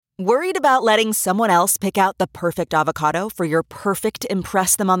Worried about letting someone else pick out the perfect avocado for your perfect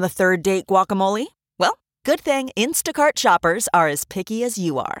impress them on the third date guacamole? Well, good thing Instacart shoppers are as picky as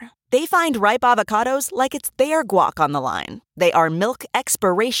you are. They find ripe avocados like it's their guac on the line. They are milk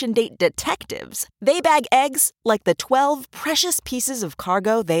expiration date detectives. They bag eggs like the 12 precious pieces of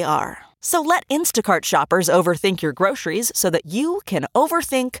cargo they are. So let Instacart shoppers overthink your groceries so that you can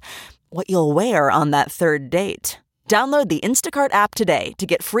overthink what you'll wear on that third date. Download the Instacart app today to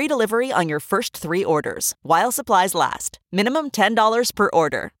get free delivery on your first 3 orders, while supplies last. Minimum $10 per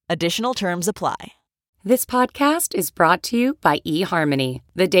order. Additional terms apply. This podcast is brought to you by eHarmony,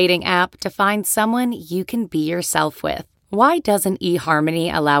 the dating app to find someone you can be yourself with. Why doesn't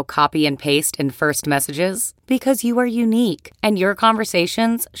eHarmony allow copy and paste in first messages? Because you are unique, and your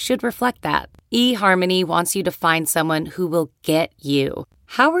conversations should reflect that. eHarmony wants you to find someone who will get you.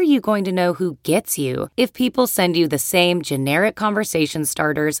 How are you going to know who gets you if people send you the same generic conversation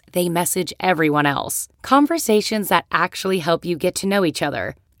starters they message everyone else? Conversations that actually help you get to know each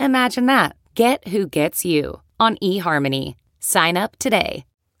other. Imagine that. Get who gets you on eHarmony. Sign up today.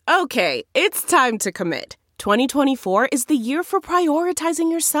 Okay, it's time to commit. 2024 is the year for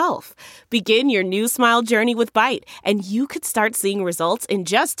prioritizing yourself. Begin your new smile journey with Byte, and you could start seeing results in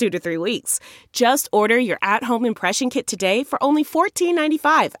just 2 to 3 weeks. Just order your at-home impression kit today for only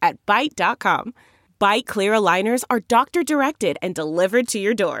 $14.95 at Byte.com. Byte clear aligners are doctor-directed and delivered to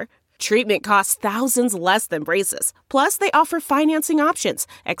your door. Treatment costs thousands less than braces. Plus, they offer financing options,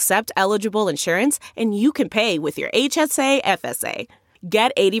 accept eligible insurance, and you can pay with your HSA FSA.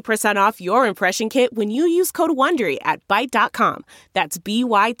 Get 80% off your impression kit when you use code WONDERY at Byte.com. That's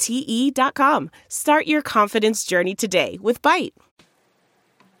BYTE.com. Start your confidence journey today with Byte.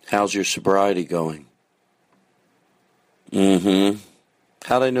 How's your sobriety going?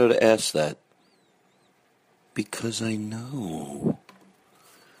 How'd I know to ask that? Because I know.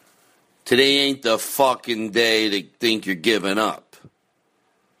 Today ain't the fucking day to think you're giving up.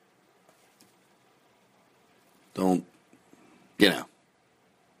 Don't,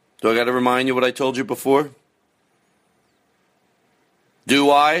 Do I got to remind you what I told you before? Do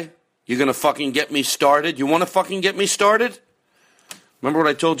I? You going to fucking get me started? You want to fucking get me started? Remember what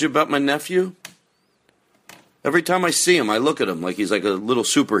I told you about my nephew? Every time I see him, I look at him like he's like a little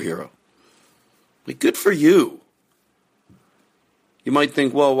superhero. Like, good for you. You might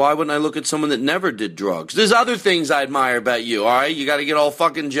think, well, why wouldn't I look at someone that never did drugs? There's other things I admire about you, all right? You got to get all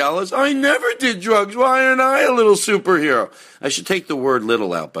fucking jealous? I never did drugs. Why aren't I a little superhero? I should take the word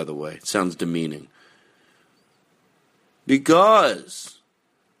little out, by the way. It sounds demeaning. Because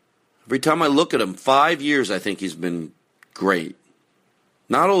every time I look at him, 5 years, I think he's been great.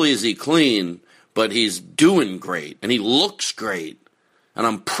 Not only is he clean, but he's doing great. And he looks great. And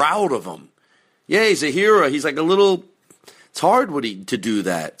I'm proud of him. Yeah, he's a hero. He's like a little... It's hard to do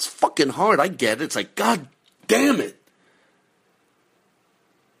that. It's fucking hard. I get it. It's like, God damn it.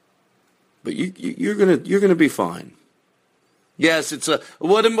 But you're gonna be fine. Yes, it's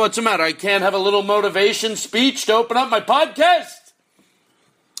what's the matter? I can't have a little motivation speech to open up my podcast?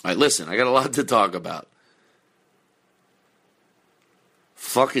 All right, listen, I got a lot to talk about.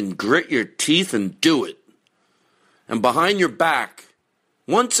 Fucking grit your teeth and do it. And behind your back,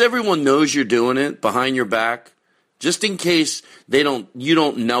 once everyone knows you're doing it, behind your back, just in case you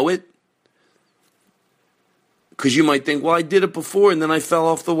don't know it, because you might think, well, I did it before and then I fell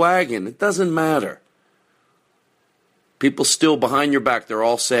off the wagon. It doesn't matter. People still behind your back, they're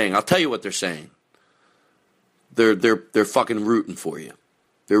all saying, I'll tell you what they're saying. They're fucking rooting for you.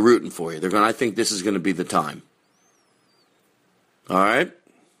 They're rooting for you. They're going, I think this is going to be the time. All right?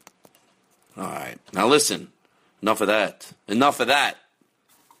 All right. Now listen, enough of that. Enough of that.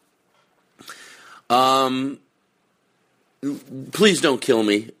 Please don't kill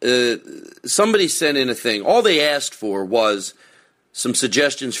me. Somebody sent in a thing. All they asked for was some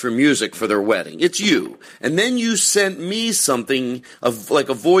suggestions for music for their wedding. It's you. And then you sent me something of like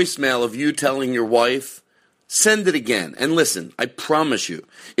a voicemail of you telling your wife, send it again. And listen, I promise you,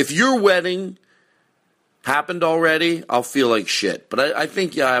 if your wedding happened already, I'll feel like shit. But I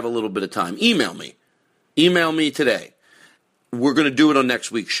think I have a little bit of time. Email me. Email me today. We're going to do it on next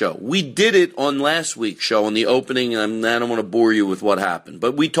week's show. We did it on last week's show on the opening, and I don't want to bore you with what happened.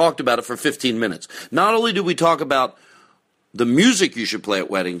 But we talked about it for 15 minutes. Not only did we talk about the music you should play at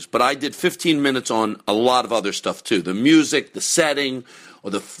weddings, but I did 15 minutes on a lot of other stuff too. The music, the setting,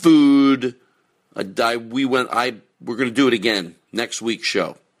 or the food. We're going to do it again next week's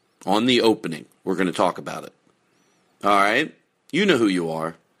show on the opening. We're going to talk about it. All right? You know who you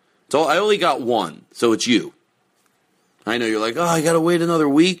are. So I only got one, so it's you. I know you're like, oh, I got to wait another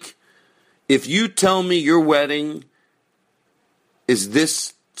week. If you tell me your wedding is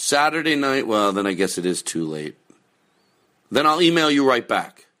this Saturday night, well, then I guess it is too late. Then I'll email you right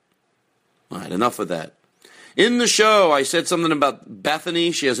back. All right, enough of that. In the show, I said something about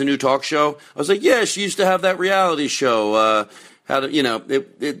Bethany. She has a new talk show. I was like, yeah, she used to have that reality show. I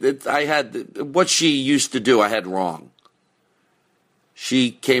had what she used to do, I had wrong.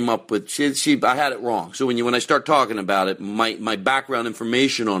 She came up with, I had it wrong. So when I start talking about it, my background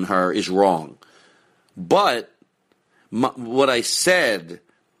information on her is wrong. But what I said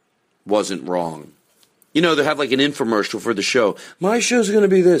wasn't wrong. You know, they have like an infomercial for the show. My show's going to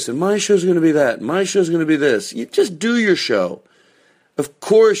be this, and my show's going to be that, and my show's going to be this. You just do your show. Of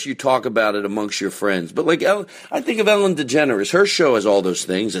course you talk about it amongst your friends. But like, I think of Ellen DeGeneres. Her show has all those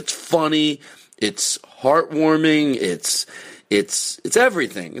things. It's funny. It's heartwarming. It's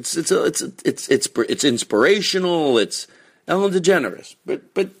everything. It's inspirational. It's Ellen DeGeneres.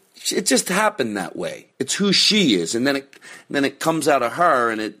 But it just happened that way. It's who she is. And then it comes out of her,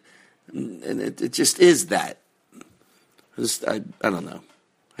 and it just is that. I don't know.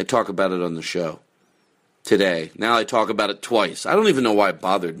 I talk about it on the show today. Now I talk about it twice. I don't even know why it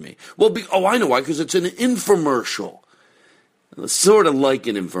bothered me. Well, I know why, because it's an infomercial. It's sort of like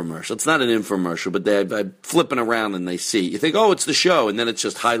an infomercial. It's not an infomercial, but they're flipping around and they see. You think, oh, it's the show, and then it's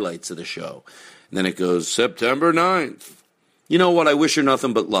just highlights of the show. And then it goes, September 9th. You know what? I wish her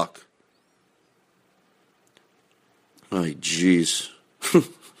nothing but luck. Oh, jeez.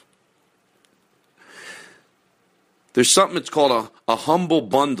 There's something that's called a Humble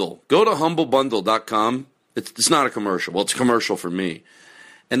Bundle. Go to humblebundle.com. It's not a commercial. Well, it's a commercial for me.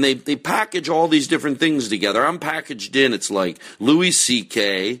 And they package all these different things together. I'm packaged in. It's like Louis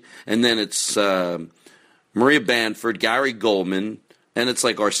C.K., and then it's Maria Bamford, Gary Goldman, and it's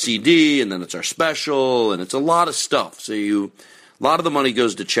like our CD, and then it's our special, and it's a lot of stuff. So a lot of the money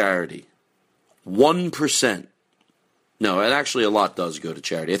goes to charity. 1%. No, and actually a lot does go to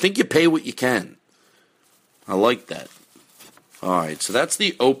charity. I think you pay what you can. I like that. All right, so that's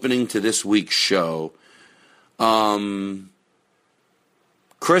the opening to this week's show.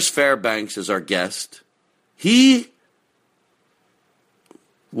 Chris Fairbanks is our guest. He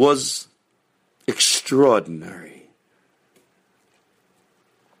was extraordinary.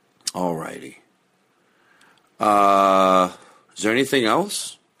 All righty. Is there anything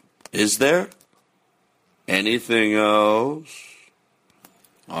else? Is there? Anything else?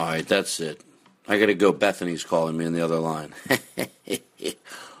 All right, that's it. I got to go. Bethany's calling me on the other line.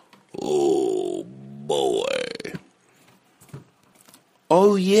 Oh, boy.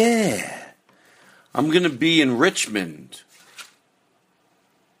 Oh, yeah. I'm going to be in Richmond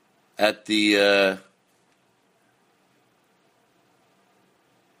at the...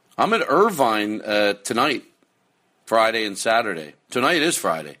 I'm at Irvine tonight, Friday and Saturday. Tonight is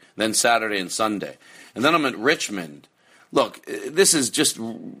Friday, then Saturday and Sunday. And then I'm at Richmond. Look, this is just,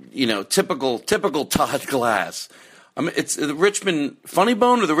 typical Todd Glass. It's the Richmond Funny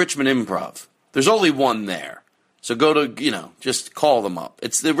Bone or the Richmond Improv. There's only one there. So go to, just call them up.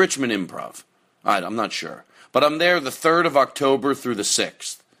 It's the Richmond Improv. I'm not sure. But I'm there the 3rd of October through the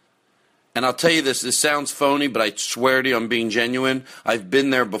 6th. And I'll tell you this sounds phony, but I swear to you I'm being genuine. I've been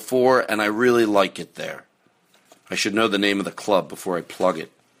there before, and I really like it there. I should know the name of the club before I plug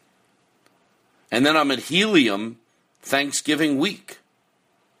it. And then I'm at Helium Thanksgiving week.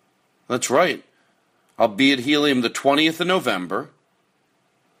 That's right. I'll be at Helium the 20th of November.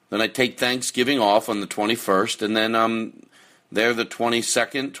 Then I take Thanksgiving off on the 21st, and then I'm there the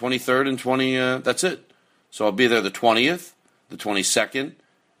 22nd, 23rd, and 20th. That's it. So I'll be there the 20th, the 22nd,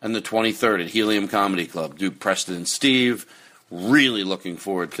 and the 23rd at Helium Comedy Club. Do Preston and Steve. Really looking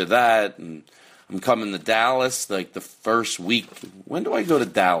forward to that. And I'm coming to Dallas like the first week. When do I go to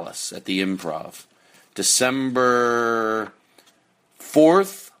Dallas at the Improv? December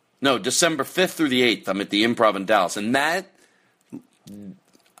 4th? No, December 5th through the 8th. I'm at the Improv in Dallas. And that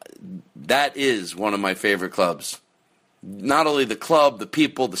is one of my favorite clubs. Not only the club, the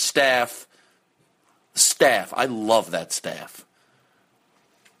people, the staff. I love that staff.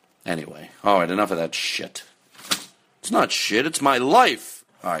 Anyway, all right, enough of that shit. It's not shit, it's my life.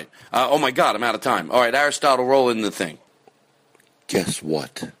 All right. Oh, my God, I'm out of time. All right, Aristotle, roll in the thing. Guess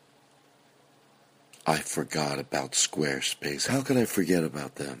what? I forgot about Squarespace. How could I forget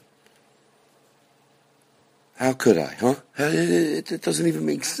about them? How could I, huh? It doesn't even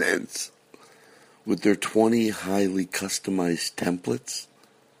make sense. With their 20 highly customized templates.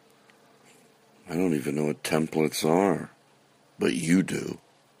 I don't even know what templates are. But you do.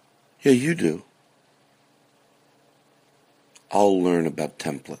 Yeah, you do. I'll learn about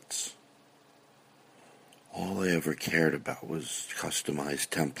templates. All I ever cared about was customized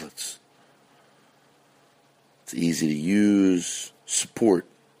templates. It's easy to use. Support.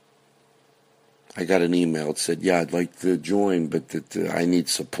 I got an email. It said, yeah, I'd like to join, but I need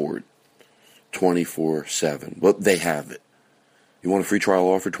support 24/7. Well, they have it. You want a free trial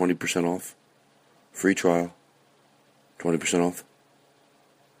offer, 20% off? Free trial, 20% off.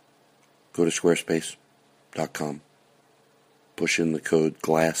 Go to squarespace.com. Push in the code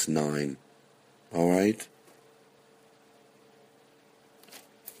GLASS9. All right?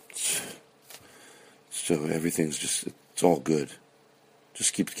 So everything's just, it's all good.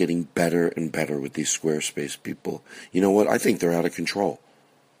 Just keeps getting better and better with these Squarespace people. You know what? I think they're out of control.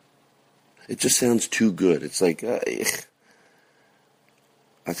 It just sounds too good. It's like, I'll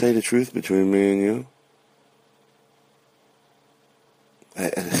tell you the truth between me and you.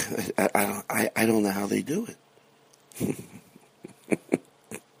 I don't know how they do it.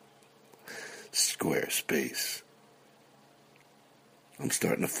 Squarespace. I'm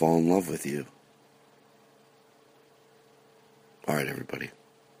starting to fall in love with you. All right, everybody.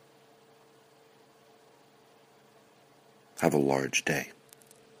 Have a large day.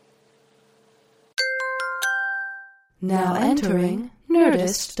 Now entering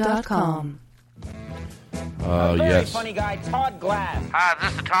Nerdist.com. Yes. Funny guy, Todd Glass. Hi, is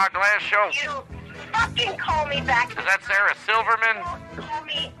this the Todd Glass Show? You fucking call me back. Is that Sarah Silverman? Don't call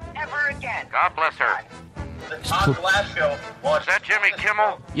me ever again. God bless her. The Todd Glass Show. Is that Jimmy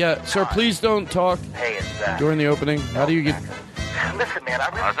Kimmel? Yeah, sir, please don't talk Hey, it's Zach. during the opening. How do you get... Listen, man, I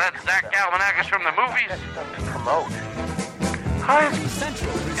really... Is that Zach Galimanakis from the movies? stuff to promote. Hi,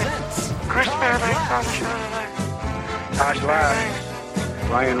 Central presents Chris Fairbanks on the show tonight. Todd Glass,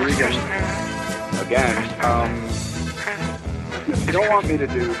 Ryan Regan, again. You don't want me to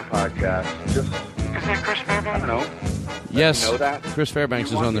do the podcast. Just, Is that Chris I Fairbanks? don't know. Yes, Know that? Chris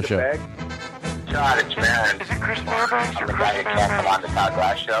Fairbanks You is want on me the to show. beg? Todd, it's Marin. Is it Chris Fairbanks or I'm the Chris guy that can't come Fairbanks? on the Todd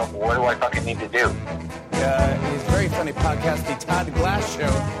Glass Show. What do I fucking need to do? His very funny podcast, The Todd Glass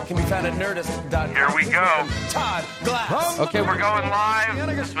Show, can be found at Nerdist.com. Here we go. Todd Glass. Okay, We're going live.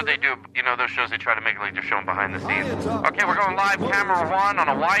 This is what they do. You know, those shows they try to make like they're showing behind the scenes. Okay, we're going live. Camera one on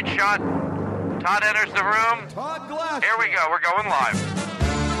a wide shot. Todd enters the room. Todd Glass. Here we go. We're going live.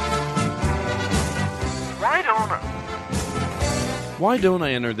 Why don't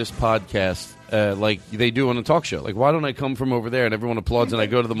I enter this podcast like they do on a talk show? Like, why don't I come from over there and everyone applauds and I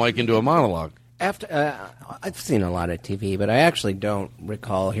go to the mic and do a monologue? After I've seen a lot of TV, but I actually don't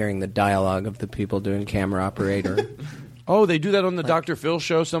recall hearing the dialogue of the people doing camera operator. Oh, they do that on the Dr. Phil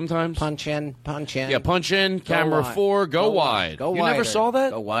show sometimes? Punch in, punch in. Yeah, punch in, camera wide. 4, go wide. Go you wider. never saw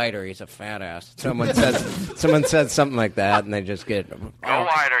that? Go wider. He's a fat ass. Someone says something like that, and they just get Go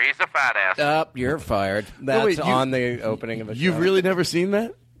wider. He's a fat ass. up. You're fired. That's wait, on the opening of a show. You've really never seen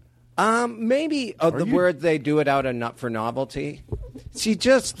that? Maybe the word they do it out of for novelty. See,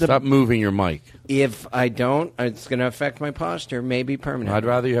 Stop moving your mic. If I don't, it's going to affect my posture, maybe permanently. I'd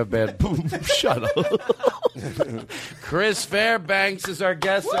rather you have bad... Shut up. Chris Fairbanks is our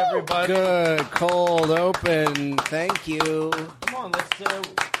guest, everybody. Good, cold open. Thank you. Come on, let's...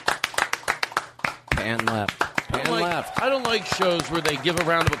 Pan left. Pan left. I don't like shows where they give a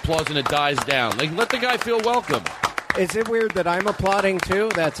round of applause and it dies down. Like, let the guy feel welcome. Is it weird that I'm applauding too?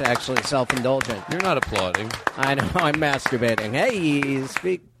 That's actually self-indulgent. You're not applauding. I know, I'm masturbating. Hey,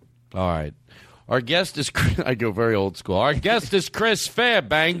 speak. All right. Our guest is... I go very old school. Our guest is Chris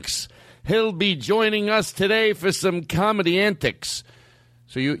Fairbanks. He'll be joining us today for some comedy antics.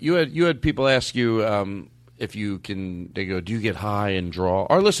 So you had people ask you if you can... They go, do you get high and draw?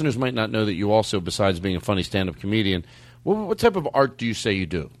 Our listeners might not know that you also, besides being a funny stand-up comedian, what type of art do you say you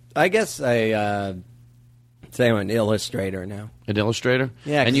do? I guess I say I'm an illustrator now. An illustrator?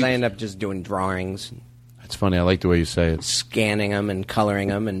 Yeah, and because I end up just doing drawings. It's funny. I like the way you say it. Scanning them and coloring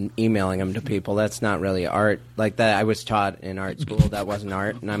them and emailing them to people. That's not really art. Like that, I was taught in art school that wasn't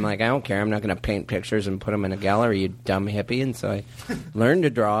art. And I'm like, I don't care. I'm not going to paint pictures and put them in a gallery, you dumb hippie. And so I learned to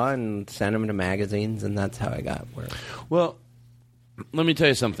draw and send them to magazines, and that's how I got work. Well, let me tell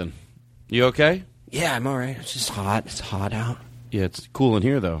you something. You okay? Yeah, I'm all right. It's just hot. It's hot out. Yeah, it's cool in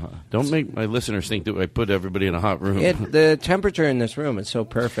here, though. Don't make my listeners think that I put everybody in a hot room. The temperature in this room is so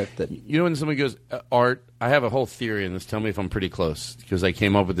perfect that... You know when somebody goes, art, I have a whole theory in this. Tell me if I'm pretty close, because I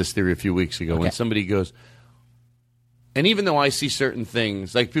came up with this theory a few weeks ago. Okay. When somebody goes... And even though I see certain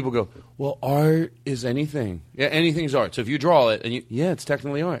things, like people go, well, art is anything. Yeah, anything's art. So if you draw it, and yeah, it's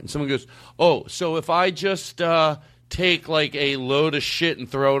technically art. And someone goes, oh, so if I just take like a load of shit and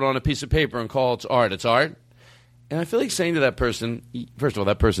throw it on a piece of paper and call it art, it's art? And I feel like saying to that person, first of all,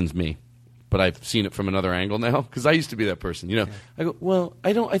 that person's me, but I've seen it from another angle now because I used to be that person. You know, yeah. I go, well,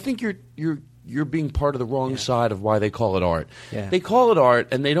 I think you're being part of the wrong side of why they call it art. Yeah. They call it art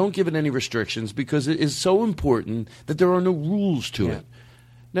and they don't give it any restrictions because it is so important that there are no rules to it.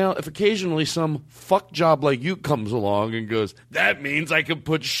 Now, if occasionally some fuck job like you comes along and goes, that means I can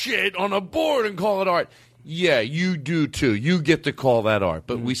put shit on a board and call it art. Yeah, you do too. You get to call that art,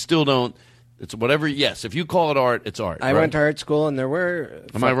 but we still don't. It's whatever. Yes, if you call it art, it's art. I went to art school, and there were.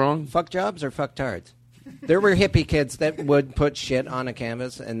 Am I wrong? Fuck jobs or fuck tards? There were hippie kids that would put shit on a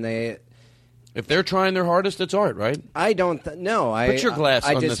canvas, and they. If they're trying their hardest, it's art, right? I don't know. Put your glass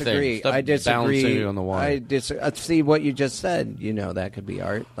I on disagree. the thing. Stop I disagree. balancing it on the wire. See what you just said. You know that could be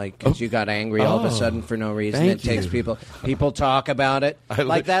art. Like because you got angry all of a sudden for no reason. It takes people talk about it.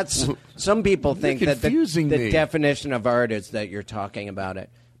 Like that's some people think that the definition of art is that you're talking about it.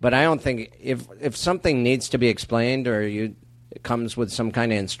 But I don't think if something needs to be explained or it comes with some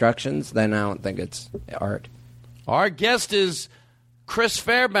kind of instructions, then I don't think it's art. Our guest is Chris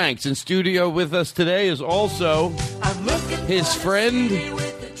Fairbanks. In studio with us today is also his friend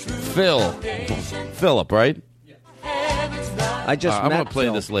Philip, right? I just I'm going to play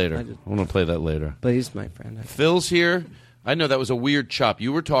this later. I'm going to play that later. But he's my friend. Phil's here. I know that was a weird chop.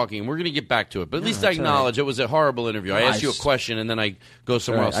 You were talking, and we're going to get back to it. But at least I acknowledge it was a horrible interview. I asked you a question, and then I go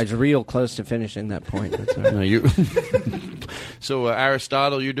somewhere else. I was real close to finishing that point. That's all right. No, you. So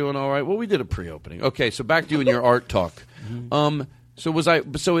Aristotle, you're doing all right. Well, we did a pre-opening. Okay, so back to you and your art talk.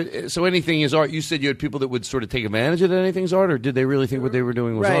 So anything is art? You said you had people that would sort of take advantage of that anything's art, or did they really think what they were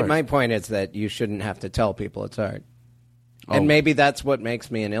doing was art? Right. My point is that you shouldn't have to tell people it's art. And maybe that's what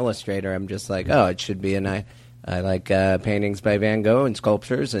makes me an illustrator. I'm just like, it should be I like paintings by Van Gogh and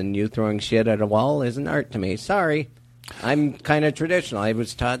sculptures, and you throwing shit at a wall isn't art to me. Sorry. I'm kind of traditional. I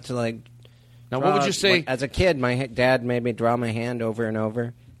was taught to Now, what would you say? As a kid, my dad made me draw my hand over and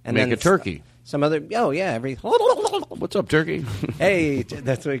over. And make then a turkey. Some other, every. What's up, turkey? Hey,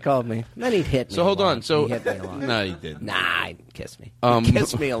 that's what he called me. Then he'd hit me. So hold on. So he hit me a lot. No, he didn't. Nah, he kissed me. He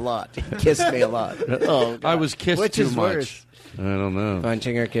kissed me a lot. He kissed me a lot. Oh, God. I was kissed Which too is much. Worse? I don't know.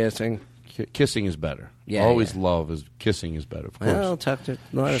 Punching or kissing? Kissing is better. Yeah, always love is kissing is better. Of course. Well, a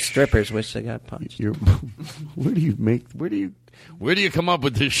lot of strippers wish they got punched. Where do you come up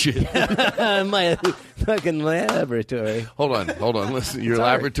with this shit? My fucking laboratory. Hold on. Listen, your it's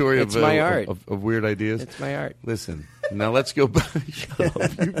laboratory art. It's my art. Of weird ideas. It's my art. Listen. Now let's go back.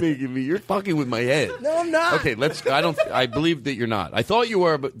 You're fucking with my head. No, I'm not. Okay, I believe that you're not. I thought you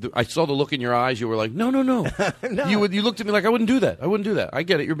were, but I saw the look in your eyes. You were like, no. No. You looked at me like I wouldn't do that. I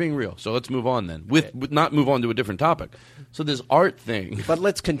get it. You're being real. So let's move on then. With not move on to a different topic. So this art thing. But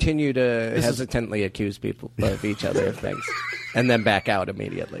let's continue to hesitantly accuse people of each other of things, and then back out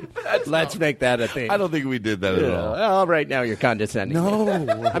immediately. Let's make that a thing. I don't think we did that at all. Well, right now you're condescending. No,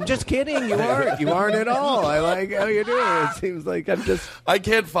 I'm just kidding. You aren't. You aren't at all. I like how you're doing it. It seems like I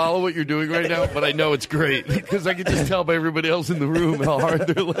can't follow what you're doing right now, but I know it's great because I can just tell by everybody else in the room how hard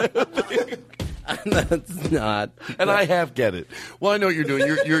they're laughing. That's not. And I half get it. Well, I know what you're doing.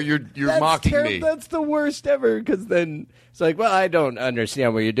 You're mocking me. That's the worst ever because then it's like, well, I don't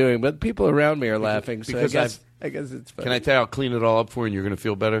understand what you're doing, but people around me are laughing. So because I guess it's funny. Can I tell you, I'll clean it all up for you and you're going to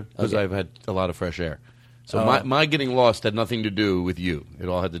feel better? Because I've had a lot of fresh air. So my getting lost had nothing to do with you. It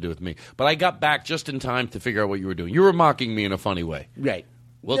all had to do with me. But I got back just in time to figure out what you were doing. You were mocking me in a funny way. Right.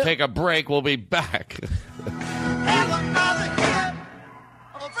 We'll take a break. We'll be back.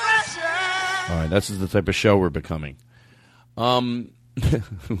 All right, this is the type of show we're becoming.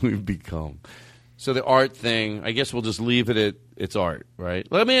 We've become. So the art thing, I guess we'll just leave it at it's art, right?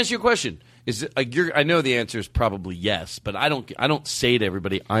 Let me ask you a question. Is it I know the answer is probably yes, but I don't say to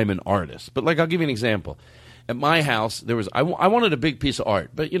everybody I'm an artist. But I'll give you an example. At my house, I wanted a big piece of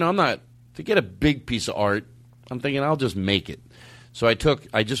art, but I'm not to get a big piece of art. I'm thinking I'll just make it. So I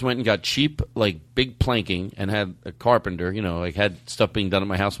just went and got cheap, big planking and had a carpenter, had stuff being done at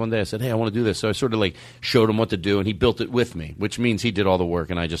my house one day. I said, hey, I want to do this. So I sort of showed him what to do and he built it with me, which means he did all the work.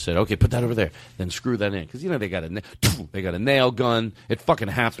 And I just said, okay, put that over there. Then screw that in. Because, they got a nail gun. It fucking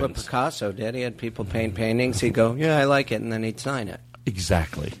happens. That's what Picasso did. He had people paint paintings. He'd go, yeah, I like it. And then he'd sign it.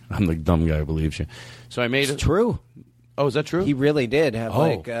 Exactly. I'm the dumb guy who believes you. So I made it. It's true. Oh, is that true? He really did have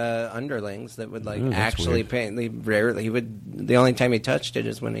underlings that would actually paint. The only time he touched it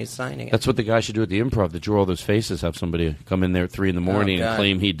is when he's signing it. That's what the guy should do at the Improv. That drew all those faces. Have somebody come in there at 3 a.m. and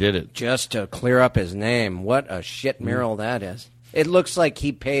claim he did it just to clear up his name. What a shit mural that is! It looks like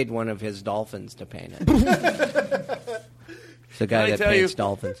he paid one of his dolphins to paint it. The guy that paints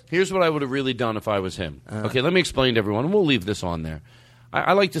dolphins. Here's what I would have really done if I was him. Okay, let me explain to everyone, and we'll leave this on there.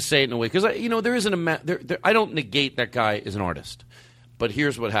 I like to say it in a way because there isn't I don't negate that guy is an artist, But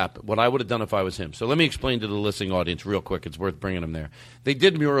here's what happened. What I would have done if I was him. So let me explain to the listening audience real quick. It's worth bringing them there. They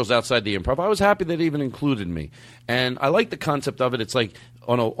did murals outside the Improv. I was happy that they even included me. And I like the concept of it. It's like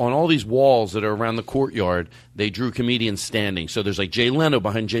on all these walls that are around the courtyard, they drew comedians standing. So there's like Jay Leno.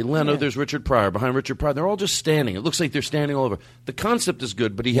 Behind Jay Leno, there's Richard Pryor. Behind Richard Pryor, they're all just standing. It looks like they're standing all over. The concept is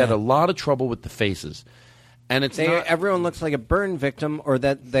good, but he had a lot of trouble with the faces. And everyone looks like a burn victim or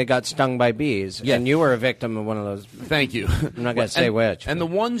that they got stung by bees. Yeah. And you were a victim of one of those. Thank you. I'm not going to say which. And the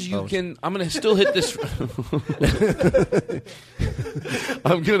ones you can... I'm going to still hit this...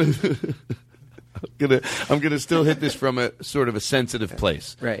 I'm gonna still hit this from a sort of a sensitive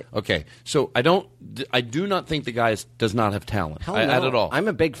place. Right. Okay. So I do not think the guy does not have talent. Hell no. Not at all. I'm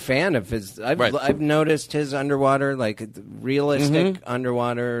a big fan of his. I've noticed his underwater, like realistic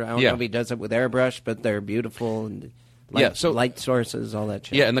underwater. I don't know if he does it with airbrush, but they're beautiful. And light sources, all that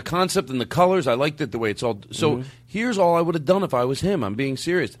shit. Yeah, and the concept and the colors, I liked it the way it's all. So here's all I would have done if I was him. I'm being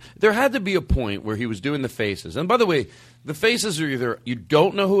serious. There had to be a point where he was doing the faces. And by the way, the faces are either you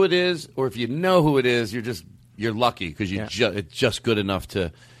don't know who it is, or if you know who it is, you're lucky because it's just good enough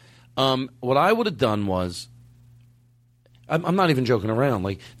to. What I would have done was, I'm not even joking around.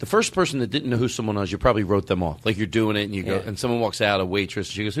 Like the first person that didn't know who someone was, you probably wrote them off. Like you're doing it, and you go, and someone walks out, a waitress,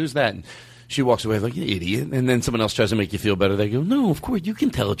 she goes, "Who's that?" And she walks away like, you idiot. And then someone else tries to make you feel better. They go, no, of course, you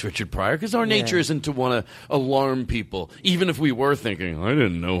can tell it's Richard Pryor because our nature isn't to want to alarm people, even if we were thinking, I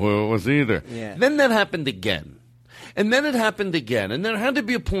didn't know who it was either. Yeah. Then that happened again. And then it happened again. And there had to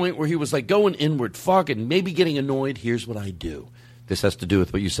be a point where he was like going inward, and maybe getting annoyed. Here's what I do. This has to do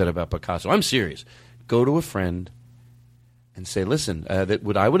with what you said about Picasso. I'm serious. Go to a friend and say, listen, that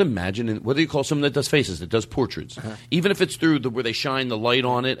what I would imagine, what do you call someone that does faces, that does portraits? Even if it's through where they shine the light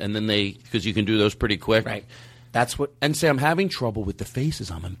on it, and then because you can do those pretty quick. Right. That's what. And say, I'm having trouble with the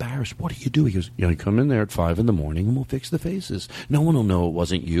faces. I'm embarrassed. What do you do? He goes, you come in there at 5 a.m. and we'll fix the faces. No one will know it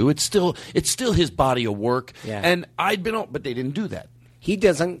wasn't you. It's still his body of work. Yeah. And but they didn't do that. He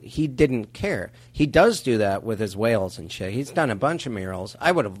didn't care. He does do that with his whales and shit. He's done a bunch of murals.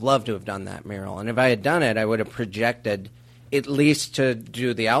 I would have loved to have done that mural. And if I had done it, I would have projected at least to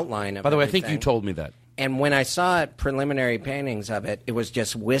do the outline of it. By the way, I think you told me that. And when I saw preliminary paintings of it, it was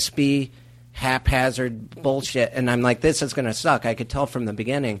just wispy, haphazard bullshit. And I'm like, this is going to suck. I could tell from the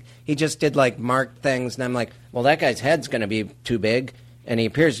beginning. He just did like marked things. And I'm like, well, that guy's head's going to be too big. And he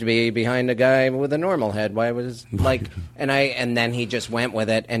appears to be behind a guy with a normal head. Why was like, and then he just went with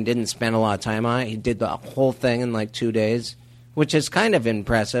it and didn't spend a lot of time on it. He did the whole thing in like 2 days, which is kind of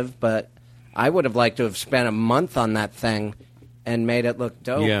impressive, but I would have liked to have spent a month on that thing and made it look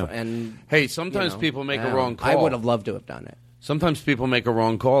dope. Yeah. And hey, sometimes people make a wrong call. I would have loved to have done it. Sometimes people make a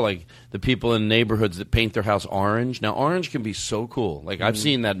wrong call, like the people in neighborhoods that paint their house orange. Now, orange can be so cool. Like I've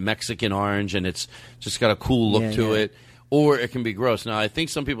seen that Mexican orange, and it's just got a cool look to it. Or it can be gross. Now, I think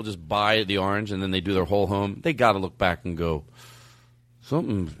some people just buy the orange and then they do their whole home. They got to look back and go,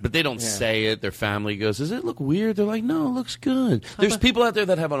 something. But they don't say it. Their family goes, does it look weird? They're like, no, it looks good. There's people out there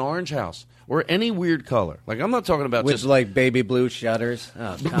that have an orange house or any weird color. Like, I'm not talking about with just like baby blue shutters.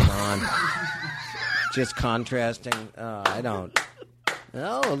 Oh, come on. Just contrasting. Oh, I don't.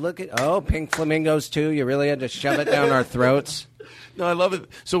 Oh, look at. Oh, pink flamingos, too. You really had to shove it down our throats. No, I love it.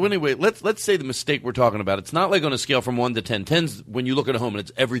 So anyway, let's say the mistake we're talking about. It's not like on a scale from 1 to 10. 10's when you look at a home and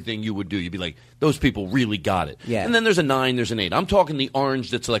it's everything you would do. You'd be like, those people really got it. Yeah. And then there's a 9, there's an 8. I'm talking the orange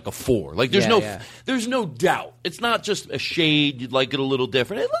that's like a 4. Like there's there's no doubt. It's not just a shade. You'd like it a little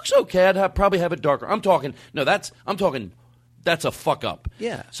different. It looks okay. I'd probably have it darker. I'm talking that's a fuck up.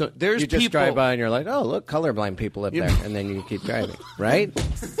 Yeah. So there's you just people drive by and you're like, oh, look, colorblind people up there, and then you keep driving, right?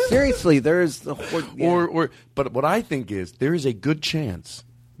 Seriously, there's the but what I think is there is a good chance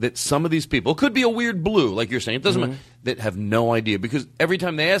that some of these people, it could be a weird blue, like you're saying, it doesn't matter, that have no idea. Because every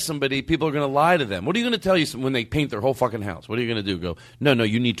time they ask somebody, people are going to lie to them. What are you going to tell you when they paint their whole fucking house? What are you going to do? Go, no,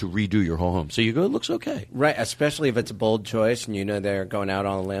 you need to redo your whole home. So you go, it looks okay. Right, especially if it's a bold choice and you know they're going out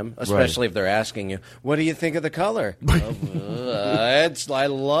on a limb. Especially if they're asking you, what do you think of the color? I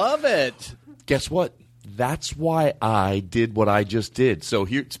love it. Guess what? That's why I did what I just did. So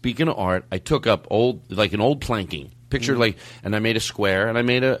here, speaking of art, I took up an old planking. Picture and I made a square, and I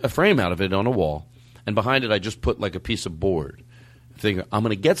made a frame out of it on a wall. And behind it, I just put like a piece of board. Thinking, I'm going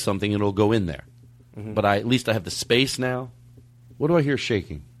to get something, and it'll go in there. But at least I have the space now. What do I hear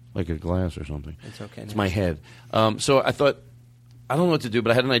shaking? Like a glass or something. It's okay. It's my head. So I thought, I don't know what to do,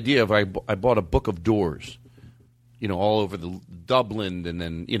 but I had an idea of I bought a book of doors. All over the Dublin and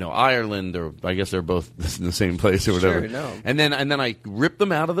then, Ireland, or I guess they're both in the same place or whatever. Sure, no. And then I ripped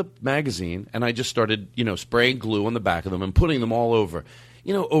them out of the magazine and I just started, spraying glue on the back of them and putting them all over.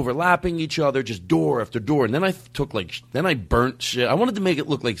 overlapping each other, just door after door. And then I then I burnt shit. I wanted to make it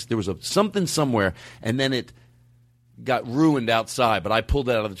look like there was something somewhere, and then it got ruined outside, but I pulled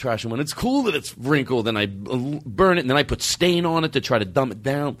it out of the trash and went, it's cool that it's wrinkled, and I burn it, and then I put stain on it to try to dumb it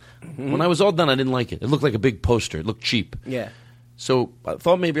down. Mm-hmm. When I was all done, I didn't like it. It looked like a big poster. It looked cheap. Yeah. So I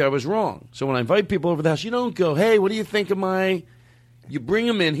thought maybe I was wrong. So when I invite people over the house, you don't go, hey, what do you think of my... You bring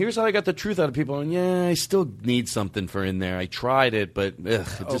them in. Here's how I got the truth out of people. And yeah, I still need something for in there. I tried it, but it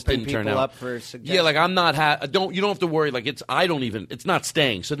just didn't turn out. Up for suggestions. Yeah, like I'm not. You don't have to worry. Like it's not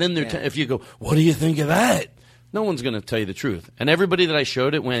staying. So then if you go, what do you think of that? No one's going to tell you the truth. And everybody that I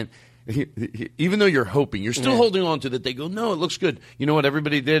showed it went, even though you're hoping, you're still holding on to that. They go, no, it looks good. You know what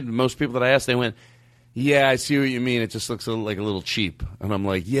everybody did? Most people that I asked, they went, yeah, I see what you mean. It just looks like a little cheap. And I'm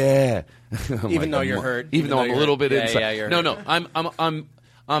like, yeah. Even though you're hurt. Even though I'm a little bit inside. Yeah, you're hurt. No,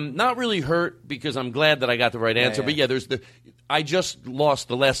 I'm not really hurt because I'm glad that I got the right answer. But I just lost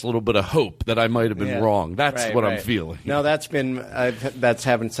the last little bit of hope that I might have been wrong. That's what I'm feeling. No, that's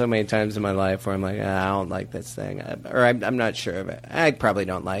happened so many times in my life where I'm like, I don't like this thing, or I'm not sure of it. I probably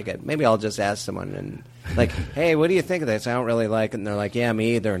don't like it. Maybe I'll just ask someone and like, hey, what do you think of this? I don't really like it, and they're like, yeah,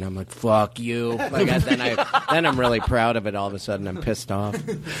 me either. And I'm like, fuck you. Like then I'm really proud of it. All of a sudden, I'm pissed off.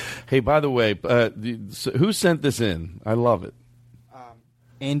 Hey, by the way, who sent this in? I love it.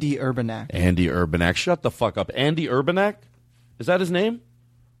 Andy Urbanak. Andy Urbanak. Shut the fuck up. Andy Urbanak? Is that his name?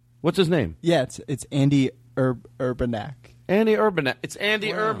 What's his name? Yeah, it's Andy Urbanak. Andy Urbanak. It's Andy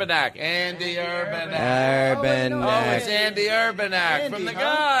Urbanak. Andy Urbanak. Oh, it's Andy Urbanak from the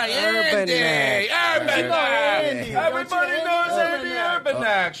guy. Andy Urbanak. Everybody knows Andy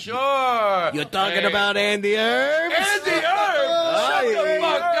Urbanak. Sure. You're talking about Andy Urb? Andy Urb. Shut the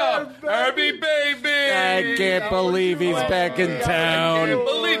fuck up. Herbie, baby. I can't believe he's back in town. I can't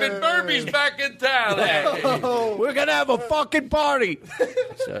believe it. Herbie's back in town. Hey. We're going to have a fucking party.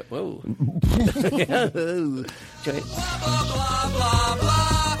 Whoa.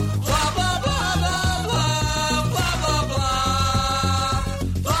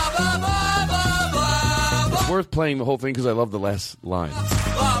 It's worth playing the whole thing because I love the last line.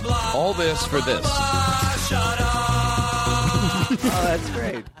 All this for this. Oh, that's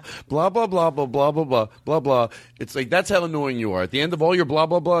great. Blah, blah, blah, blah, blah, blah, blah, blah, blah. It's like, that's how annoying you are. At the end of all your blah,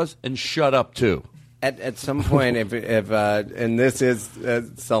 blah, blahs, and shut up, too. At some point, if and this is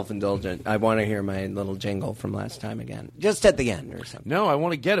self-indulgent, I want to hear my little jingle from last time again. Just at the end or something. No, I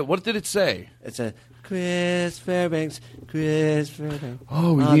want to get it. What did it say? It's a Chris Fairbanks.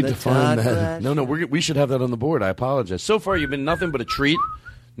 Oh, we need to find that. No, we should have that on the board. I apologize. So far, you've been nothing but a treat.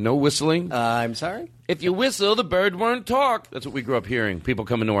 No whistling. I'm sorry? If you whistle, the bird won't talk. That's what we grew up hearing. People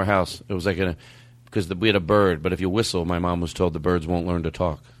come into our house. It was like because we had a bird, but if you whistle, my mom was told the birds won't learn to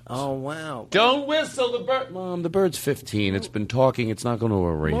talk. Oh, wow. Don't whistle, the bird. Mom, the bird's 15. It's been talking. It's not going to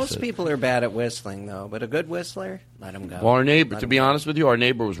erase it. Most people are bad at whistling, though, but a good whistler, let him go. Well, our neighbor, to be honest with you, our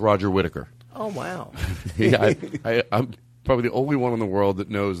neighbor was Roger Whittaker. Oh, wow. Yeah, I'm probably the only one in the world that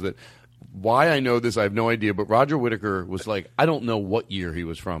knows that. Why I know this, I have no idea, but Roger Whittaker was like, I don't know what year he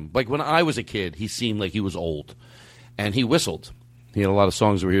was from. Like, when I was a kid, he seemed like he was old. And he whistled. He had a lot of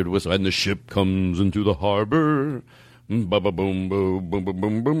songs where he would whistle. And the ship comes into the harbor. Ba-ba-boom, boom, boom, boom,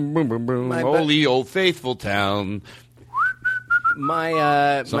 boom, boom, boom, boom. Holy old faithful town.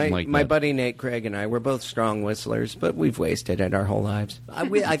 My buddy Nate Craig and I, we're both strong whistlers, but we've wasted it our whole lives.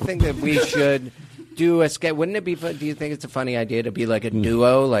 I think that we should do a sketch. Wouldn't it be fun? Do you think it's a funny idea to be like a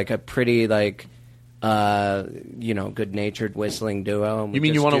duo, like a pretty good-natured whistling duo? You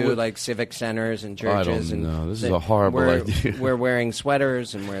mean you want to do like civic centers and churches? I don't know. This is a horrible idea. We're wearing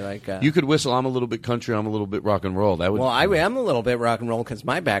sweaters and we're like. You could whistle. I'm a little bit country. I'm a little bit rock and roll. That would. Well, I am a little bit rock and roll because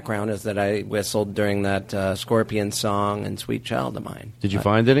my background is that I whistled during that Scorpion song and "Sweet Child of Mine." Did you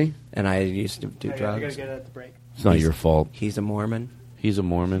find any? And I used to do drugs. I gotta get it at the break. It's not your fault. He's a Mormon. He's a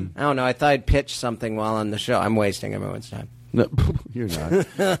Mormon. I don't know. I thought I'd pitch something while on the show. I'm wasting everyone's time. No, you're not.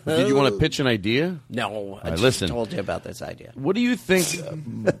 Did you want to pitch an idea? No. I just told you about this idea. What do you think?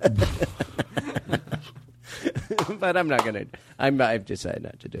 But I'm not going to. I've decided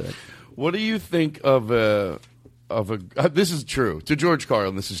not to do it. What do you think of a? This is true. To George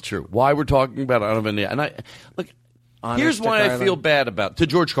Carlin, this is true. Why we're talking about it, and I look. Here's why I feel bad about to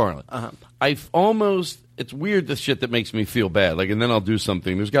George Carlin. It's weird, the shit that makes me feel bad. Like, and then I'll do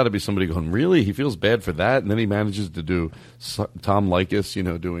something. There's got to be somebody going, really? He feels bad for that? And then he manages to do Tom Leykis,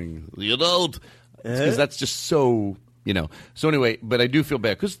 doing, because that's just so, So anyway, but I do feel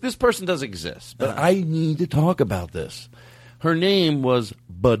bad because this person does exist. But I need to talk about this. Her name was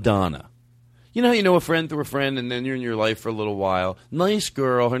Badonna. You know how you know a friend through a friend, and then you're in your life for a little while. Nice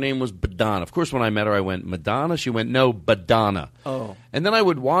girl. Her name was Madonna. Of course, when I met her, I went, Madonna? She went, no, Badonna. Oh. And then I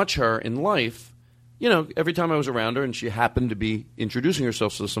would watch her in life, you know, every time I was around her, and she happened to be introducing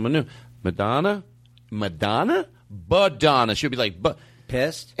herself to someone new. Madonna? Badonna. She'd be like,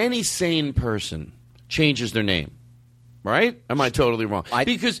 pissed? Any sane person changes their name. Right? Am I totally wrong?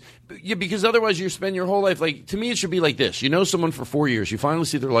 Because otherwise you spend your whole life, like, to me it should be like this. You know someone for 4 years. You finally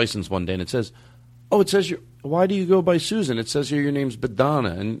see their license one day and it says, why do you go by Susan? It says here your name's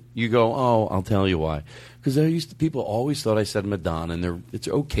Badonna. And you go, oh, I'll tell you why. Because people always thought I said Madonna, and it's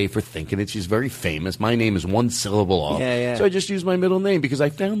okay for thinking it. She's very famous. My name is one syllable off. Yeah. So I just used my middle name because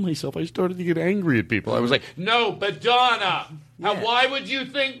I found myself. I started to get angry at people. I was like, no, Madonna. Now, why would you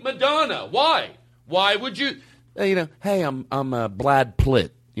think Madonna? Why? Why would you... You know, hey, I'm Blad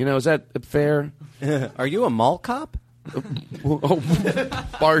Plitt. You know, is that fair? Are you a mall cop?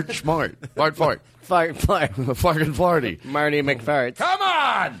 Bart Smart. Bart Fart. Fart. Fucking Farty. Marty McFart. Come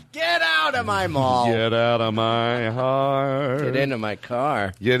on! Get out of my mall. Get out of my heart. Get into my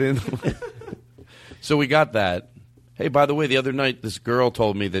car. Get in. So we got that. Hey, by the way, the other night, this girl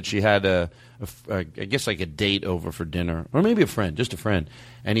told me that she had I guess like a date over for dinner, or maybe a friend, just a friend.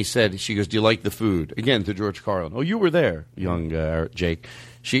 And she goes, do you like the food? Again, to George Carlin. Oh, you were there, young Jake.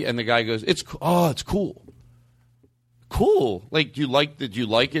 And the guy goes, it's cool. Cool? Like, you like it?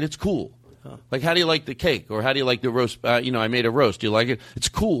 It's cool. Huh. Like, how do you like the cake? Or how do you like the roast? I made a roast. Do you like it? It's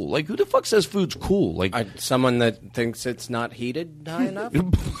cool. Like, who the fuck says food's cool? Like, someone that thinks it's not heated high enough?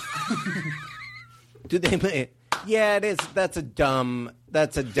 Do they... Yeah, it is. That's a dumb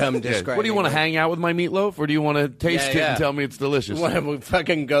description. What do you want to hang out with my meatloaf, or do you want to taste it and tell me it's delicious? Want to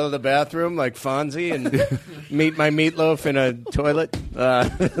fucking go to the bathroom like Fonzie and meet my meatloaf in a toilet?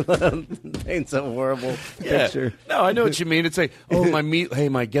 Paints a horrible picture. No, I know what you mean. It's like,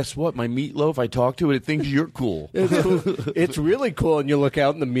 guess what? My meatloaf, I talked to it. It thinks you're cool. It's cool. It's really cool, and you look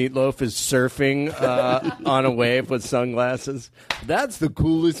out and the meatloaf is surfing on a wave with sunglasses. That's the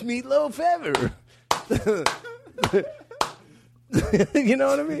coolest meatloaf ever. You know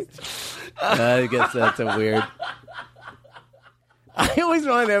what I mean? I guess that's a weird. I always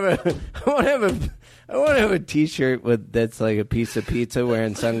want to have a T-shirt that's like a piece of pizza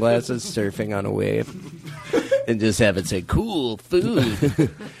wearing sunglasses surfing on a wave, and just have it say "cool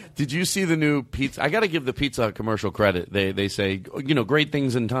food." Did you see the new pizza? I got to give the Pizza Hut commercial credit. They say, great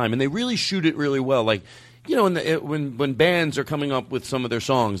things in time, and they really shoot it really well. Like, when bands are coming up with some of their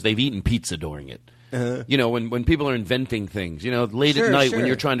songs, they've eaten pizza during it. Uh-huh. When people are inventing things, late at night when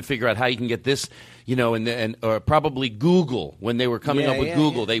you're trying to figure out how you can get this, or probably Google, when they were coming up with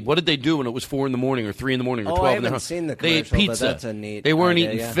Google, what did they do when it was 4 in the morning or 3 in the morning or 12 I in the haven't seen the commercial, They ate pizza. But that's a neat they weren't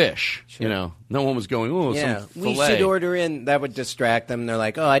idea, eating fish. Sure. No one was going, some we filet. should order in. That would distract them. They're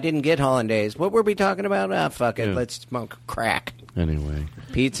like, I didn't get hollandaise. What were we talking about? Fuck it. Let's smoke crack. Anyway.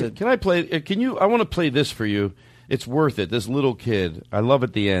 Pizza. Can I play? I want to play this for you. It's worth it. This little kid. I love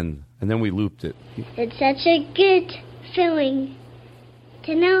at the end. And then we looped it. It's such a good feeling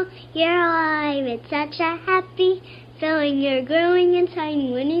to know you're alive. It's such a happy feeling. You're growing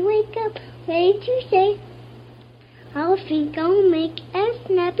inside. When you wake up, ready to say, I'll think I'll make a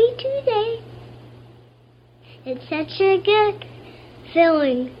snappy today. It's such a good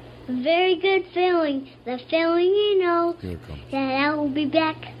feeling. Very good feeling. The feeling that I will be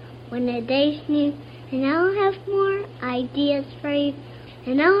back when the day's new. And I'll have more ideas for you.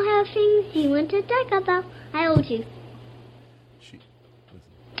 And I'll have things you want to talk about. I hold you.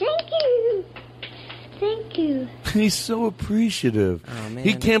 Thank you. Thank you. He's so appreciative. Oh, man.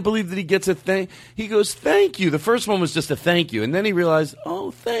 He can't believe that he gets a thank. He goes, thank you. The first one was just a thank you. And then he realized,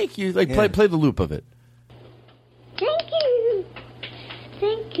 thank you. Like, play the loop of it. Thank you.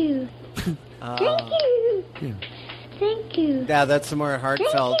 Thank you. Thank you. Yeah. Thank you. Yeah, that's the more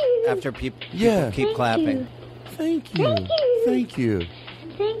heartfelt after people keep clapping. Thank you. Thank you.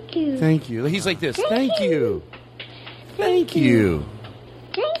 Thank you. Thank you. He's like this. Thank you. Thank you.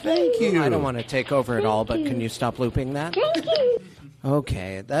 Thank you. I don't want to take over it all, but can you stop looping that? Thank you.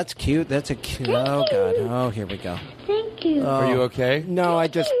 Okay, that's cute. That's a cute. Oh, God. Oh, here we go. Thank you. Are you okay? No, I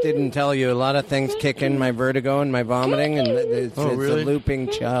just didn't tell you. A lot of things kick in, my vertigo and my vomiting, and it's a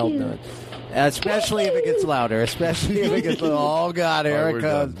looping child. Especially if it gets louder. Especially if it gets... Oh, God, here it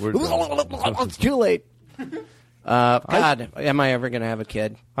comes. It's too late. God, am I ever going to have a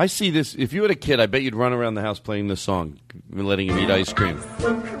kid? I see this. If you had a kid, I bet you'd run around the house playing this song, letting him eat ice cream.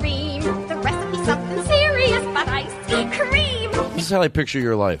 Cream, the recipe's something serious, but ice cream. This is how I picture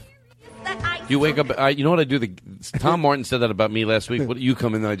your life. You wake up. You know what I do? Tom Martin said that about me last week. What you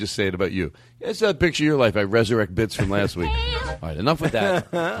come in and I just say it about you. It's that picture of your life. I resurrect bits from last week. All right, enough with that.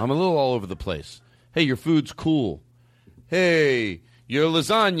 I'm a little all over the place. Hey, your food's cool. Hey, your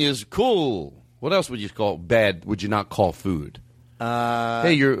lasagna's cool. What else would you call bad? Would you not call food?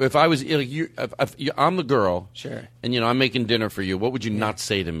 Hey, if I was, I'm the girl, sure, and I'm making dinner for you. What would you not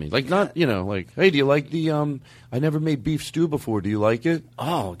say to me? Like not, hey, do you like the? I never made beef stew before. Do you like it?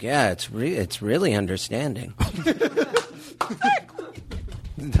 Oh yeah, it's really understanding.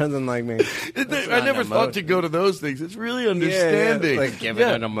 Doesn't like me. I never thought to go to those things. It's really understanding. Like give it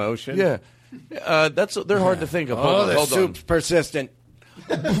an emotion. Yeah, they're hard to think of. Oh, the hold soup's on. persistent.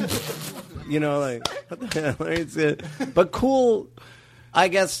 Like, what the hell is it? But cool, I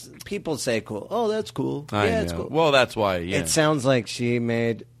guess people say cool. Oh, that's cool. It's cool. Well, that's why, It sounds like she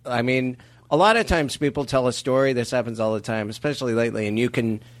made, I mean, a lot of times people tell a story. This happens all the time, especially lately. And you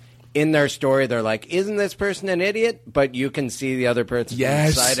can, in their story, they're like, isn't this person an idiot? But you can see the other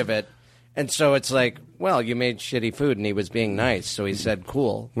person's side of it. And so it's like, well, you made shitty food and he was being nice. So he said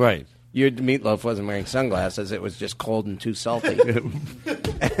cool. Right. Your meatloaf wasn't wearing sunglasses. It was just cold and too salty.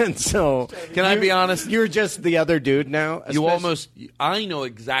 And so... Can I be honest? You're just the other dude now? I know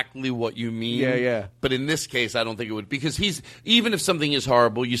exactly what you mean. Yeah. But in this case, I don't think it would. Because even if something is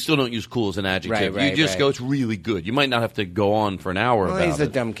horrible, you still don't use cool as an adjective. You just go, it's really good. You might not have to go on for an hour about it. He's a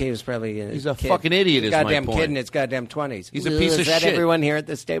dumb kid. He's probably He's a kid. fucking idiot, is my goddamn point. kid in his goddamn 20s. He's a piece of shit. Is that everyone here at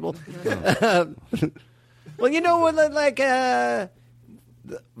this table? Well, you know what,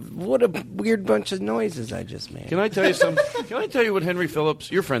 what a weird bunch of noises I just made. Can I tell you something? Can I tell you what Henry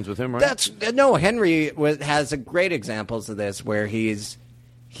Phillips? You're friends with him, right? Henry has a great examples of this where he's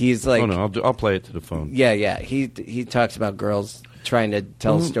like. Oh no, I'll play it to the phone. Yeah. He talks about girls trying to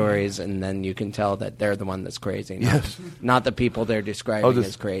tell stories, and then you can tell that they're the one that's crazy, not the people they're describing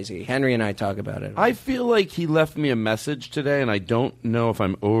as crazy. Henry and I talk about it. I feel like he left me a message today, and I don't know if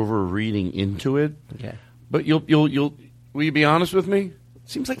I'm over-reading into it. Okay. But will you be honest with me?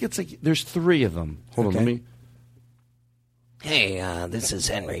 Seems like it's like there's three of them. Hold on, let me. Hey, this is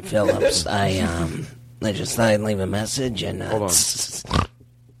Henry Phillips. I just thought I'd leave a message and. Hold on.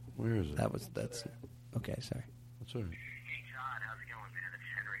 Where is it? That's. Okay, sorry. That's all right. Hey Todd, how's it going, man? It's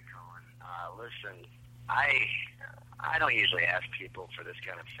Henry calling. Listen, I don't usually ask people for this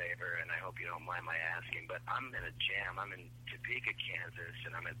kind of favor, and I hope you don't mind my asking, but I'm in a jam. I'm in Topeka, Kansas,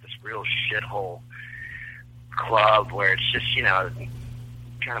 and I'm at this real shithole club where it's just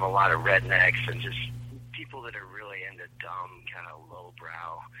kind of a lot of rednecks and just people that are really into dumb, kind of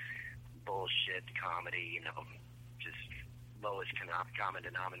lowbrow bullshit comedy, just lowest common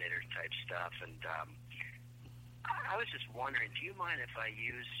denominator type stuff. And I was just wondering, do you mind if I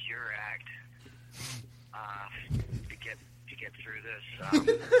use your act to get through this?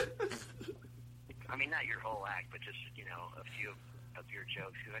 I mean, not your whole act, but just a few of your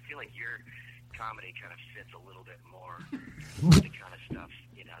jokes, because I feel like your comedy kind of fits a little bit more with the kind of stuff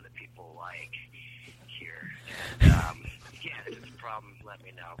that people like here. And if it's a problem, let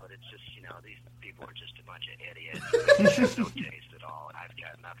me know. But it's just these people are just a bunch of idiots. They have no taste at all. I've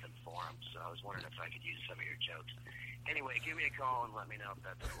got nothing for them. So I was wondering if I could use some of your jokes. Anyway, give me a call and let me know if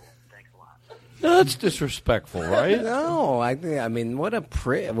that's cool. Thanks a lot. No, that's disrespectful, right? No, I mean, what a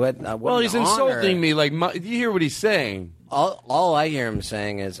well, he's insulting me. Like, do you hear what he's saying? All I hear him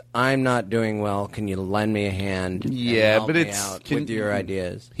saying is, "I'm not doing well. Can you lend me a hand?" Yeah, and help but me it's out with your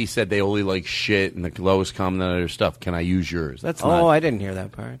ideas. He said they only like shit and the lowest common denominator stuff. Can I use yours? That's not. I didn't hear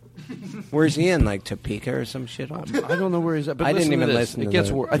that part. Where's he in? Like Topeka or some shit? I don't know where he's at. But I didn't even listen. It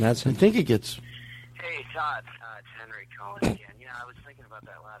gets worse. I think it gets. Hey Todd, it's Henry calling again. I was thinking about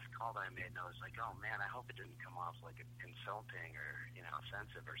that last call that I made, and I was like, oh man, I hope it didn't come off like insulting or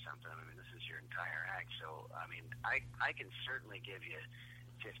offensive or something. I mean, this is your entire act, so I mean, I can certainly give you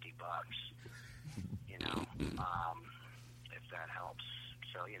 $50, if that helps.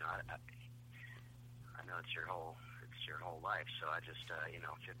 So I know it's your whole life, so I just $50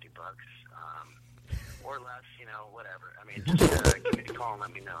 or less, whatever. I mean, just give me a call and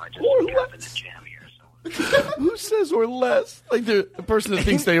let me know. I just got in the jam here, so. Who says or less? Like the person that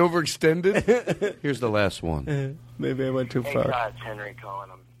thinks they overextended? Here's the last one. Maybe I went too far. Hey, Todd, it's Henry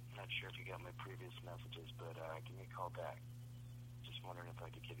calling. I'm not sure if you got my previous messages, but give me a call back. Just wondering if I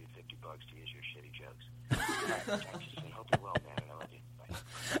could give you $50 to use your shitty jokes. Talk to you soon. Hope you're well, man. I love you.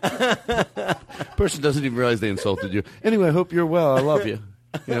 Bye. Person doesn't even realize they insulted you. Anyway, I hope you're well. I love you.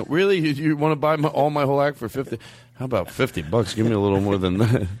 Really? You want to buy all my whole act for $50? How about $50? Give me a little more than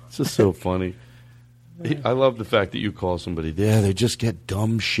that. It's just so funny. I love the fact that you call somebody, they just get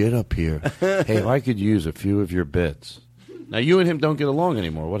dumb shit up here. Hey, if I could use a few of your bits. Now, you and him don't get along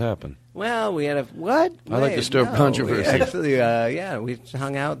anymore. What happened? Well, we had a what? I like to stir controversy. Actually, we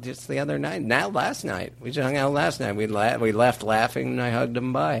hung out just the other night. Last night. We just hung out last night. We left laughing, and I hugged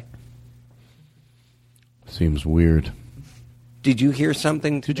him bye. Seems weird. Did you hear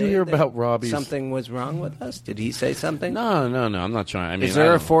something today? Did you hear about Robbie's? Something was wrong with us? Did he say something? No. I'm not trying. I mean, is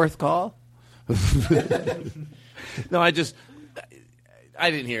there a fourth call? No, I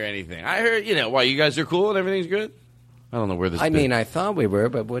didn't hear anything. I heard, why, you guys are cool and everything's good? I don't know where this mean, I thought we were,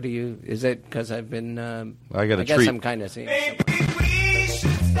 but what do you... Is it because I've been... I got a guess treat. I'm kind of seeing... Maybe we should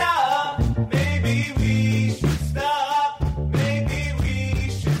stop. Maybe we should stop. Maybe we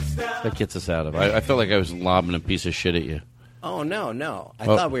should stop. That gets us out of it. I felt like I was lobbing a piece of shit at you. Oh, no. I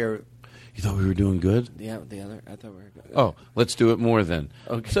thought we were... You thought we were doing good? Yeah, I thought we were good. Oh, let's do it more then.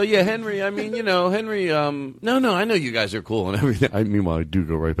 Okay. So, yeah, Henry, I mean, Henry, no, I know you guys are cool and everything. Meanwhile, I do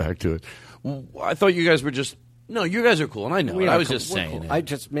go right back to it. I thought you guys were just... No, you guys are cool, and I know. I was just saying it. I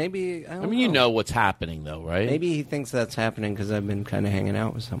just maybe... I mean, you know what's happening, though, right? Maybe he thinks that's happening because I've been kind of hanging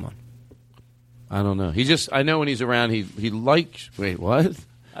out with someone. I don't know. I know when he's around, he likes... Wait, what?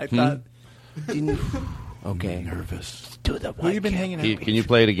 I thought... Okay. I'm nervous. Do the Where you been hanging out? Can you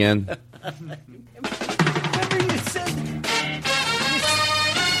play it again? Remember you said...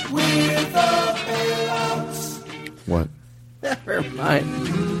 We're the bailouts. What? Never mind.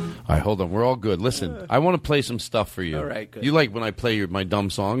 All right, hold on. We're all good. Listen, I want to play some stuff for you. All right, good. You like when I play my dumb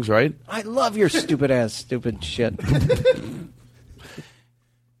songs, right? I love your stupid shit. Do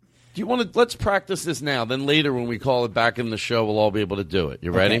you want to? Let's practice this now. Then later, when we call it back in the show, we'll all be able to do it.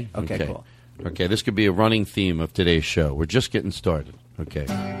 You ready? Okay, cool. Okay, this could be a running theme of today's show. We're just getting started. Okay.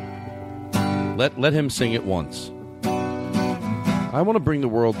 Let him sing it once. I want to bring the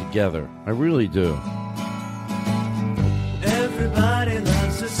world together. I really do. Everybody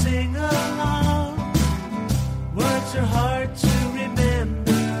loves to sing along. Words are hard to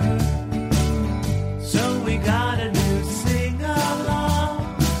remember, so we got a new sing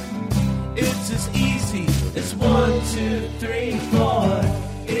along. It's as easy as 1, 2, 3, 4.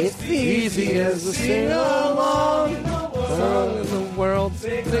 It's the easiest to sing along song in the world.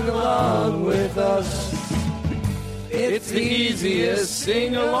 Sing along with us. It's the easiest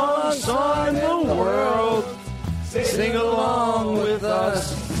sing along song in the world. Sing along with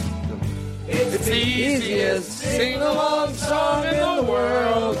us. It's the easiest sing-along song in the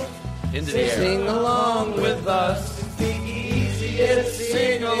world. Sing along with us. It's the easiest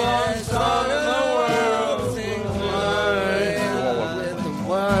sing-along song in the world. Sing along with the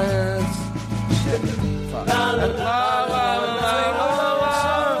words. La la la la la la.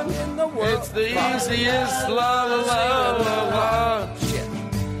 It's the easiest la la la la la.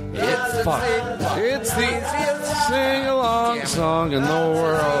 It's the easiest sing-along song in the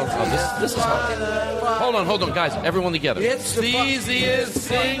world. Oh, this is hard. Hold on, guys. Everyone together. It's the easiest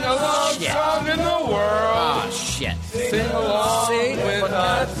sing-along song in the world. Oh, shit. Sing along with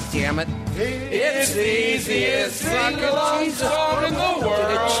us. Damn it. It's the easiest sing-along song in the world.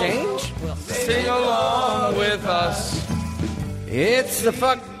 Did it change? Sing along with us. It's the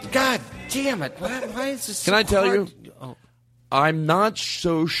fuck... God damn it. Why is this so Can I tell hard? you? I'm not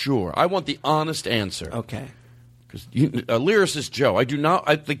so sure. I want the honest answer. Okay. Because lyricist Joe, I do not.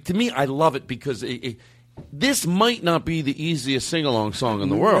 To me, I love it because this might not be the easiest sing-along song in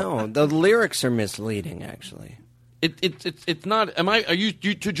the world. No, the lyrics are misleading. Actually, it's not. Are you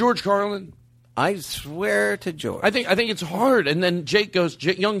to George Carlin? I swear to George. I think it's hard. And then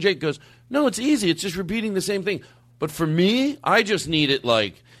young Jake goes, no, it's easy. It's just repeating the same thing. But for me, I just need it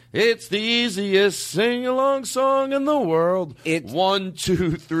like. It's the easiest sing-along song in the world. 1,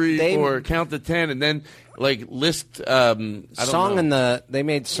 2, 3, 4. Count to 10, and then list. They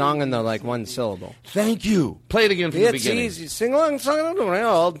made song in the one syllable. Thank you. Play it again from the beginning. It's easy sing-along song in the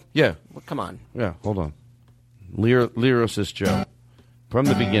world. Yeah. Well, come on. Yeah. Hold on. Lyricist Joe, from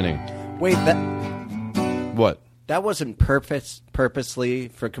the beginning. Wait. What? That wasn't purposely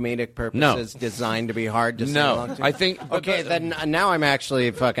for comedic purposes designed to be hard to sing along to? I think... Okay, then now I'm actually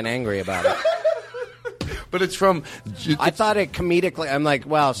fucking angry about it. But it's from... I thought it comedically... I'm like,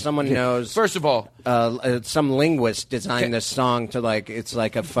 wow, someone knows... First of all... some linguist designed this song to it's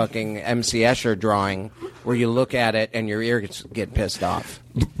like a fucking MC Escher drawing where you look at it and your ears get pissed off.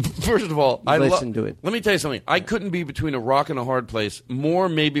 First of all, I listen to it. Let me tell you something. I couldn't be between a rock and a hard place more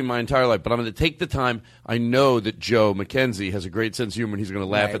maybe my entire life, but I'm going to take the time. I know that Joe McKenzie has a great sense of humor, and he's going to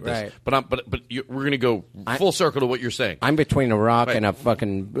laugh at this. Right. But we're going to go full circle to what you're saying. I'm between a rock and a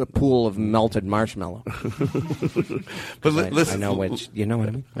fucking pool of melted marshmallow. But listen, I know which. You know what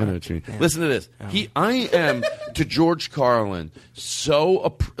I mean? I know what you mean. Yeah. Listen to this. I am to George Carlin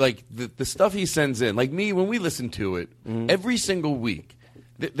so like the stuff he sends in. Like me, when we listen to it every single week.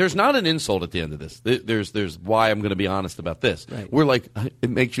 There's not an insult at the end of this. There's why I'm going to be honest about this. Right. We're like, it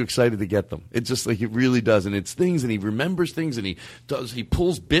makes you excited to get them. It's just like it really does, and it's things, and he remembers things, and he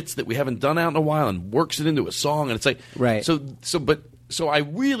pulls bits that we haven't done out in a while and works it into a song, and it's like right. So I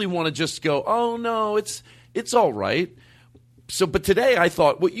really want to just go, oh no, it's all right. So, but today I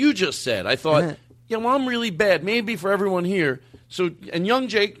thought what you just said. I thought, well, I'm really bad. Maybe for everyone here. So, and young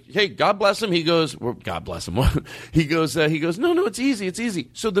Jake, hey, God bless him. He goes, well, God bless him. he goes, no, it's easy. It's easy.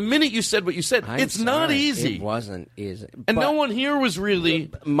 So the minute you said what you said, it's not easy. It wasn't easy. And no one here was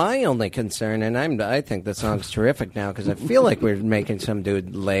really. My only concern, and I think the song's terrific now because I feel like we're making some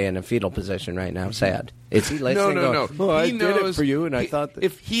dude lay in a fetal position right now. Sad. Is he listening? No. Oh, I he did knows, it for you, and I thought that.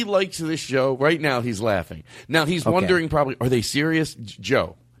 If he likes this show right now, he's laughing. Now he's wondering probably, are they serious,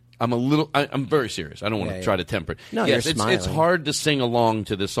 Joe? I'm very serious. I don't want to try to temper it. No, yes, you're smiling. It's hard to sing along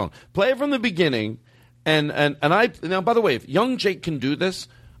to this song. Play it from the beginning, and I now. By the way, if young Jake can do this,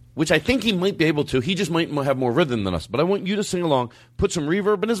 which I think he might be able to, he just might have more rhythm than us. But I want you to sing along, put some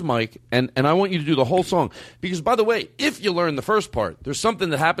reverb in his mic, and I want you to do the whole song. Because by the way, if you learn the first part, there's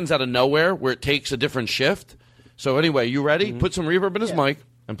something that happens out of nowhere where it takes a different shift. So anyway, you ready? Put some reverb in his mic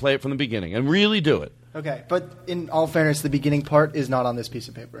and play it from the beginning, and really do it. Okay, but in all fairness, the beginning part is not on this piece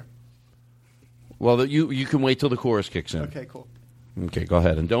of paper. Well, you can wait till the chorus kicks in. Okay, cool. Okay, go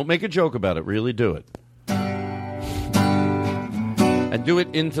ahead. And don't make a joke about it. Really do it. And do it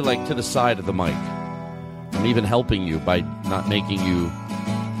into, to the side of the mic. I'm even helping you by not making you...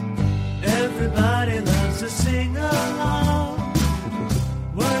 Everybody loves to sing along.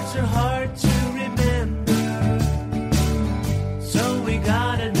 Words are hard to remember. So we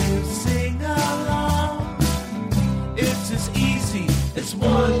gotta do sing along. It's as easy as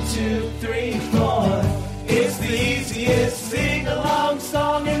 1, 2, 3, 4. It's the easiest sing-along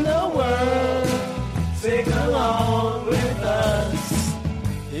song in the world. Sing along with us.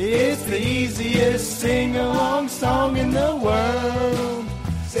 It's the easiest sing-along song in the world.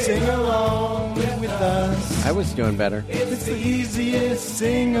 Sing along with us. I was doing better. It's the easiest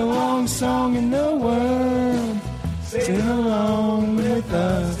sing-along song in the world. Sing along with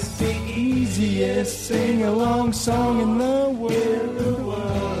us. It's the easiest sing-along song in the world.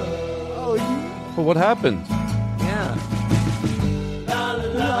 Well, what happened? Yeah. La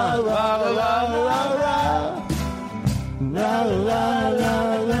la la la la la la la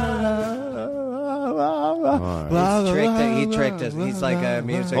la. He tricked us. He's like a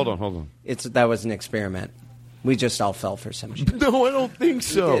music. Hold on. That was an experiment. We just all fell for some shit. No, I don't think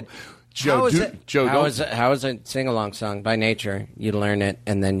so. Joe, how is a sing-along song by nature? You learn it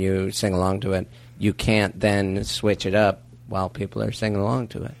and then you sing along to it. You can't then switch it up while people are singing along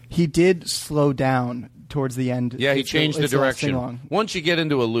to it. He did slow down towards the end. Yeah, he changed the direction. Once you get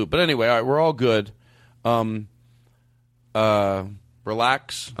into a loop. But anyway, all right, we're all good.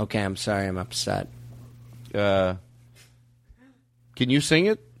 Relax. Okay, I'm sorry, I'm upset. Can you sing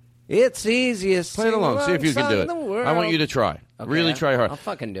it? It's easiest. Play it along. See if you can do it. I want you to try. Okay, really try hard. I'll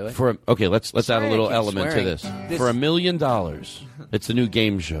fucking do it. Let's add a little element to this. This- For $1 million, it's a new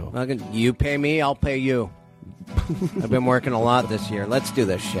game show. You pay me, I'll pay you. I've been working a lot this year. Let's do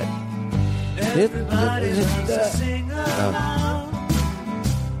this shit. Everybody loves to sing along.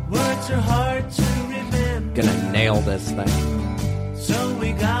 Words are hard to remember. Gonna nail this thing. So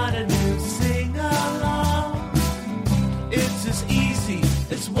we gotta do sing along. It's as easy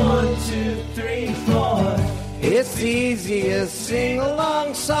as 1, 2, 3, 4. It's the easiest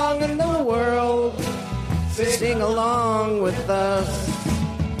sing-along song in the world. Sing along with us.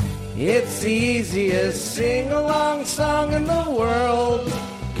 It's the easiest sing-along song in the world.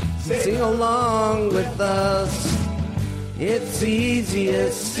 Sing along with us. It's the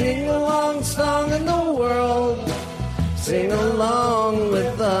easiest sing-along song in the world. Sing along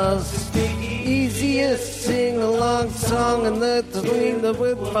with us. The easiest sing-along song in the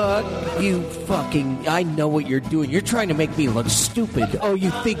fuck. You fucking, I know what you're doing. You're trying to make me look stupid. Oh,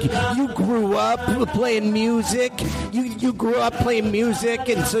 you think you grew up playing music? You grew up playing music,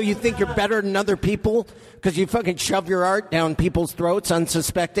 and so you think you're better than other people? Because you fucking shove your art down people's throats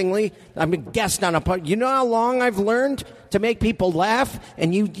unsuspectingly? I'm a guest on a part. You know how long I've learned to make people laugh?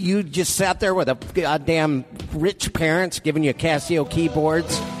 And you just sat there with a goddamn rich parents giving you Casio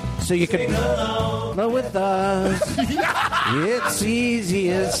keyboards So you can flow with us. It's the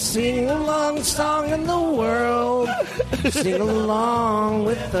easiest sing-along song in the world. Sing along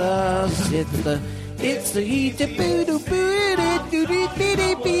with us. It's the easy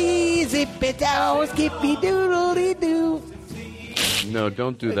boo-doo-boo-doo-boo-doo-boo-doo-boo-doo-skippy-doodle-dee-doo. No,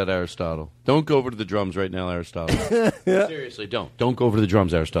 don't do that, Aristotle. Don't go over to the drums right now, Aristotle. Seriously, don't. Don't go over to the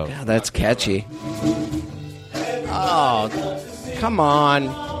drums, Aristotle. God, that's catchy. Oh, come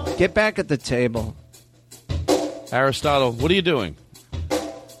on. Get back at the table. Aristotle, what are you doing?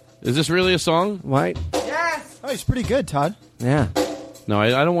 Is this really a song? What? Yes. Oh, he's pretty good, Todd. Yeah. No, I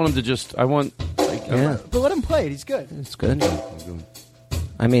don't want him to just... I want... Yeah. But let him play it. He's good. It's good.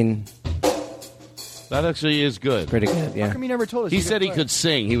 I mean... That actually is good. Pretty good, yeah. How come you never told us? He said he could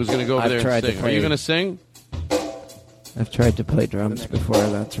sing. He was going to go over there and sing. Are you going to sing? I've tried to play drums before.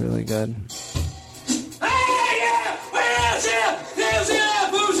 That's really good.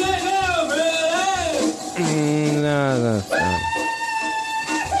 No.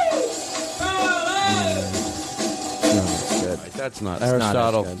 That's not. That's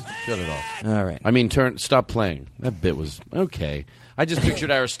Aristotle, not as good. shut it off. All right. I mean, stop playing. That bit was okay. I just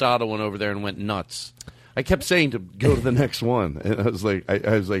pictured Aristotle went over there and went nuts. I kept saying to go to the next one, and I was like,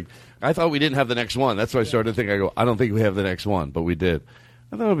 I thought we didn't have the next one. That's why I started to think. I don't think we have the next one, but we did.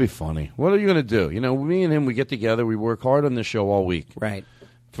 I thought it would be funny. What are you going to do? You know, me and him, we get together, we work hard on this show all week. Right.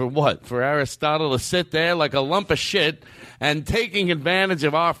 For what? For Aristotle to sit there like a lump of shit and taking advantage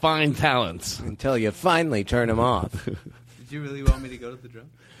of our fine talents. Until you finally turn him off. Did you really want me to go to the drum?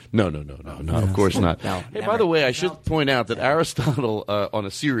 No, of course not. No, hey, never. by the way, I should point out that Aristotle, on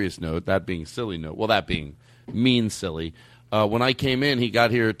a serious note, that being silly note, well, that being mean silly, when I came in, he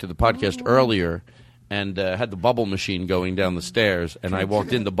got here to the podcast earlier and had the bubble machine going down the stairs, and I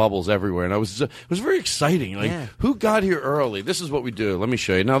walked into bubbles everywhere, and it was very exciting. Like, who got here early? This is what we do. Let me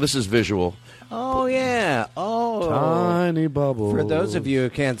show you. Now, this is visual. Oh, yeah. Oh. Tiny bubbles. For those of you who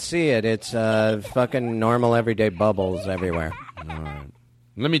can't see it, it's fucking normal everyday bubbles everywhere. All right.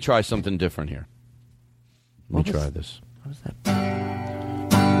 Let me try something different here. Let me try this. What was that?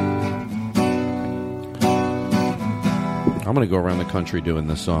 I'm going to go around the country doing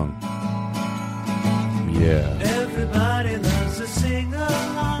this song. Yeah. Everybody loves to sing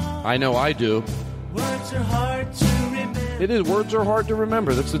along. I know I do. Words are hard to remember. Words are hard to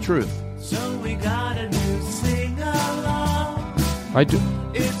remember. That's the truth. So we gotta do sing along. I do.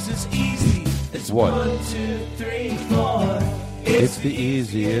 It's as easy as What? 1, 2, 3, 4. It's the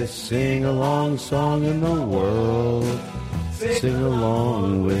easiest sing-along song in the world. Sing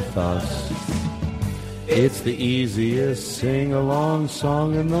along with us. It's the easiest sing-along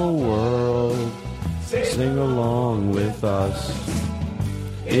song in the world. Sing along with us.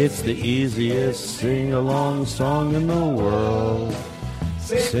 It's the easiest sing-along song in the world.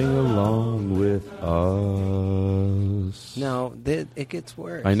 Sing along with us. No, it gets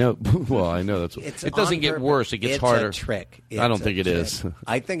worse. I know. Well, I know that's. It doesn't get worse. It gets harder. It's a trick. I don't think it is.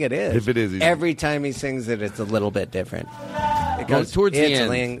 I think it is. If it is, every time he sings it, it's a little bit different. It Well, goes towards the it's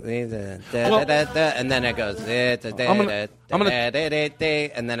end. and then it goes and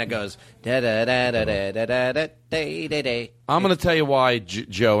then it goes I'm going to tell you why,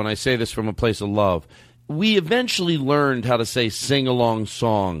 Joe, and I say this from a place of love. We eventually learned how to say sing-along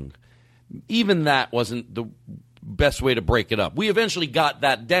song. Even that wasn't the best way to break it up. We eventually got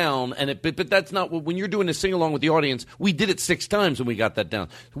that down, but that's not when you're doing a sing-along with the audience. We did it 6 times when we got that down.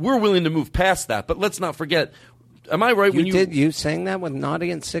 We're willing to move past that, but let's not forget. Am I right? You sang that with an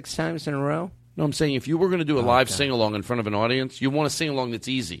audience 6 times in a row? No, I'm saying if you were going to do a live sing-along in front of an audience, you want a sing-along that's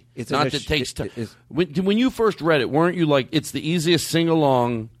easy. Not that takes time. When you first read it, weren't you like, it's the easiest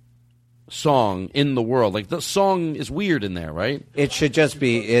sing-along song in the world? Like, the song is weird in there, right? It should just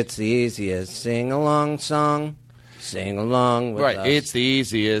be, it's the easiest sing-along song. Sing along with us. It's the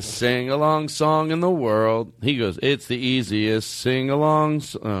easiest sing-along song in the world. He goes, it's the easiest sing-along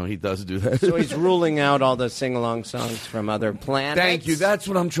Oh, he does do that. So he's ruling out all the sing-along songs from other planets. Thank you. That's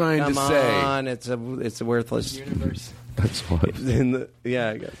what I'm trying to say. Come on, it's a worthless universe. That's what. Yeah,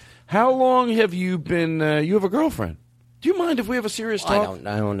 I guess. How long have you been? You have a girlfriend? Do you mind if we have a serious talk?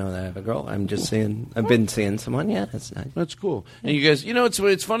 I don't know that I have a girl. I'm just seeing. I've been seeing someone. Yeah, that's nice. That's cool. And you guys,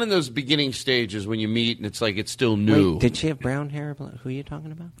 it's fun in those beginning stages when you meet and it's like it's still new. Wait, did she have brown hair? Who are you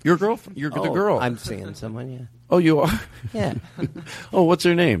talking about? Your girlfriend. You're the girl. I'm seeing someone. Yeah. Oh, you are. Yeah. Oh, what's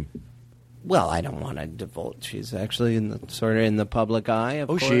her name? Well, I don't want to divulge. She's actually in the public eye. Of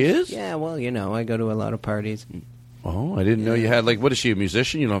course. She is? Yeah. Well, I go to a lot of parties. Oh, I didn't know you had what is she, a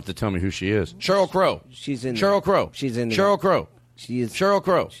musician? You don't have to tell me who she is. Sheryl Crow. She's in. Sheryl Crow. She's in. Sheryl Crow. She is Sheryl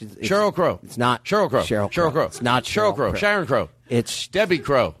Crow. Sheryl Crow. It's not Sheryl Crow. Sheryl Sheryl Crow. It's not Sheryl Crow. Sharon Crow. It's Debbie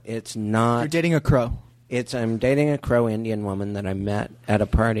Crow. It's not. You're dating a crow. I'm dating a Crow Indian woman that I met at a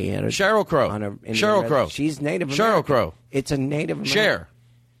party. At Sheryl Crow. Sheryl Crow. She's Native Sheryl American. Crow. It's a Native American. Cher.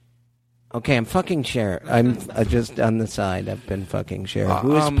 Okay, I'm fucking Cher. I'm just on the side. I've been fucking Cher,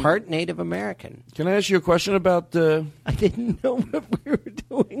 who is part Native American. Can I ask you a question about the... I didn't know what we were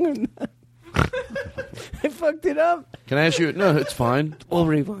doing or not. I fucked it up. Can I ask you... No, it's fine. We'll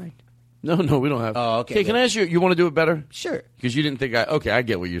rewind. No, we don't have... Oh, okay. Okay, can I ask you... You want to do it better? Sure. Because you didn't think I... Okay, I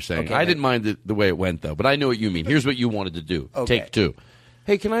get what you're saying. Okay, I didn't mind the way it went, though. But I know what you mean. Here's what you wanted to do. Okay. Take two.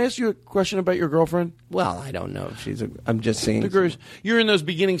 Hey, can I ask you a question about your girlfriend? Well, I don't know if she's a... I'm just saying... You're in those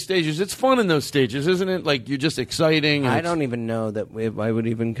beginning stages. It's fun in those stages, isn't it? Like, you're just exciting. I don't even know that I would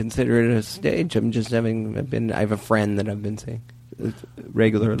even consider it a stage. I'm just I have a friend that I've been seeing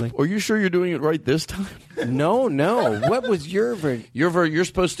regularly. Are you sure you're doing it right this time? No. What was your version? You're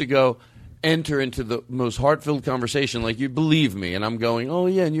supposed to go enter into the most heart-filled conversation. Like, you believe me. And I'm going, oh,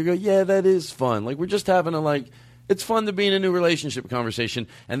 yeah. And you go, yeah, that is fun. Like, we're just having a, like... It's fun to be in a new relationship conversation,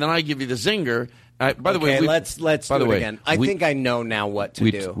 and then I give you the zinger. By the way, let's do it again. I think I know now what to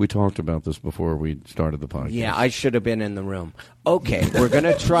do. We talked about this before we started the podcast. Yeah, I should have been in the room. Okay, we're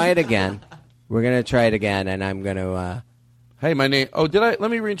gonna try it again. And I'm gonna. Hey, my name. Oh, did I? Let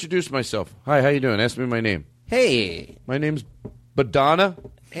me reintroduce myself. Hi, how you doing? Ask me my name. Hey, my name's Madonna.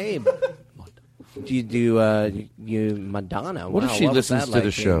 Hey. Do you do you Madonna? What if she listens to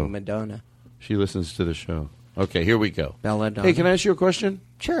the show? Madonna. She listens to the show. Okay, here we go. Belladonna. Hey, can I ask you a question?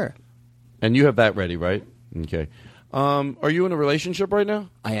 Sure. And you have that ready, right? Okay. Are you in a relationship right now?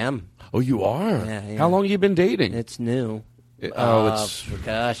 I am. Oh, you are? Yeah. How long have you been dating? It's new. It's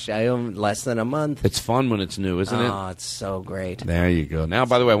I am less than a month. It's fun when it's new, isn't it? Oh, it's so great. There you go. Now,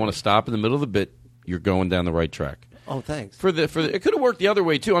 by the way, I want to stop in the middle of the bit. You're going down the right track. Oh, thanks. It could have worked the other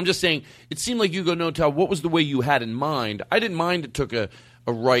way too. I'm just saying. It seemed like you go, no, Todd. What was the way you had in mind? I didn't mind. It took a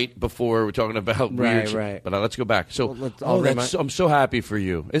right before we're talking about weird shit. Right. But let's go back. So, well, I'm so happy for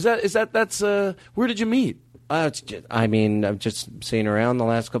you. That's where did you meet? I've just seen her around the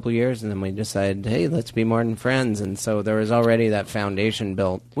last couple of years, and then we decided, hey, let's be more than friends. And so there was already that foundation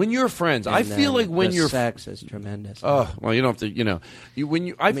built. When you're friends, I feel like when you're sex is tremendous. Oh, well, you don't have to.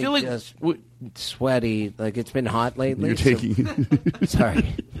 I feel like just sweaty. Like it's been hot lately. You're taking.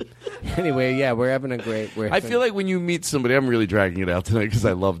 Sorry. Anyway, yeah, we're having a great. I feel like when you meet somebody, I'm really dragging it out tonight because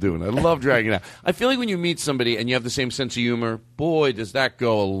I love doing it. I love dragging it out. I feel like when you meet somebody and you have the same sense of humor, boy, does that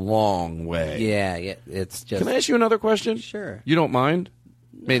go a long way. Yeah, it's just. Can I ask you another question? Sure. You don't mind?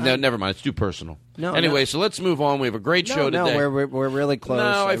 No, never mind. It's too personal. No. Anyway, so let's move on. We have a great show today. No, we're really close.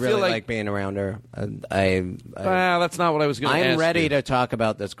 No, I feel really like like being around her. That's not what I was going to ask. I'm ready to talk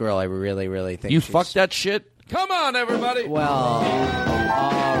about this girl. I really, really think you fucked that shit. Come on, everybody. Well,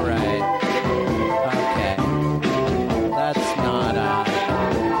 all right. Okay. That's not.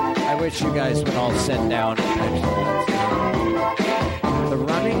 I wish you guys would all sit down. The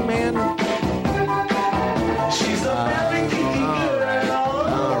Running Man. She's a very kinky girl.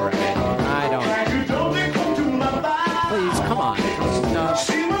 All right. I don't. Please, come on.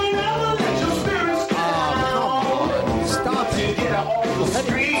 She will never let your spirits down. Come on. Stop it. To get off the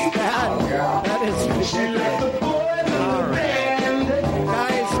street. That is ridiculous. All right.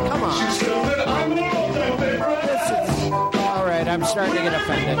 Guys, come on. She's still an All right, I'm starting to get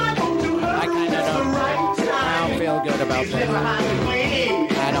offended. I kind of don't. I don't feel good about this.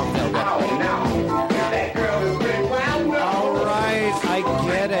 I don't feel good. All right, I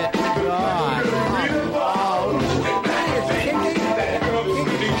get it. God.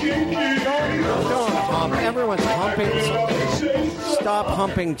 Don't hump. Everyone's humping. Stop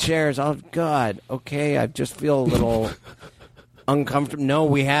humping chairs. Oh, God. Okay, I just feel a little uncomfortable. No,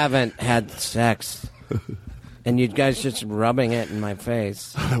 we haven't had sex. And you guys just rubbing it in my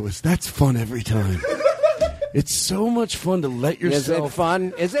face. That's fun every time. It's so much fun to let yourself... Is it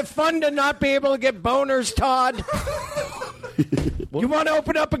fun? Is it fun to not be able to get boners, Todd? You want to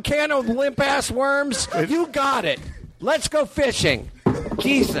open up a can of limp-ass worms? You got it. Let's go fishing.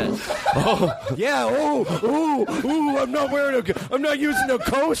 Jesus. Oh. Yeah, I'm not I'm not using a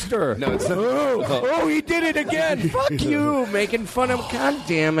coaster. No, it's not. Oh, he did it again. Fuck you, making fun of... God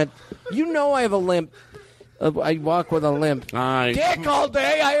damn it. You know I have a limp. I walk with a limp. Dick all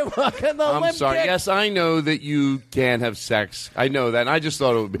day. I walk with a limp. I'm sorry. Dick. Yes, I know that you can't have sex. I know that. And I just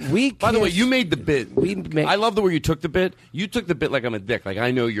thought it would be. By the way, you made the bit. I love the way you took the bit. You took the bit like I'm a dick. Like I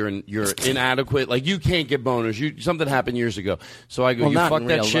know you're inadequate. Like you can't get boners. Something happened years ago. So I go, you fuck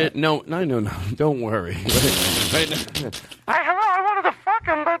that shit. No. Don't worry. Right now. Hi, hello. I wanted to fuck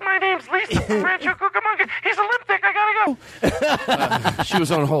him, but my name's Lisa from Rancho Cucamonga. He's a limp dick. I gotta go. She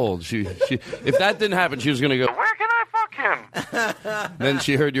was on hold. She if that didn't happen, she was going to go, where can I fuck him. Then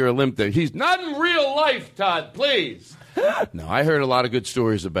she heard you're a limp dick. He's not in real life, Todd, please. No, I heard a lot of good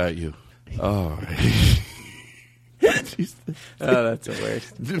stories about you. Oh, Oh, that's the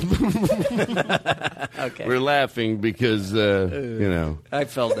worst. Okay. We're laughing because, I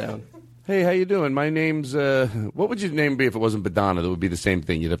fell down. Hey, how you doing? My name's, what would your name be if it wasn't Badana? That would be the same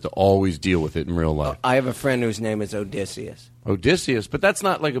thing. You'd have to always deal with it in real life. I have a friend whose name is Odysseus. Odysseus, but that's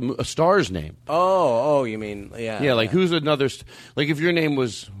not like a star's name. Oh, you mean, yeah. Yeah, like who's another, like if your name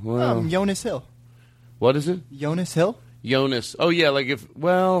was, well. Jonas Hill. What is it? Jonas Hill? Jonas. Oh, yeah, like if,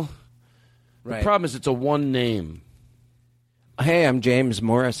 well, the Right. problem is it's a one name. Hey, I'm James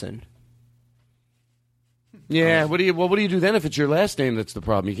Morrison. Yeah, what do you do then if it's your last name that's the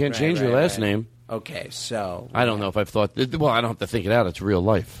problem? You can't change your last name. Okay, so. I don't know if I've thought, well, I don't have to think it out. It's real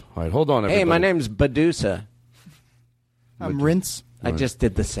life. All right, hold on, everybody. Hey, my name's Badusa. I'm Rinse. I just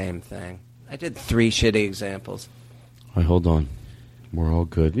did the same thing. I did 3 shitty examples. All right, hold on. We're all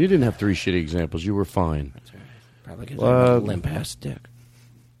good. You didn't have 3 shitty examples. You were fine. That's right. Probably because I have a limp-ass dick.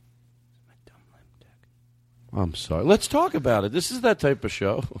 I'm sorry. Let's talk about it. This is that type of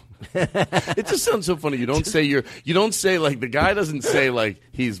show. It just sounds so funny. You don't say like the guy doesn't say like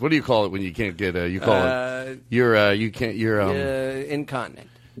he's, what do you call it when you can't get you call it you're incontinent.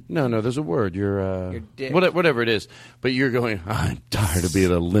 No, there's a word. You're dick. Whatever it is. But you're going, I'm tired of being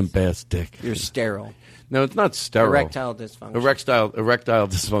a limp ass dick. You're sterile. No, it's not sterile. Erectile dysfunction. Erectile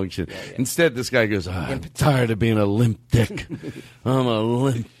dysfunction. Yeah. Instead, this guy goes, I'm tired of being a limp dick. I'm a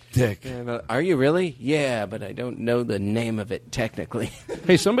limp dick. Yeah, but are you really? Yeah, but I don't know the name of it technically.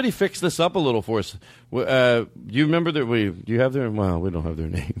 Hey, somebody fix this up a little for us. Do you remember that do you have their? Well, we don't have their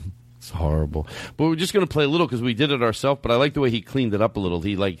name. It's horrible. But we're just going to play a little because we did it ourselves. But I like the way he cleaned it up a little.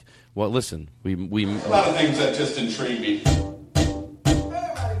 He listen. We a lot of things that just intrigue me.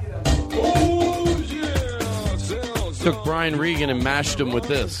 Took Brian Regan and mashed him with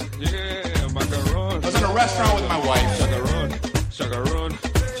this. I was in a restaurant with my wife.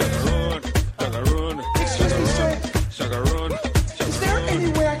 Is there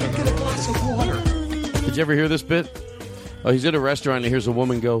any way I can get a glass of water? Did you ever hear this bit? Oh, he's at a restaurant and he hears a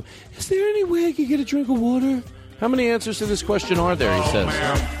woman go, is there any way I could get a drink of water? How many answers to this question are there, he says.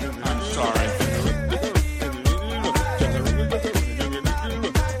 Ma'am, I'm sorry.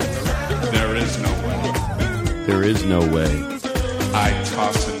 There is no way. There is no way. I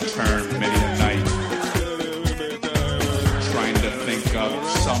toss and turn many a night, trying to think of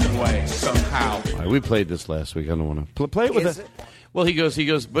some way, somehow. All right, we played this last week. I don't want to play it with it. Well, he goes,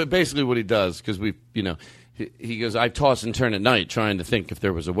 but basically what he does, because he goes, I toss and turn at night trying to think if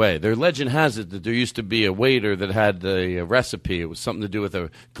there was a way. Their legend has it that there used to be a waiter that had a recipe. It was something to do with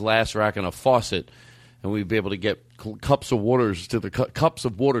a glass rack and a faucet, and we'd be able to get cups of water to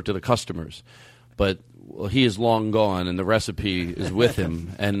the customers. But he is long gone, and the recipe is with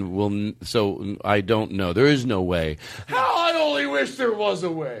him, so I don't know. There is no way. How I only wish there was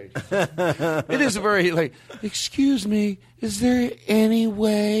a way. It is very excuse me, is there any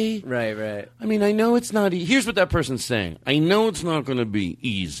way? Right. I mean, I know it's not. Here's what that person's saying. I know it's not going to be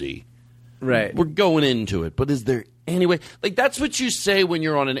easy. Right. We're going into it, but is there any way? Like, that's what you say when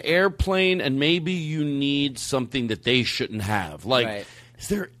you're on an airplane and maybe you need something that they shouldn't have. Like, right. Is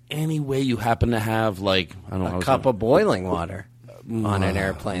there any way you happen to have, a cup of boiling water on an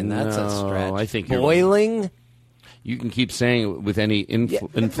airplane? That's a stretch. I think boiling. You can keep saying it with any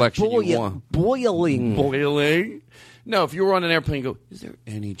inflection you want. Boiling. No, if you were on an airplane, go, is there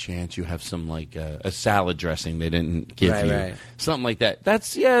any chance you have some, a salad dressing they didn't give you? Right. Something like that.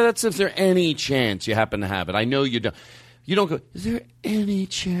 That's if there any chance you happen to have it. I know you don't. You don't go, is there any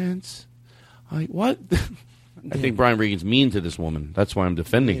chance? What? I think Brian Regan's mean to this woman. That's why I'm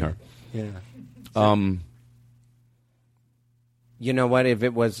defending her. Yeah. You know what? If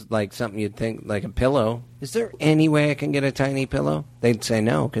it was something you'd think, like a pillow, is there any way I can get a tiny pillow? They'd say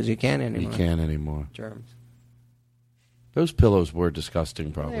no, because you can't anymore. You can't anymore. Germs. Those pillows were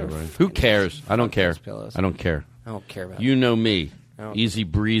disgusting, probably, right? Who cares? I don't care. I don't care. I don't care about You know me. Easy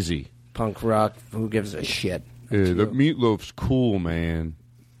breezy. Punk rock. Who gives a shit? Yeah, the meatloaf's cool, man.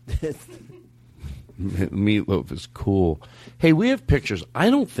 Meatloaf is cool. Hey, we have pictures.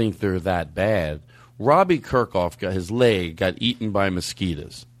 I don't think they're that bad. Robbie Kirkhoff his leg got eaten by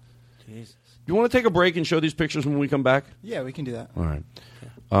mosquitoes. Jesus. You want to take a break and show these pictures when we come back? Yeah, we can do that. All right.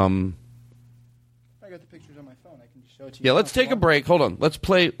 I got the pictures on my phone. I can show it to you. Yeah, let's take a break. Hold on. Let's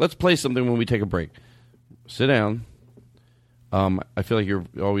play something when we take a break. Sit down. I feel like you're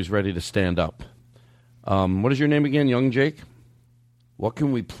always ready to stand up. What is your name again, Young Jake? What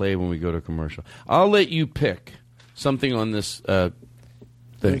can we play when we go to commercial? I'll let you pick something on this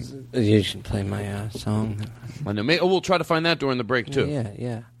thing. You should play my song. I know. We'll try to find that during the break too.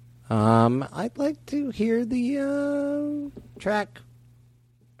 Yeah. I'd like to hear the track.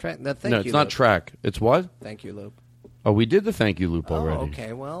 The thank No, you it's not loop. track. It's what? Thank you loop. Oh, we did the thank you loop already. Oh,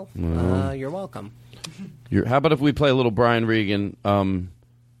 okay. Well, you're welcome. How about if we play a little Brian Regan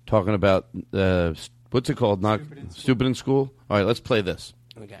talking about what's it called? Not Stupid in School. All right, let's play this.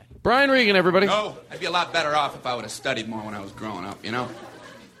 Okay. Brian Regan, everybody. No, I'd be a lot better off if I would have studied more when I was growing up, you know?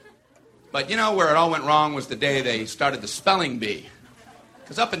 But you know where it all went wrong was the day they started the spelling bee.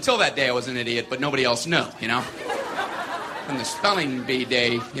 Because up until that day I was an idiot, but nobody else knew, you know? When the spelling bee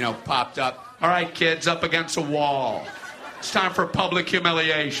day, popped up, all right, kids, up against a wall. It's time for public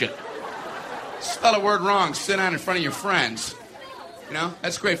humiliation. Spell a word wrong, sit down in front of your friends. You know,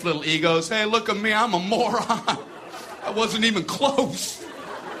 that's great for little egos. Hey, look at me, I'm a moron. I wasn't even close.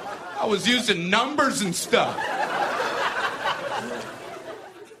 I was using numbers and stuff.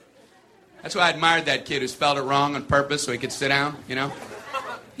 That's why I admired that kid who spelled it wrong on purpose so he could sit down, you know?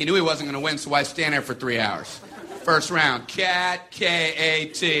 He knew he wasn't going to win, so why stand there for 3 hours? First round, cat,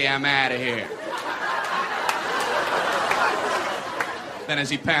 K-A-T, I'm out of here. Then as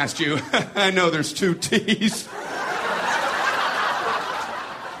he passed you, I know there's 2 T's.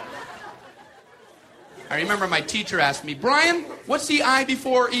 I remember my teacher asked me, Brian, what's the I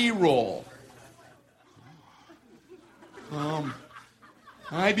before E rule?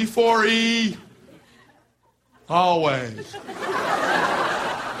 I before E, always.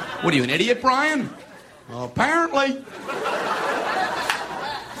 What are you, an idiot, Brian? Apparently.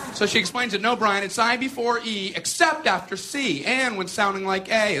 So she explains it, no, Brian, it's I before E, except after C, and when sounding like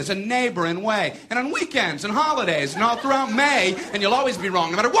A, as a neighbor in way, and on weekends and holidays, and all throughout May, and you'll always be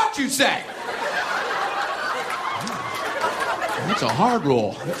wrong, no matter what you say. That's a hard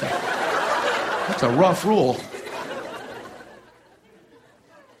rule. That's a rough rule.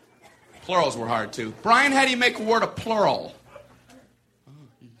 Plurals were hard, too. Brian, how do you make a word a plural?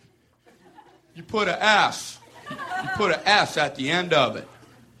 You put a S. You put a S at the end of it.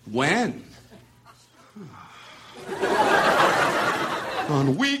 When?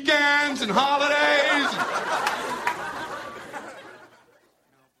 On weekends and holidays.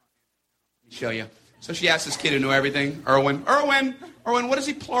 Let me show you. So she asked this kid who knew everything, Erwin, what is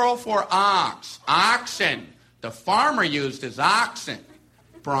he plural for ox? Oxen. The farmer used his oxen.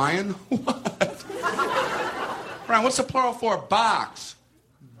 Brian, what? Brian, what's the plural for box?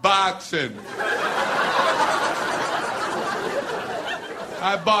 Boxing.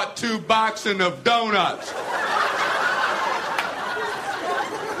 I bought 2 boxes of donuts.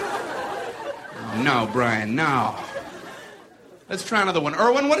 No, Brian, no. Let's try another one.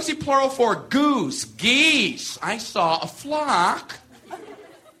 Erwin, what is he plural for goose? Geese. I saw a flock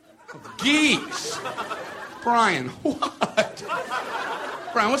of geese. Brian, what?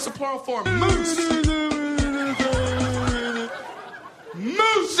 Brian, what's the plural for moose?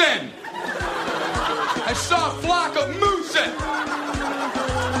 Moosin! I saw a flock of moosin!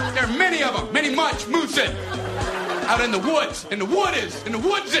 There are many of them, much moosin! Out in the woods, in the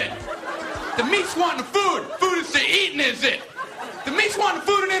woodsin! The meat's wanting food, food is the eating, is it? The meat's wanting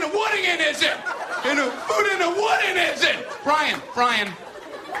food and in the wooding, is it? And the food in the wooding, is it? Brian,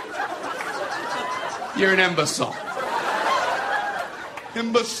 you're an imbecile.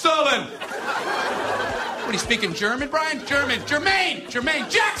 Imbecilin'! What, are you speaking German, Brian? Jermaine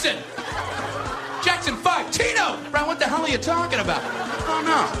Jackson! Jackson 5, Tito! Brian, what the hell are you talking about? Oh,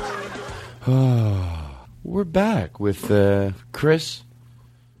 no. We're back with Chris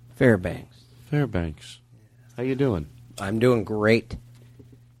Fairbanks. How you doing? I'm doing great.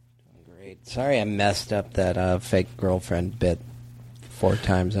 Sorry I messed up that fake girlfriend bit 4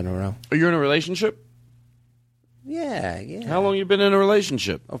 times in a row. Are you in a relationship? Yeah. How long you been in a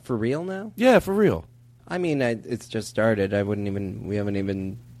relationship? Oh, for real now? Yeah, for real. I mean, it's just started. We haven't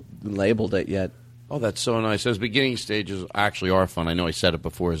even labeled it yet. Oh, that's so nice. Those beginning stages actually are fun. I know I said it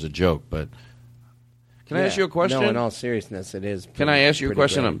before as a joke, but can I ask you a question? No, in all seriousness, it is. Can I ask you a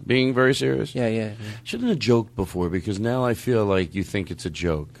question? I'm being very serious. Yeah. Shouldn't have joked before because now I feel like you think it's a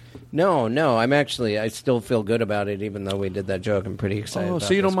joke. No. I still feel good about it, even though we did that joke. I'm pretty excited. Oh, about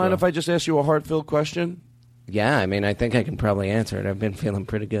so you don't this mind girl. if I just ask you a heart-filled question? Yeah, I mean, I think I can probably answer it. I've been feeling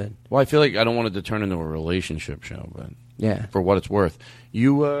pretty good. Well, I feel like I don't want it to turn into a relationship show, but yeah, for what it's worth,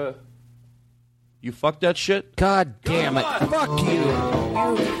 you fucked that shit? God damn it! Fuck you,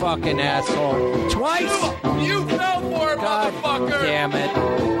 you fucking asshole! Twice! You fell for it, motherfucker! Damn it!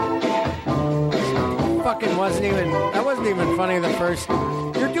 Fucking that wasn't even funny the first.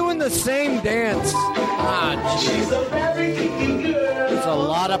 You're doing the same dance. Ah, she's a very kicking girl. There's a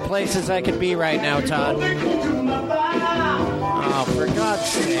lot of places I could be right now, Todd. Oh, Oh, for God's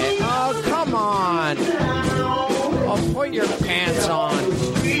sake. Oh, come on. Oh, put your pants on.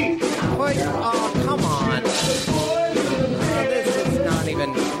 Oh, come on. This is not even...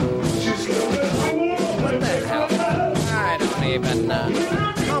 What the hell? I don't even...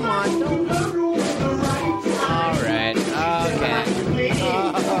 Come on. Don't... All right. Okay.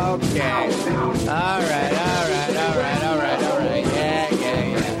 Okay. All right. Yeah.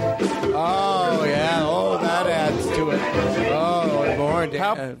 Oh, yeah. Oh, that adds to it. Oh, more.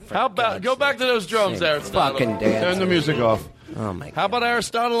 How about go back to those drums there? Fucking dance. Turn the music off. Oh my God. How about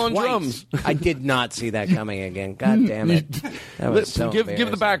Aristotle on drums? I did not see that coming again. God damn it. That was so give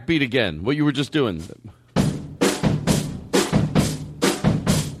the backbeat again. What you were just doing.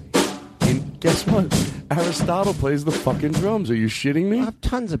 And guess what? Aristotle plays the fucking drums. Are you shitting me?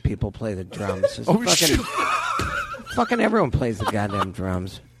 Tons of people play the drums. Oh, fucking everyone plays the goddamn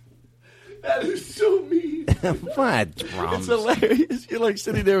drums. That is so mean. What drums? It's hilarious. You're like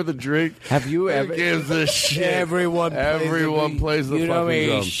sitting there with a drink. Have you ever? Who gives a shit? Everyone plays the fucking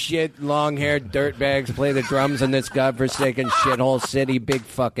drums. Shit, long-haired dirtbags play the drums in this godforsaken shithole city. Big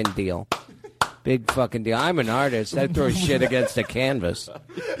fucking deal. Big fucking deal. I'm an artist. I throw shit against a canvas.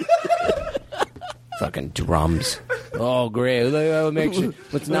 Fucking drums. Oh, great.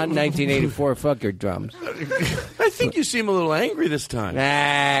 What's not in 1984? Fuck your drums. I think you seem a little angry this time.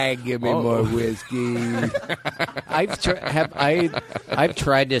 Give me more whiskey. I've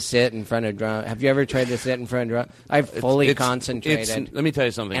tried to sit in front of drum. Have you ever tried to sit in front of drum? I've fully concentrated. Let me tell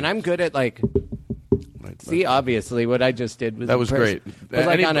you something. And I'm good at see, obviously, what I just did was great.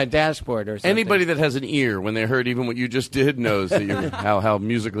 But on a dashboard or something. Anybody that has an ear when they heard even what you just did knows that how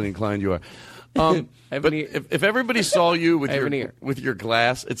musically inclined you are. But if everybody saw you with your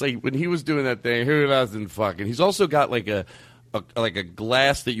glass, it's like when he was doing that thing. Who doesn't fucking? He's also got like a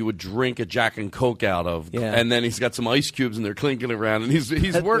glass that you would drink a Jack and Coke out of, and then he's got some ice cubes and they're clinking around, and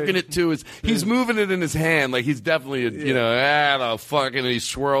he's working it too. He's moving it in his hand like he's definitely fucking. And he's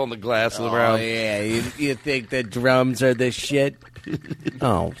swirling the glass around. Oh yeah, you think the drums are the shit?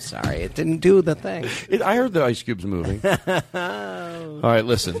 Oh, sorry, it didn't do the thing. I heard the ice cubes moving. All right,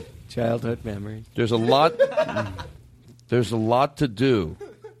 listen. Childhood memories. There's a lot to do.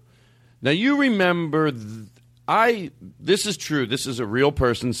 Now you remember this is true. This is a real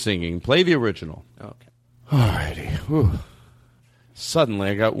person singing. Play the original. Okay. All righty. Whew. Suddenly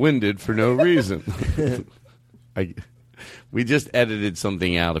I got winded for no reason. We just edited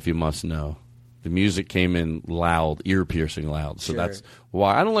something out, if you must know. The music came in loud, ear-piercing loud. So that's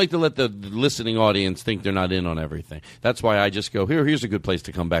why I don't like to let the listening audience think they're not in on everything. That's why I just go, here's a good place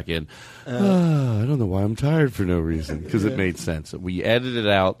to come back in. I don't know why I'm tired for no reason, because it made sense. We edited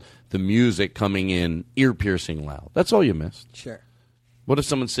out the music coming in ear-piercing loud. That's all you missed. Sure. What if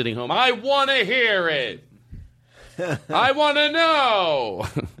someone's sitting home? I want to hear it. I want to know.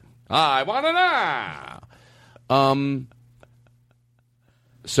 I want to know.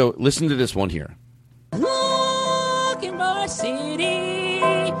 So listen to this one here. Looking for a city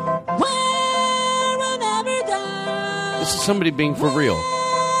where we'll never die. This is somebody being for real.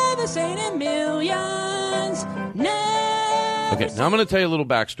 This ain't in millions. Okay, now I'm going to tell you a little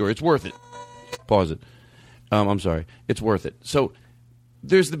backstory. It's worth it. Pause it. I'm sorry. It's worth it. So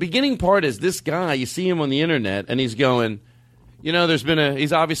there's the beginning part is this guy, you see him on the internet, and he's going...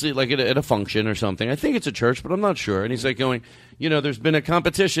 he's obviously like at a function or something. I think it's a church, but I'm not sure. And he's like going, there's been a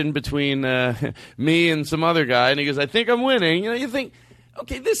competition between me and some other guy. And he goes, I think I'm winning. You think,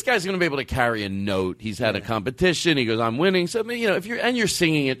 okay, this guy's going to be able to carry a note. He's had a competition. He goes, I'm winning. So, if you're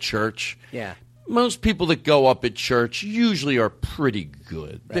singing at church. Yeah. Most people that go up at church usually are pretty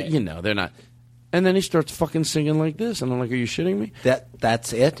good. Right. They're not. And then he starts fucking singing like this. And I'm like, are you shitting me?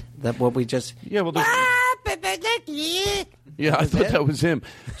 That's it? That what we just... Yeah, well... Yeah, I thought that was him.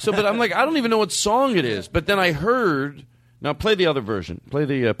 So, but I'm like, I don't even know what song it is. But then I heard. Now play the other version. Play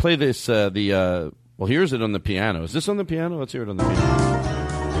this. Well, here's it on the piano. Is this on the piano? Let's hear it on the piano.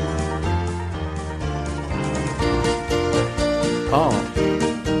 Oh.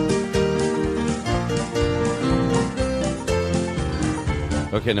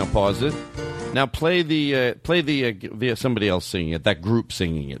 Okay, now pause it. Now play the somebody else singing it. That group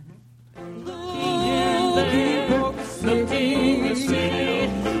singing it.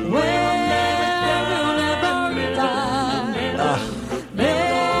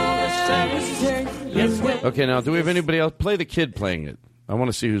 Okay, now do we have anybody else? Play the kid playing it. I want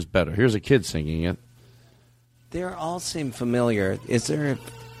to see who's better. Here's a kid singing it. They all seem familiar. Is there?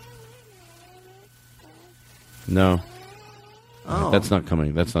 No. Oh. That's not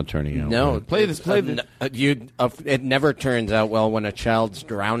coming. That's not turning out. No. Right. Play this. It never turns out well when a child's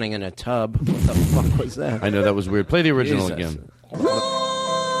drowning in a tub. What the fuck was that? I know that was weird. Play the original Jesus. again.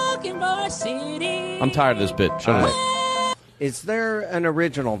 I'm tired of this bit. Shut up. Is there an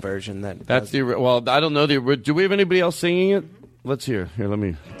original version that? That's the well. I don't know the. Do we have anybody else singing it? Let's hear. Here, let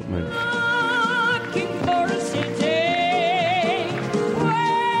me.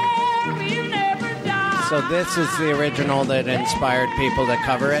 So this is the original that inspired people to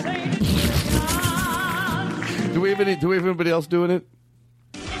cover it. Do we have anybody else doing it?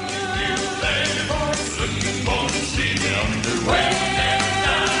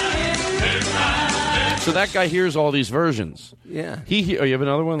 So that guy hears all these versions. Yeah. Oh, you have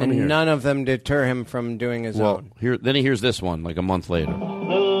another one? Let me hear. And none of them deter him from doing his own. Then he hears this one like a month later.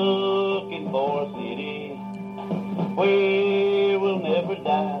 Looking for a city where we'll never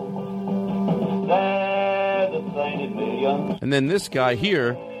die. There's a sainted million. And then this guy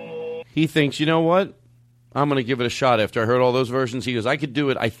here, he thinks, you know what? I'm going to give it a shot. After I heard all those versions, he goes, I could do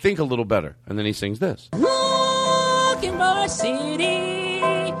it, I think, a little better. And then he sings this. Looking for a city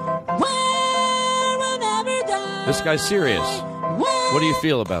where we'll never die. This guy's serious. What do you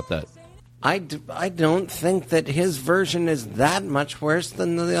feel about that? I don't think that his version is that much worse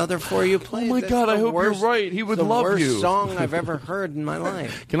than the other four you played. Oh, my God, I hope you're right. He would love you. you. The worst song I've ever heard in my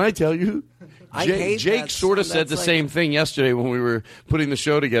life. Can I tell you? I hate Jake that sort of song. said the That's same thing yesterday when we were putting the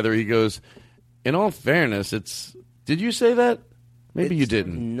show together. He goes, in all fairness, it's... Did you say that? Maybe you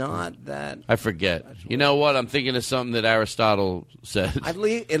didn't. Not that... I forget. You know what? I'm thinking of something that Aristotle said. At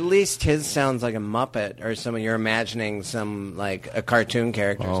least his sounds like a Muppet or some. You're imagining some, like, a cartoon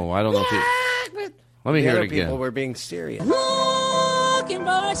character. Oh, I don't know if he... Let me hear it again. People were being serious. Looking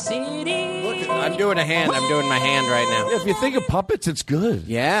for a city. Look, I'm doing a hand. I'm doing my hand right now. Yeah, if you think of puppets, it's good.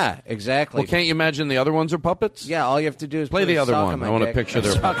 Yeah, exactly. Well, can't you imagine the other ones are puppets? Yeah, all you have to do is play put the a other sock one. on my I want to dick. picture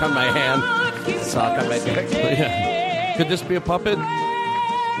their sock on my hand. Sock on my dick. Yeah. Could this be a puppet?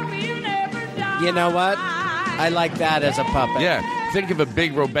 You know what? I like that as a puppet. Yeah. Think of a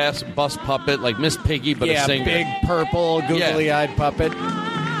big, robust bus puppet like Miss Piggy, but a singer. Big, purple, googly-eyed puppet.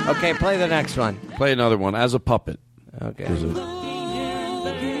 Okay, play the next one. Play another one as a puppet. Okay.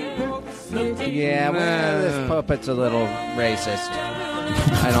 Yeah, well, this puppet's a little racist.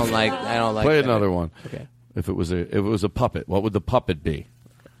 I don't like. Play that. another one. Okay. If it was a puppet, what would the puppet be?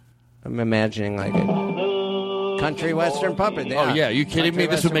 I'm imagining like a country western puppet. Yeah. Oh yeah, are you kidding me?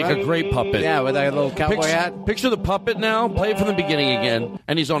 This would make a great puppet. Yeah, with a little cowboy hat. Picture the puppet now. Play it from the beginning again,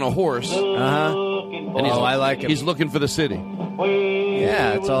 and he's on a horse. And I like him. He's looking for the city.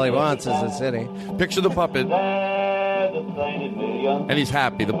 Yeah, that's all he wants is the city. Picture the puppet. And he's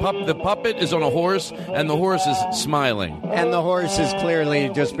happy. The puppet is on a horse, and the horse is smiling. And the horse is clearly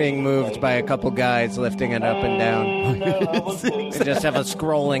just being moved by a couple guys lifting it up and down. They just have a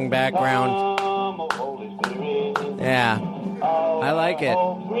scrolling background. Yeah. I like it.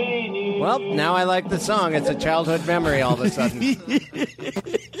 Well, now I like the song. It's a childhood memory all of a sudden.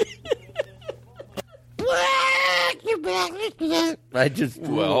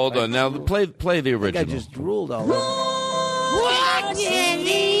 Well, hold on. Now play the original. I just drooled all over.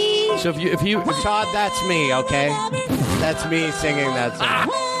 So if you Todd, that's me, okay? That's me singing that song.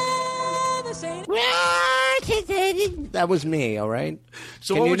 That was me, all right?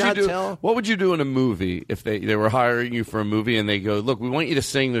 So Can what you would you not do? tell? What would you do in a movie if they were hiring you for a movie and they go, look, we want you to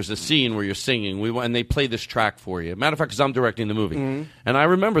sing. There's a scene where you're singing. And they play this track for you. Matter of fact, because I'm directing the movie, and I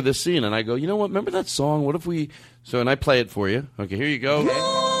remember this scene, and I go, you know what? Remember that song? What if we? So and I play it for you. Okay, here you go.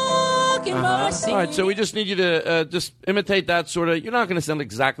 All right, so we just need you to just imitate that sort of. You're not going to sound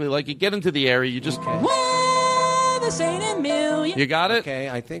exactly like it. Get into the area. You just. You got it? Okay,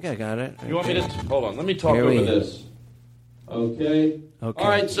 I think I got it. You want me to? Hold on. Let me talk Here over we- this. Okay. Okay. All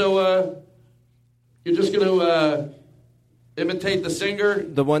right, so you're just going to imitate the singer?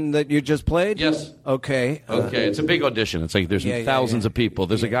 The one that you just played? Yes. Okay. Okay, it's a big audition. It's like there's Yeah, thousands of people.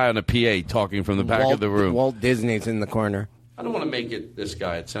 There's a guy on a PA talking from the back of the room. Walt Disney's in the corner. I don't want to make it this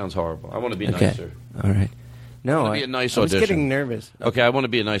guy. It sounds horrible. I want to be Okay. nicer. All right. No, I want to be a nice I was audition. getting nervous. Okay, I want to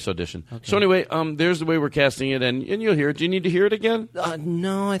be a nice audition. So anyway, there's the way we're casting it, and you'll hear it. Do you need to hear it again?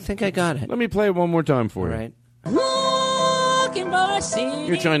 No, I think I got it. Let me play it one more time for you. All right.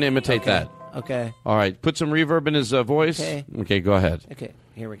 You're trying to imitate that. Okay. All right, put some reverb in his voice. Okay. Go ahead. Okay,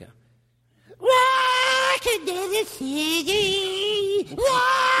 here we go. Walking down the city,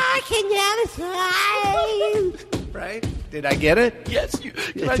 walking down the side. Right? Did I get it? Yes. Can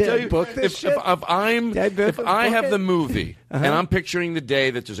I Did tell I you? book this shit? If I have the movie Uh-huh. and I'm picturing the day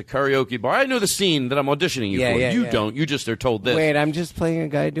that there's a karaoke bar, I know the scene that I'm auditioning you Yeah, for. yeah, You yeah. don't. You just are told this. Wait, I'm just playing a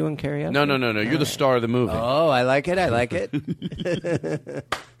guy doing karaoke? No. You're the star of the movie. Oh, I like it. I like it. I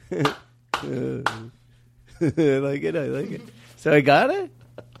like it. I like it. So I got it?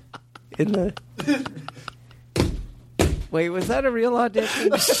 In the... Wait, was that a real audition?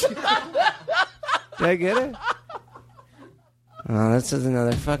 Did I get it? Oh, this is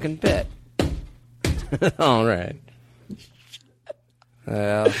another fucking bit. All right.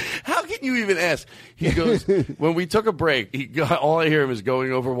 How can you even ask? He goes, when we took a break, all I hear him is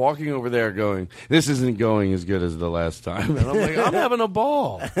walking over there going, this isn't going as good as the last time. And I'm like, I'm having a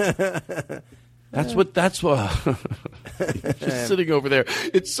ball. That's what just sitting over there.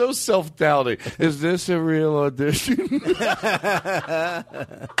 It's so self-doubting. Is this a real audition?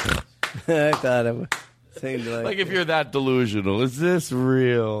 I thought it seemed like if you're that delusional, is this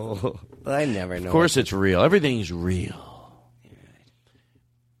real? I never know. Of course it's real. Everything's real.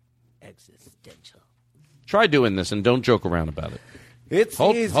 Existential. Try doing this and don't joke around about it. It's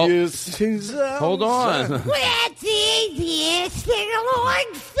easiest. Hold on. It's easiest sing-along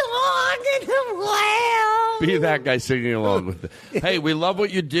song in the world. Be that guy singing along with it. Hey, we love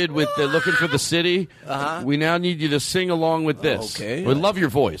what you did with Looking for the City. We now need you to sing along with this. Okay. We love your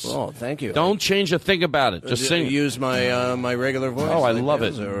voice. Oh, thank you. Don't change a thing about it. Just sing. Use my my regular voice. Oh, I love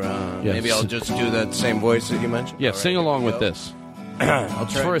it. Or Yes. maybe I'll just do that same voice that you mentioned. Yeah, sing along with this. I'll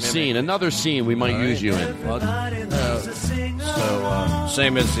try for a to scene, another scene we might use you in.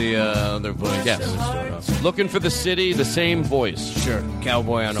 Same as the other voice. Yes. Looking for the City, the same voice. Sure.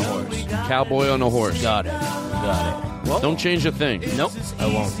 Cowboy on a horse. Cowboy on a horse. Got it. Well, don't change a thing. Nope. I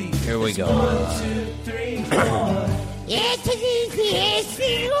won't. Here we go. It's the easiest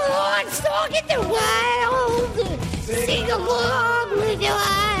sing-along song in the world. Sing along with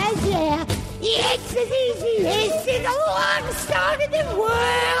us, yeah. It's the easiest sing-along song in the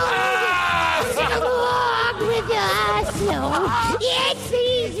world. Sing along with us, no. It's the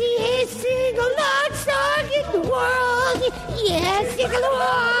easiest sing-along song in the world. Yeah, sing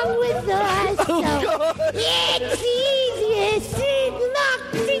along with us, no. It's the easiest sing-along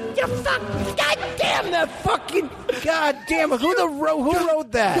in the fuck. God damn that fucking. God damn it! Who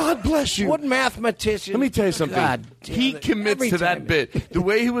wrote that? God bless you. What mathematician? Let me tell you something. God damn he it. commits Every to that time. bit. The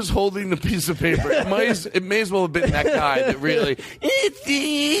way he was holding the piece of paper, it may as well have been that guy that really. It's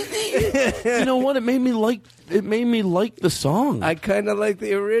easy. You know what? It made me like the song. I kind of like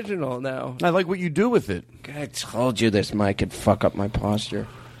the original now. I like what you do with it. I told you this mic could fuck up my posture.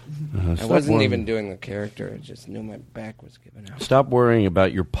 I wasn't even doing the character. I just knew my back was giving out. Stop worrying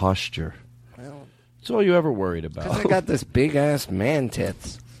about your posture. Well, that's all you ever worried about. 'cause I got this big ass man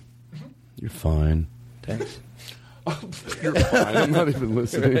tits. You're fine. Thanks. You're fine. I'm not even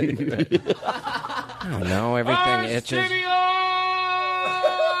listening. I don't know. Everything itches.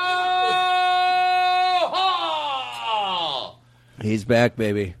 He's back,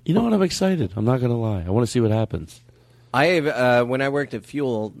 baby. You know what? I'm excited. I'm not going to lie. I want to see what happens. When I worked at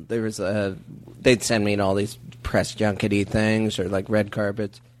Fuel, there was they'd send me to all these press junkety things or like red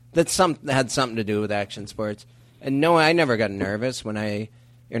carpets that had something to do with action sports. And no, I never got nervous when I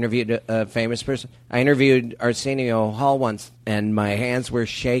interviewed a famous person. I interviewed Arsenio Hall once, and my hands were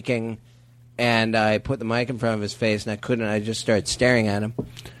shaking, and I put the mic in front of his face, and I couldn't. I just started staring at him.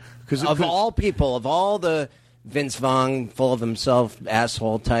 Of all people, of all the Vince Vaughn, full of himself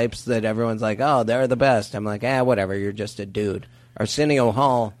asshole types that everyone's like, oh, they're the best. I'm like, whatever, you're just a dude. Arsenio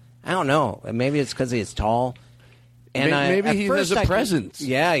Hall, I don't know. Maybe it's because he's tall. And maybe he has a presence.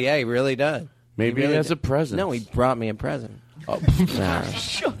 Yeah, he really does. Maybe he has a presence. No, he brought me a present. Oh.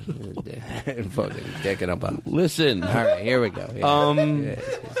 Shut up. Fucking dicking up on. Listen. All right, here we go.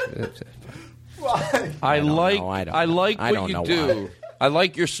 I like I what you do. I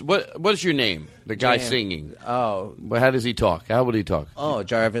like your. What's your name? The guy singing. Oh. How does he talk? How would he talk? Oh,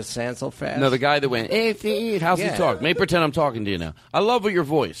 Jarvis Sanselfast. No, the guy that went, how's he talk? May pretend I'm talking to you now. I love your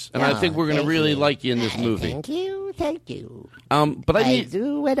voice, and I think we're going to really like you in this movie. Thank you. But I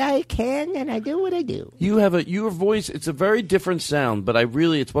do what I can, and I do what I do. You have your voice. It's a very different sound, but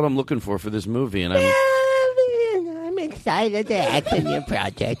it's what I'm looking for this movie, and I'm excited to act in your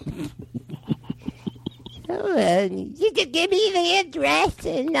project. You can give me the address,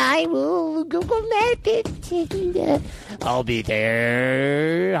 and I will Google Map it, and I'll be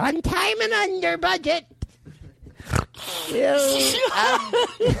there on time and under budget. Shoot.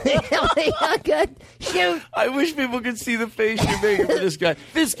 I wish people could see the face you're making for this guy.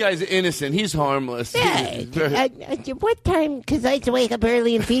 This guy's innocent. He's harmless. What time? Because I have to wake up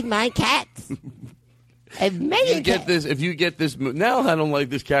early and feed my cats. If you get this now, I don't like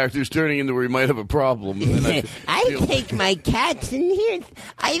this character's turning into where he might have a problem. I take my cats in here.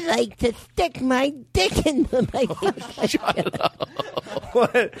 I like to stick my dick in them. Shut up.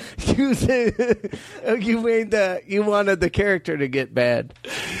 What you said? You wanted the character to get bad.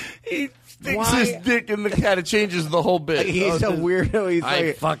 sticks his dick in the cat. It changes the whole bit. He's a weirdo. He's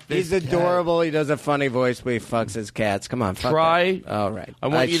I fucked this He's adorable. He does a funny voice, but he fucks his cats. Come on, fuck Try. that. All right. I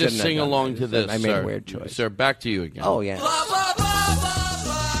want you to shouldn't have sing done along that. to this. I made sir. a weird choice. Sir, back to you again. Oh, yeah.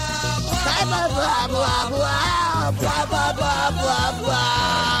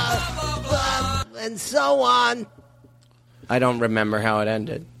 And so on. I don't remember how it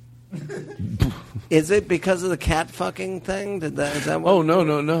ended. Is it because of the cat fucking thing? Is that what? Oh,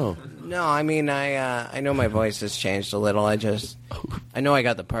 no. No, I mean, I know my voice has changed a little. I know I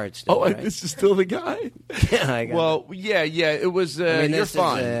got the part still. Right? This is still the guy? Yeah, I got Well, yeah, it was, I mean, you're this is,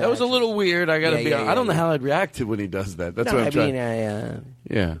 fine. That was a little weird, I gotta be honest. I don't know how I'd react to when he does that. That's what I'm trying.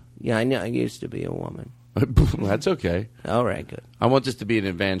 Yeah, I know. I used to be a woman. That's okay. All right, good. I want this to be an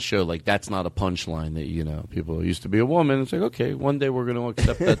advanced show. Like, that's not a punchline that, people used to be a woman. It's like, okay, one day we're going to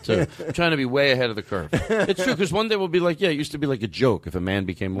accept that too. I'm trying to be way ahead of the curve. It's true, because one day we'll be like, it used to be like a joke if a man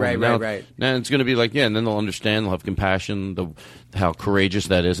became a woman. Right. Now it's going to be like, and then they'll understand, they'll have compassion, how courageous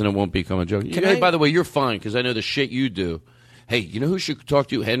that is, and it won't become a joke. By the way, you're fine, because I know the shit you do. Hey, you know who should talk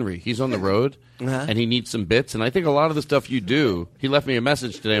to you? Henry. He's on the road, and he needs some bits. And I think a lot of the stuff you do, he left me a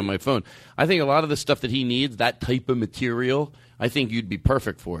message today on my phone. I think a lot of the stuff that he needs, that type of material, I think you'd be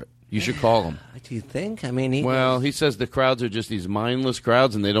perfect for it. You should call him. Do you think? I mean, he says the crowds are just these mindless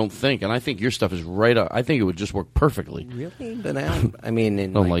crowds, and they don't think. And I think your stuff is right up. I think it would just work perfectly. Really? But I mean,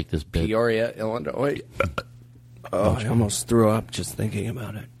 in don't like this bit. Peoria, Illinois. Oh, I almost threw up just thinking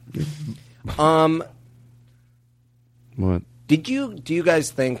about it. What? Do you guys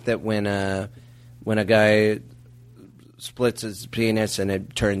think that when a guy splits his penis and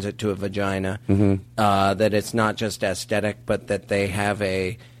it turns it to a vagina, that it's not just aesthetic, but that they have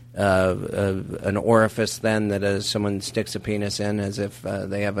an orifice then that someone sticks a penis in as if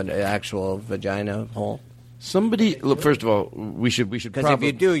they have an actual vagina hole? Look, first of all, we should because if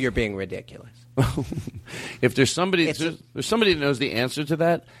you do, you're being ridiculous. If there's somebody that knows the answer to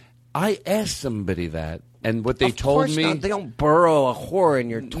that, I asked somebody that. And what they told me, not. They don't burrow a whore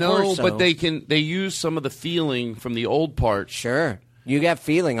in your torso. No, but they use some of the feeling from the old part. Sure, you get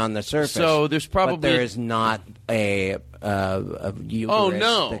feeling on the surface. So there's probably but there is not a uterus. Oh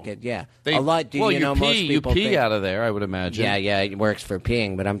no, a lot. You know, most people pee think, out of there. I would imagine. Yeah, it works for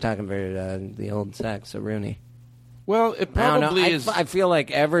peeing, but I'm talking for the old sex, a Rooney. Well, it probably is. I feel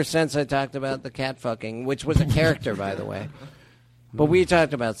like ever since I talked about the cat fucking, which was a character, by the way. But we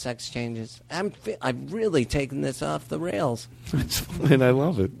talked about sex changes. I've really taken this off the rails. That's fine. I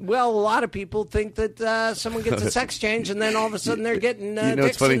love it. Well, a lot of people think that someone gets a sex change and then all of a sudden they're getting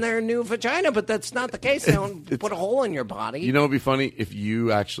dicks in their new vagina, but that's not the case. They don't put a hole in your body. You know what would be funny? If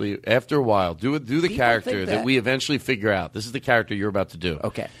you actually, after a while, do the character that we eventually figure out. This is the character you're about to do.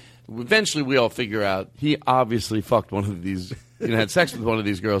 Okay. Eventually we all figure out he obviously fucked one of these... had sex with one of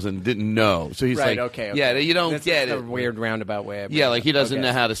these girls and didn't know. So he's right, like, okay. Yeah, you don't get it. That's a weird roundabout way. Yeah, like he doesn't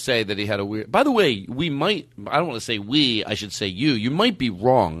know how to say that he had a weird... By the way, I don't want to say we, I should say you. You might be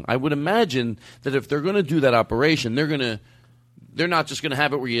wrong. I would imagine that if they're going to do that operation, they're not just going to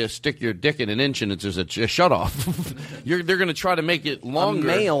have it where you stick your dick in an inch and it's just a shut-off. They're going to try to make it longer.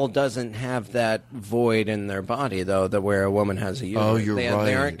 A male doesn't have that void in their body, though, where a woman has a uterus. Oh, you're right.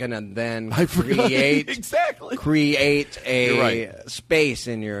 They aren't going to then create a space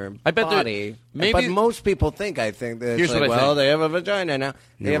in your body. But most people think, that it's like, well, they have a vagina now.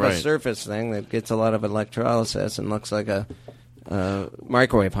 They have a surface thing that gets a lot of electrolysis and looks like a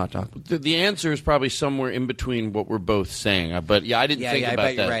microwave hot dog. The answer is probably somewhere in between what we're both saying. But I didn't think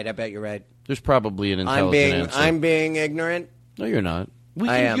about that. I bet you're right. There's probably an intelligent answer. I'm being ignorant. No, you're not.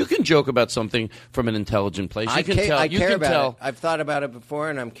 You can joke about something from an intelligent place. I care about it. I've thought about it before,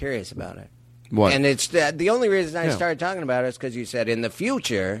 and I'm curious about it. What? And it's the only reason I started talking about it is because you said in the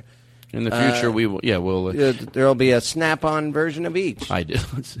future. In the future, we will. Yeah, there'll be a snap-on version of each. I did.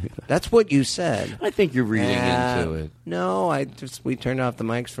 That's what you said. I think you're reading into it. No, we turned off the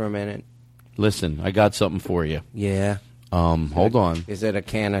mics for a minute. Listen, I got something for you. Yeah. Hold on. Is it a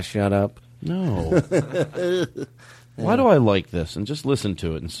can of shut up? No. Why do I like this? And just listen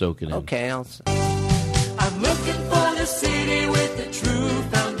to it and soak it in. Okay, I'm looking for the city with the true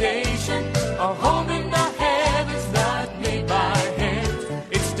foundation, a home in the heavens not made by hand.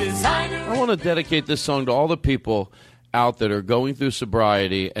 It's designer. I want to dedicate this song to all the people out that are going through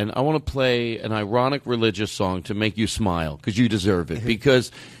sobriety, and I want to play an ironic religious song to make you smile, because you deserve it.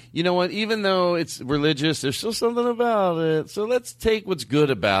 Because... you know what? Even though it's religious, there's still something about it. So let's take what's good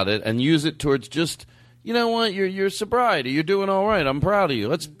about it and use it towards just, you know what? Your sobriety. You're doing all right. I'm proud of you.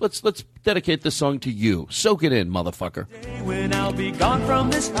 Let's dedicate this song to you. Soak it in, motherfucker. When I'll be gone from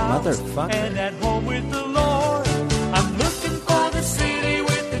this house and at home with the Lord, I'm looking for the city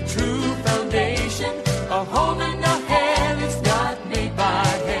with the true foundation.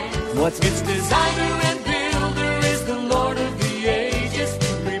 What's its designer and builder is the Lord of the ages.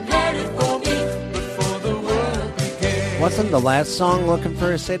 Prepared it for me before the world began. Wasn't the last song Looking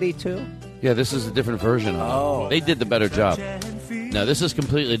for a City too? Yeah, this is a different version of it. They did the better job. No, this is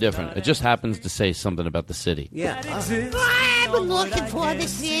completely different. It just happens to say something about the city. Yeah. I'm looking for the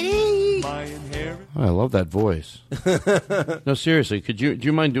city. Oh, I love that voice. No, seriously, do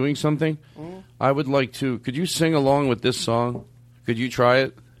you mind doing something? I would like to. Could you sing along with this song? Could you try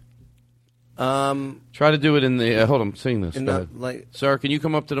it? Try to do it in the. Hold on, sing this. Go ahead. Sir, can you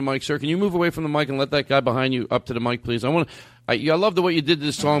come up to the mic? Sir, can you move away from the mic and let that guy behind you up to the mic, please? I love the way you did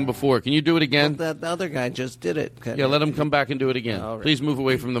this song before. Can you do it again? Well, the other guy just did it. Yeah, let him come back and do it again. Right. Please move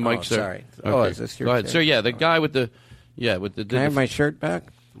away from the mic, sir. Sorry. Okay. Oh, is this your Go ahead, turn? sir. Yeah, the guy with the. Yeah, with the. Can I have my shirt back?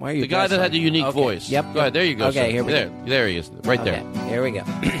 Why are you the guy that had the unique voice. Yep. Go ahead. There you go. Okay, sir. here we go. There he is. Right there. Here we go.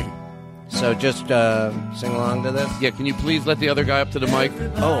 So just sing along to this? Yeah, can you please let the other guy up to the mic?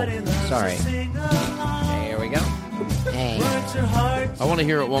 Oh, sorry. Okay, here we go. Hey. I want to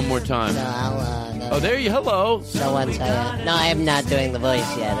hear it one more time. So I'll, Oh, there you. Hello. So once I... no, I'm not doing the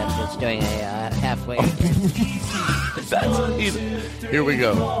voice yet. I'm just doing a halfway. Here we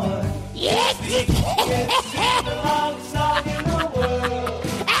go.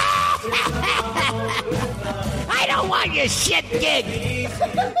 I don't want your shit gig.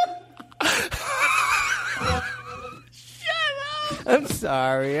 I'm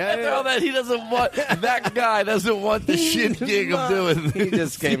sorry. He doesn't want that guy doesn't want the shit gig of doing. He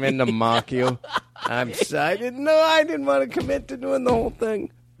just came in to mock you. I didn't know. I didn't want to commit to doing the whole thing.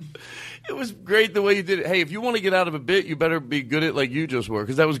 It was great the way you did it. Hey, if you want to get out of a bit, you better be good at like you just were,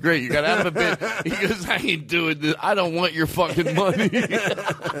 because that was great. You got out of a bit. He goes, I ain't doing this. I don't want your fucking money.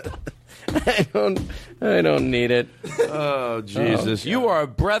 I don't need it. Oh, Jesus. You are a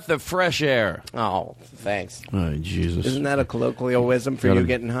breath of fresh air. Oh, thanks. Oh, Jesus. Isn't that a colloquialism for you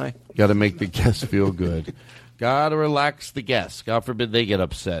getting high? Got to make the guests feel good. Got to relax the guests. God forbid they get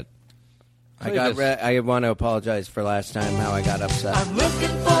upset. I want to apologize for last time how I got upset. I'm looking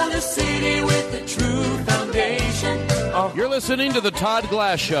for the city with the true foundation. You're listening to The Todd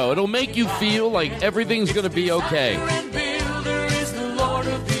Glass Show. It'll make you feel like everything's going to be okay. The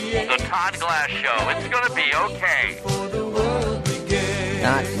Todd Glass Show. It's going to be okay.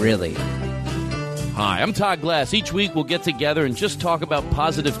 Not really. Hi, I'm Todd Glass. Each week we'll get together and just talk about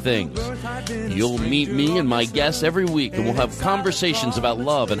positive things. You'll meet me and my guests every week, and we'll have conversations about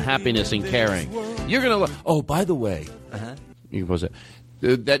love and happiness and caring. You're going to... Oh, by the way, you can pause it.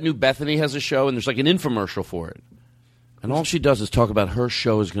 That new Bethany has a show, and there's like an infomercial for it. And all she does is talk about her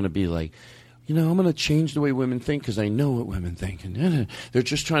show is going to be like, I'm going to change the way women think because I know what women think. And they're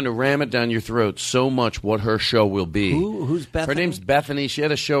just trying to ram it down your throat so much what her show will be. Who's Bethany? Her name's Bethany. She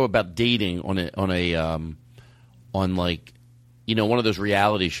had a show about dating on one of those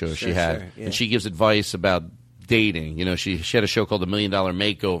reality shows she had. Sure, yeah. And she gives advice about dating. She had a show called The $1 Million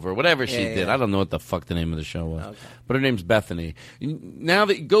Makeover, whatever she did. I don't know what the fuck the name of the show was. Okay. But her name's Bethany. Now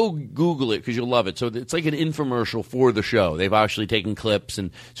that go Google it because you'll love it. So it's like an infomercial for the show. They've actually taken clips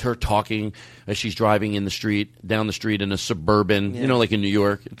and it's her talking as she's driving down the street in a Suburban, like in New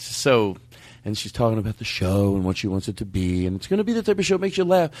York. It's so... And she's talking about the show and what she wants it to be. And it's going to be the type of show that makes you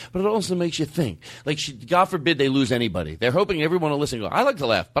laugh, but it also makes you think. Like, God forbid they lose anybody. They're hoping everyone will listen and go, I like to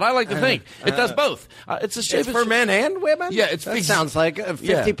laugh, but I like to think. It does both. It's for men and women? Yeah. That sounds like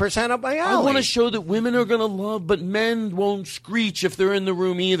 50% up my alley. I want to show that women are going to love, but men won't screech if they're in the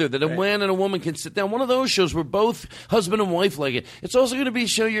room either. That a man and a woman can sit down. One of those shows where both husband and wife like it. It's also going to be a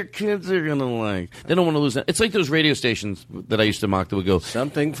show your kids are going to like. They don't want to lose that. It's like those radio stations that I used to mock that would go,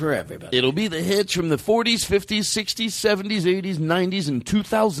 something for everybody. It'll be the hits from the 40s, 50s, 60s, 70s, 80s, 90s, and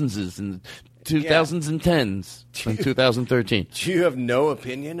 2000s and 2010s and 2013. Do you have no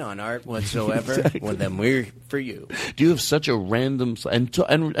opinion on art whatsoever? Exactly. Well, then we're for you. Do you have such a random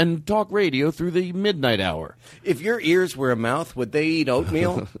and talk radio through the midnight hour? If your ears were a mouth, would they eat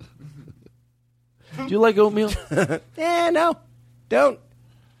oatmeal? Do you like oatmeal? No. Don't.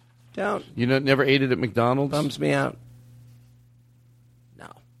 You never ate it at McDonald's? Bums me out.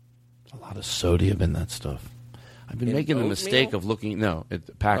 A lot of sodium in that stuff. I've been making the mistake of looking.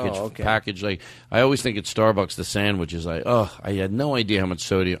 Package. Like I always think at Starbucks, the sandwich is like, I had no idea how much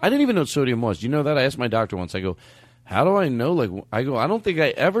sodium. I didn't even know what sodium was. Do you know that? I asked my doctor once. I go, how do I know? I don't think I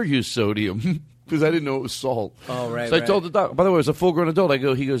ever used sodium because I didn't know it was salt. Oh, right. So I told the doctor. By the way, as a full-grown adult,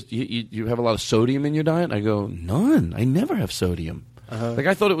 he goes, you have a lot of sodium in your diet? I go, none. I never have sodium. Like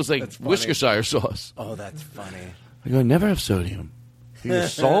I thought it was like Worcestershire sauce. Oh, that's funny. I go, I never have sodium. He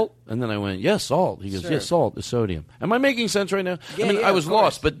goes, salt? And then I went, yes, salt. He goes, yes, salt is sodium. Am I making sense right now? I was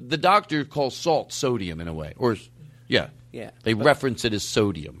lost, but the doctor calls salt sodium in a way. They reference it as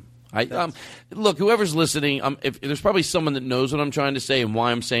sodium. Look, whoever's listening, if there's probably someone that knows what I'm trying to say and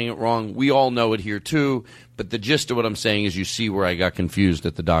why I'm saying it wrong. We all know it here too. But the gist of what I'm saying is, you see where I got confused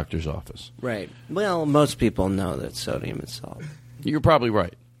at the doctor's office. Right. Well, most people know that sodium is salt. You're probably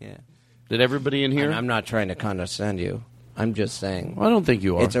right. Yeah. Did everybody in here? And I'm not trying to condescend you. I'm just saying. Well, I don't think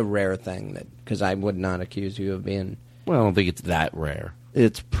you are. It's a rare thing because I would not accuse you of being. Well, I don't think it's that rare.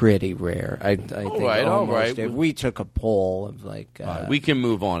 It's pretty rare. I think all right. If we took a poll of like, we can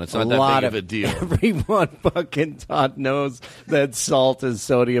move on. It's not that big of a deal. Everyone fucking Todd knows that salt is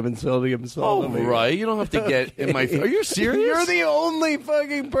sodium and sodium is salt. Oh, right. You don't have to get in my. Are you serious? You're the only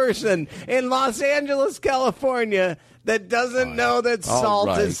fucking person in Los Angeles, California, that doesn't know that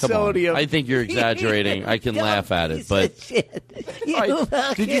salt is sodium. I think you're exaggerating. I can laugh at it, but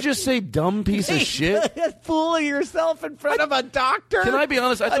did you just say dumb piece of shit? Fooling yourself in front of a doctor? Can I be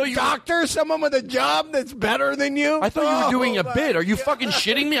honest? I thought you doctor, someone with a job that's better than you. I thought you were doing a bit. Are you fucking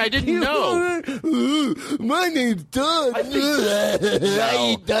shitting me? I didn't know. My name's Doug.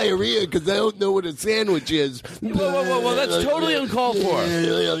 I eat diarrhea because I don't know what a sandwich is. Whoa, that's totally uncalled for.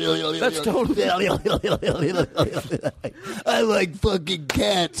 That's totally. I like fucking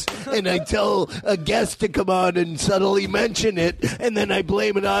cats, and I tell a guest to come on and subtly mention it, and then I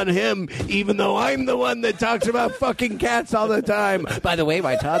blame it on him, even though I'm the one that talks about fucking cats all the time. By the way,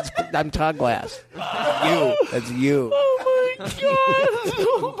 I'm Todd Glass. That's you. Oh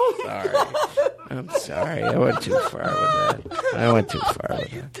my God! I'm sorry. I went too far with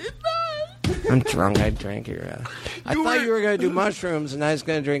that. I'm drunk. I drank your. I thought you were going to do mushrooms, and I was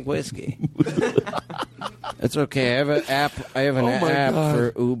going to drink whiskey. It's okay. I have an app. God.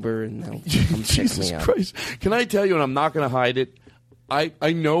 For Uber, and they'll come pick me up. Christ! Can I tell you? And I'm not going to hide it.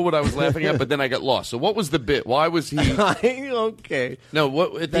 I know what I was laughing at, but then I got lost. So what was the bit? Why was he? Okay. No.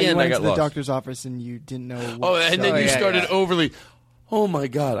 What at the then end? You went I got to the lost. doctor's office, and you didn't know. What and then you started overly. Oh, my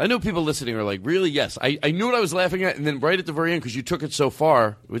God. I know people listening are like, really? Yes. I knew what I was laughing at, and then right at the very end, because you took it so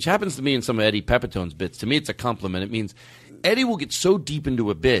far, which happens to me in some of Eddie Pepitone's bits. To me, it's a compliment. It means Eddie will get so deep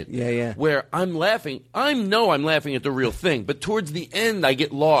into a bit where I'm laughing. I'm laughing at the real thing, but towards the end, I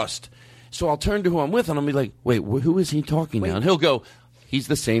get lost. So I'll turn to who I'm with, and I'll be like, wait, who is he talking now? And he'll go, he's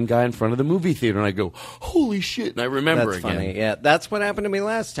the same guy in front of the movie theater. And I go, holy shit. And I remember That's again. Funny. Yeah, that's what happened to me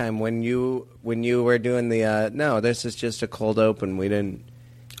last time when you were doing the, no, this is just a cold open. We didn't.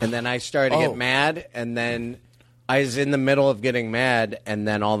 And then I started to get mad, and then I was in the middle of getting mad, and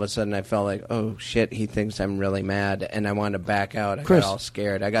then all of a sudden I felt like, oh, shit, he thinks I'm really mad, and I wanted to back out. I got all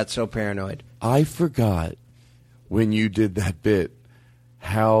scared. I got so paranoid. I forgot when you did that bit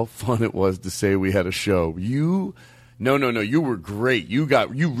how fun it was to say we had a show. No, you were great. You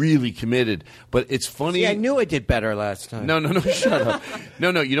really committed. But it's funny. See, I knew I did better last time. No, shut up.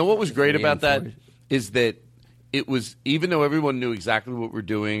 No, you know what was great about that is that it was, even though everyone knew exactly what we're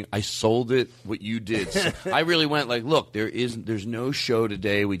doing, I sold it what you did. So I really went like, look, there's no show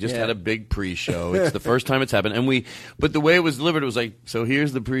today. We just had a big pre-show. It's the first time it's happened. But the way it was delivered, it was like, so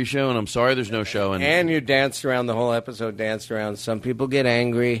here's the pre-show, and I'm sorry there's no show. And you danced around the whole episode, Some people get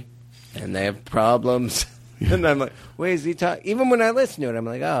angry, and they have problems. And I'm like, wait, is he talking? Even when I listen to it, I'm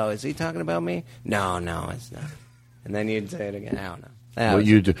like, oh, is he talking about me? No, it's not. And then you'd say it again. I don't know. That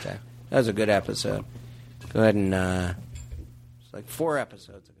was a good episode. Go ahead and, it's like 4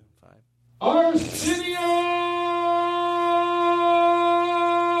 episodes ago. 5. Arsenio!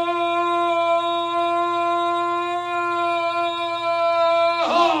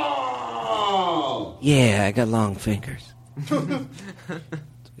 Yeah, I got long fingers.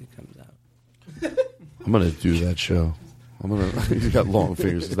 I'm going to do that show. You got long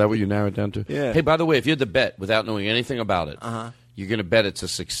fingers. Is that what you narrow it down to? Yeah. Hey, by the way, if you had to bet without knowing anything about it, you're going to bet it's a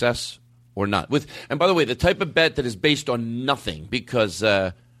success or not. And by the way, the type of bet that is based on nothing, because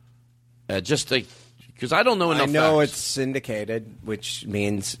because I don't know enough. I know facts. it's syndicated, which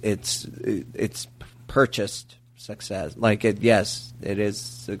means it's purchased success. Like it is.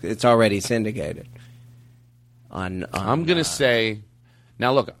 It's already syndicated. I'm going to say.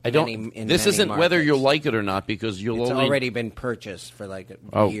 Now look, I don't. This isn't markets. Whether you'll like it or not, because you'll it's only already been purchased for like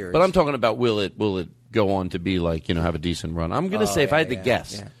years. But I'm talking about will it go on to be like have a decent run? I'm going to say if I had to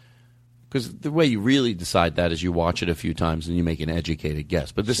guess, because the way you really decide that is you watch it a few times and you make an educated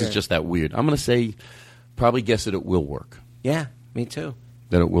guess. But this is just that weird. I'm going to say probably guess that it will work. Yeah, me too.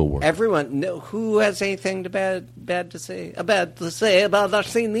 That it will work. Everyone, who has anything bad to say about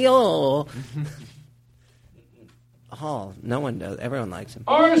Arsenio? Oh, no one does. Everyone likes him.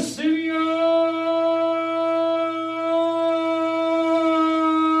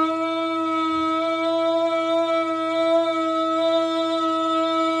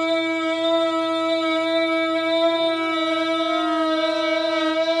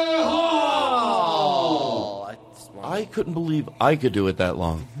 couldn't believe I could do it that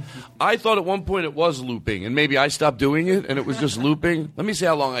long. I thought at one point it was looping, and maybe I stopped doing it, and it was just looping. Let me see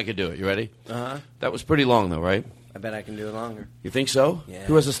how long I could do it. You ready? Uh-huh. That was pretty long, though, right? I bet I can do it longer. You think so? Yeah.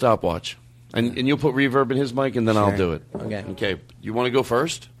 Who has a stopwatch? And you'll put reverb in his mic, and then I'll Sure. do it. Okay. Okay. You want to go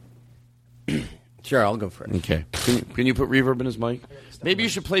first? Sure, I'll go first. Okay. Can you put reverb in his mic? Maybe you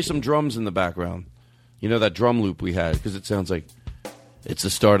should play some drums in the background. You know that drum loop we had, because it sounds like it's the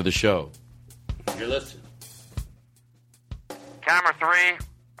start of the show. You're listening. Camera 3,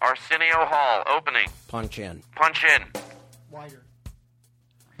 Arsenio Hall, opening. Punch in. Punch in. Wider.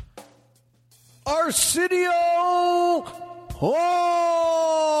 Arsenio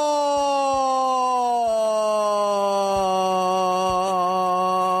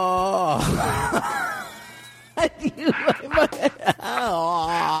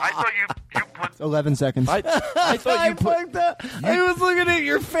I thought you put 11 seconds. I thought you put... I was looking at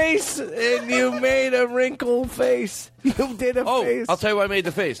your face, and you made a wrinkle face. You did a face. I'll tell you why I made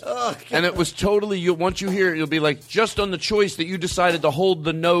the face. And it was totally... once you hear it, you'll be like, just on the choice that you decided to hold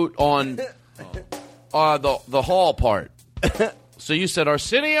the note on the Hall part. So you said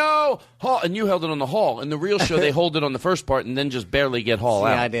Arsenio Hall, and you held it on the Hall. In the real show, they hold it on the first part and then just barely get Hall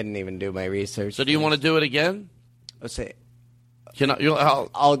out. I didn't even do my research. So do you want to do it again? Let's say. You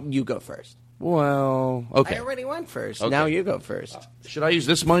go first. Well, okay. I already went first. Okay. Now you go first. Should I use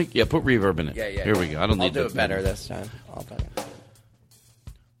this mic? Yeah, put reverb in it. Yeah. Here we go. I don't I'll need do to it better this time. I'll better.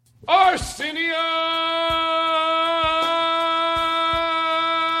 Arsenio!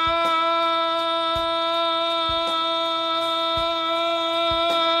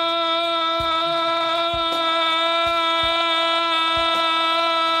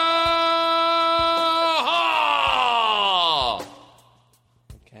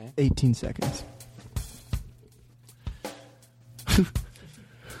 Okay. 18 seconds.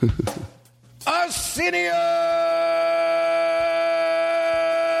 Arsenio!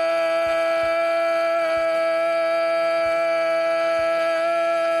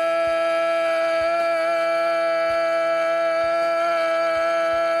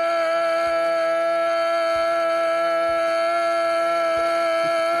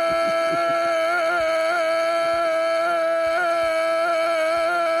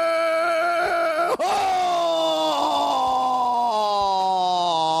 Oh!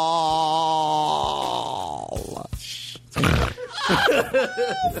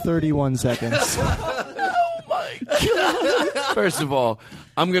 31 seconds. Oh my God! First of all,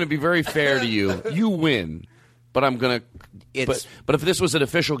 I'm going to be very fair to you. You win, but I'm going to. But if this was an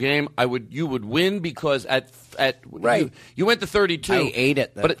official game, you would win because at right you went to 32. I ate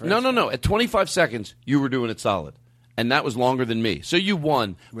it. But no. At 25 seconds, you were doing it solid, and that was longer than me. So you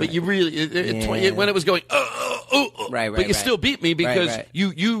won. Right. But you really when it was going. Right, but you still beat me because right.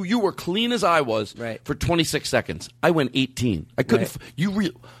 you were clean as I was for 26 seconds. I went 18. I couldn't.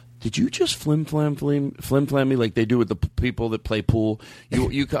 Did you just flim flam me like they do with the people that play pool?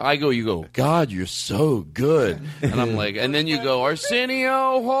 You go. God, you're so good. And I'm like, and then you go,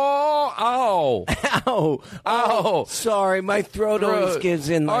 Arsenio Hall. Ow. Sorry, my throat always gives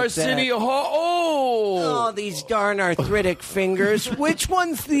in like Arsenio that. Hall. Oh, these darn arthritic fingers. Which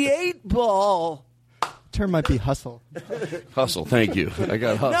one's the 8-ball? Term might be hustle. Hustle, thank you. I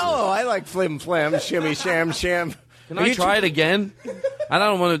got hustle. No, I like flim flam, shimmy sham sham. Can I try it again? I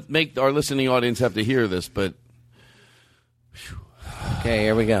don't want to make our listening audience have to hear this, but... Okay,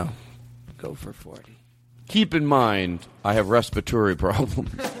 here we go. Go for 40. Keep in mind, I have respiratory problems.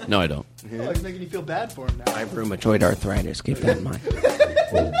 No, I don't. Oh, it's making you feel bad for him now. I have rheumatoid arthritis. Keep that in mind.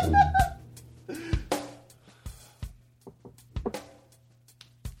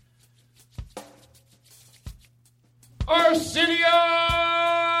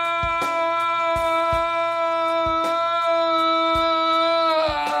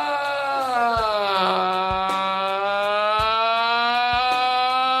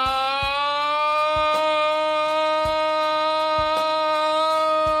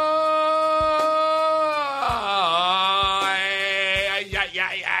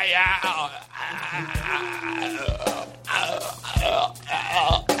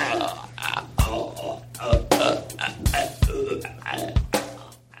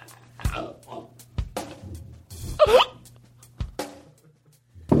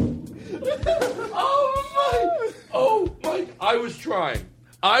 I was trying.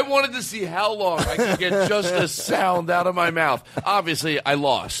 I wanted to see how long I could get just a sound out of my mouth. Obviously, I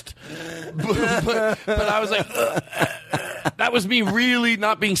lost. But I was like, that was me really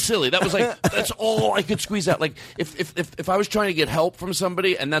not being silly. That was like, that's all I could squeeze out. Like, if I was trying to get help from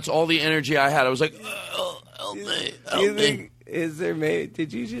somebody and that's all the energy I had, I was like, help me. Is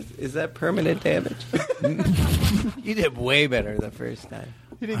that permanent damage? You did way better the first time.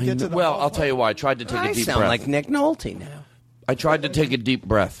 You didn't get to the I'll tell you why. I tried to take a deep breath. I sound like Nick Nolte now. I tried to take a deep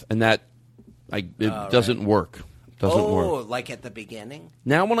breath, and it doesn't work. Doesn't work. Like at the beginning?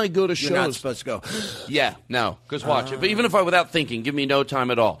 Now when I go to shows... You're not supposed to go... Yeah, no. Because watch it. But even if I, without thinking, give me no time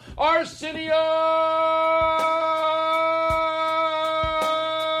at all. Arsenio!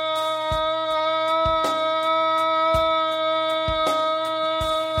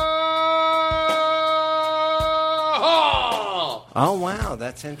 Oh, wow.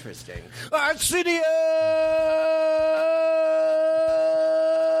 That's interesting. Arsenio!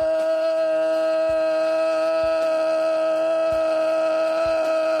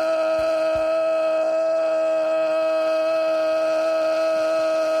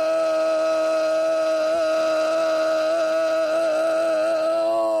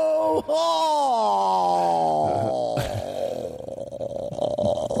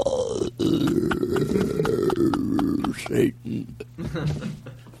 Satan.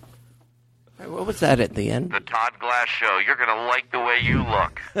 What was that at the end? The Todd Glass Show. You're going to like the way you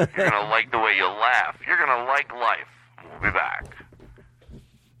look. You're going to like the way you laugh. You're going to like life. We'll be back.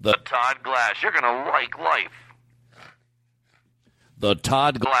 The Todd Glass. You're going to like life. The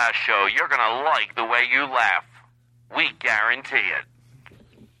Todd Glass Show. You're going to like the way you laugh. We guarantee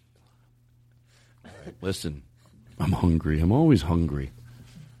it. Listen, I'm hungry. I'm always hungry.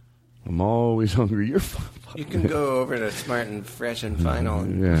 You're You can go over to Smart and Fresh and Final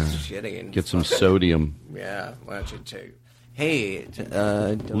and shitty and get some sodium. Yeah, why don't you take? Hey,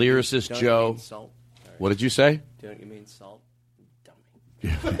 Lyricist don't Joe. You mean salt? What did you say? Don't you mean salt?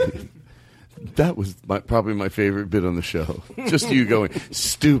 That was probably my favorite bit on the show. Just you going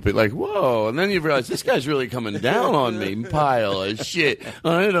stupid, like, whoa. And then you realize this guy's really coming down on me. Pile of shit.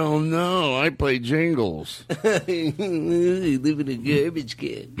 I don't know. I play jingles. You live in a garbage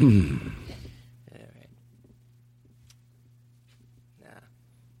can. All right.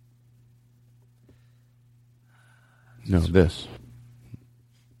 No, this.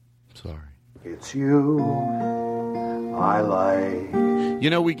 Sorry. It's you I like. You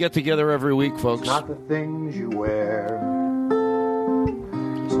know, we get together every week, folks. It's not the things you wear.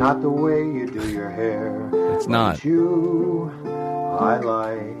 It's not the way you do your hair. It's not. It's you I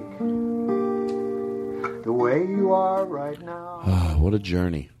like. The way you are right now. Oh, what a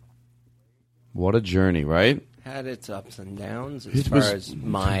journey. What a journey, right? Had its ups and downs as far as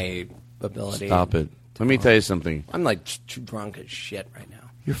my ability. Stop it. Let me tell you something. I'm like drunk as shit right now.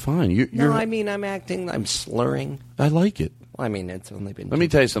 You're fine. No, I mean, I'm slurring. I like it. Well, I mean, it's only been. Let me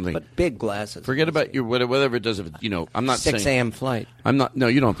tell you something. But big glasses. Forget about your whatever it does. I'm not 6 saying, a.m. flight. I'm not. No,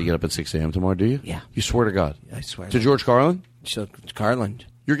 you don't have to get up at 6 a.m. tomorrow, do you? Yeah. You swear to God. I swear. To George Carlin? So Carlin.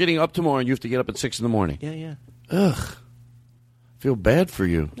 You're getting up tomorrow, and you have to get up at 6 in the morning. Yeah. Ugh. Feel bad for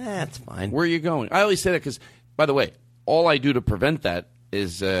you. That's fine. Where are you going? I always say that because, by the way, all I do to prevent that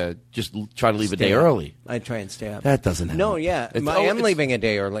is just try to leave a day early. I try and stay up. That doesn't happen. No, yeah. I am leaving a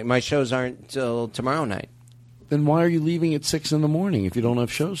day early. My shows aren't till tomorrow night. Then why are you leaving at 6 in the morning if you don't have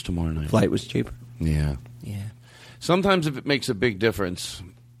shows tomorrow night? Flight was cheaper. Yeah. Yeah. Sometimes if it makes a big difference,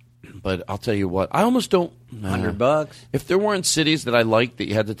 but I'll tell you what, I almost don't. $100. If there weren't cities that I liked that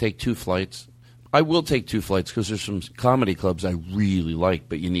you had to take 2 flights, I will take 2 flights because there's some comedy clubs I really like,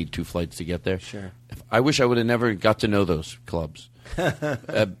 but you need 2 flights to get there. Sure. I wish I would have never got to know those clubs.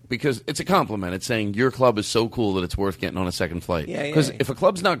 Because it's a compliment. It's saying your club is so cool that it's worth getting on a second flight. Yeah. Because if a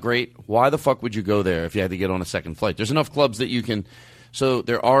club's not great, why the fuck would you go there if you had to get on a second flight? There's enough clubs that you can. So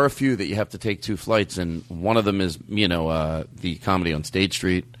there are a few that you have to take 2 flights, and one of them is the Comedy on State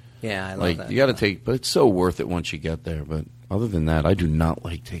Street. Yeah, I love that. You got to take, but it's so worth it once you get there. But other than that, I do not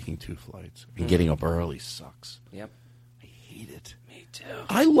like taking 2 flights. And getting up early sucks. Yep. I hate it. Me too.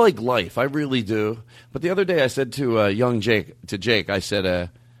 I like life. I really do. But the other day I said to Jake, I said,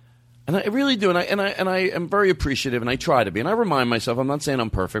 and I really do, and I am very appreciative, and I try to be, and I remind myself, I'm not saying I'm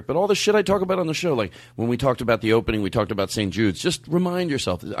perfect, but all the shit I talk about on the show, like when we talked about the opening, we talked about St. Jude's, just remind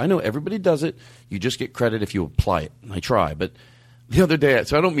yourself. I know everybody does it. You just get credit if you apply it. And I try, but the other day,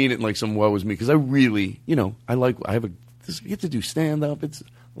 so I don't mean it like some woe is me, because I really, I get to do stand-up. It's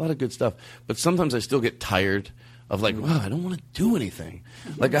a lot of good stuff. But sometimes I still get tired of like, wow, I don't want to do anything.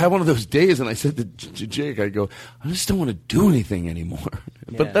 Like I have one of those days, and I said to Jake, I go, I just don't want to do anything anymore.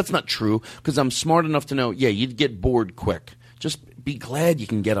 But that's not true, because I'm smart enough to know, you'd get bored quick. Just be glad you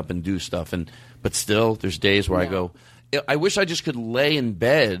can get up and do stuff. But still, there's days where I go, I wish I just could lay in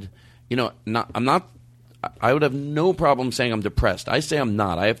bed. I would have no problem saying I'm depressed. I say I'm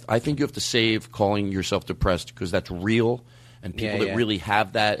not. I think you have to save calling yourself depressed, because that's real, and people Yeah, that yeah. really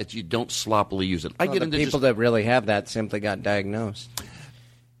have that, you don't sloppily use it. I Well, get the into people that really have that simply got diagnosed.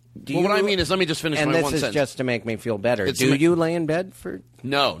 Well, what I mean is, let me just finish and my this one is sentence. just to make me feel better. It's Do ma- you lay in bed for?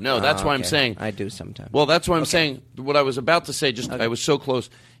 No, that's Oh, why I'm okay. saying. I do sometimes. Well, that's why I'm saying. What I was about to say, I was so close,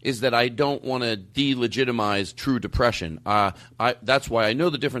 is that I don't want to delegitimize true depression. That's why I know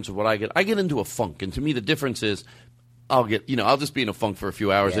the difference of what I get. I get into a funk, and to me, the difference is I'll just be in a funk for a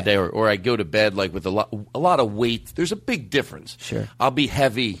few hours a day, or I go to bed like with a lot of weight. There's a big difference. Sure. I'll be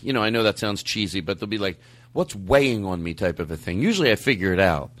heavy. I know that sounds cheesy, but they'll be like, what's weighing on me type of a thing. Usually I figure it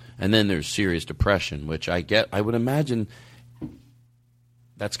out. And then there's serious depression, which I get. I would imagine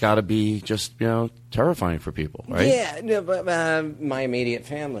that's got to be just, terrifying for people, right? Yeah, no, but my immediate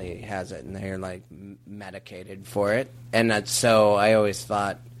family has it, and they're like medicated for it. And so I always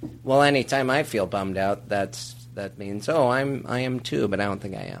thought, well, anytime I feel bummed out, that means, I am too, but I don't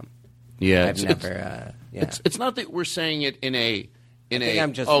think I am. Yeah, I've never. It's not that we're saying it in a. I think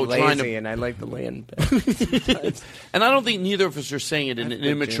I'm just lazy, and I like to lay in bed. And I don't think neither of us are saying it in an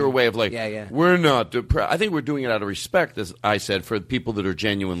immature way of like, Yeah. we're not depressed. I think we're doing it out of respect, as I said, for the people that are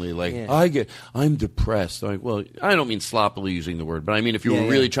genuinely like, I'm depressed. Like, well, I don't mean sloppily using the word, but I mean if you were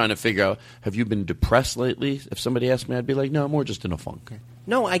really trying to figure out, have you been depressed lately? If somebody asked me, I'd be like, no, I'm more just in a funk.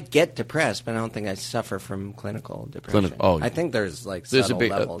 No, I get depressed, but I don't think I suffer from clinical depression. I think there's like subtle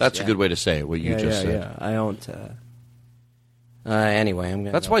levels. That's a good way to say it, what you just said. Yeah, I don't. Anyway, I'm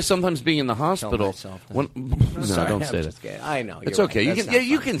gonna. That's why sometimes being in the hospital. Myself, no, sorry, don't I'm say just that. kidding. I know. It's you're okay. right. You That's can. not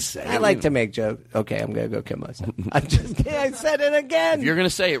You funny. can say. I like to make jokes. Okay, I'm gonna go kill myself. I'm just kidding. I said it again. If you're gonna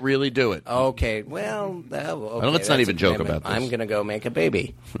say it, really do it. Okay. Well, okay, let's not that's even a joke commitment. about this. I'm gonna go make a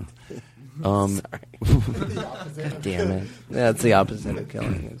baby. Sorry. God damn it. That's the opposite of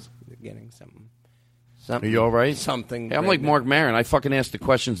killing. Is getting something. Are you all right? Something. Hey, I'm like Mark Maron. I fucking ask the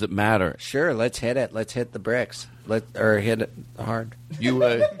questions that matter. Sure, let's hit it. Let's hit the bricks. Or hit it hard. You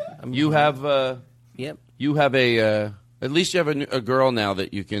have. Yep. You have a. At least you have a girl now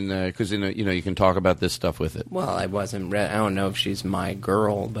that you can, because you can talk about this stuff with it. Well, I wasn't. I don't know if she's my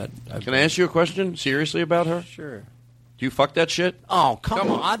girl, but can I ask you a question seriously about her? Sure. Do you fuck that shit? Oh,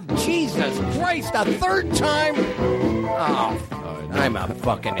 come on. Jesus Christ, a third time? Oh, I'm a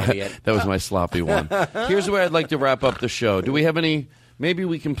fucking idiot. That was my sloppy one. Here's where I'd like to wrap up the show. Do we have any? Maybe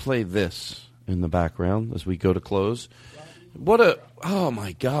we can play this in the background as we go to close. Oh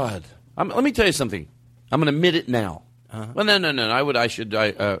my God. Let me tell you something. I'm going to admit it now. Well, no. I should.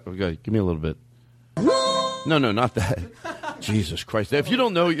 Okay, give me a little bit. No, not that. Jesus Christ. If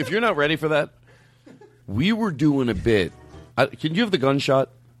you're not ready for that, we were doing a bit. Can you have the gunshot?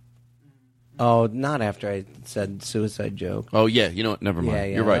 Oh, not after I said suicide joke. Oh yeah, you know what? Never mind. Yeah.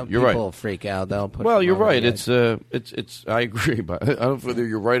 You're right. You're right. People freak out. They'll put. Well, them you're over right. the edge. It's. I agree, but I don't know whether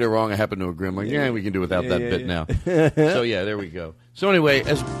you're right or wrong. I happen to agree. I'm like, we can do without that bit now. So yeah, there we go. So anyway,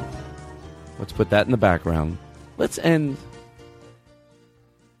 let's put that in the background. Let's end.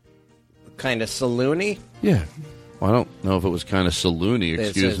 Kind of saloony. Yeah. Well, I don't know if it was kind of saloony.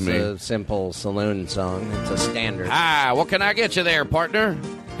 Excuse me. It's a simple saloon song. It's a standard. What can I get you there, partner?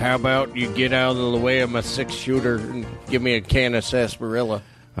 How about you get out of the way of my 6-shooter and give me a can of sarsaparilla?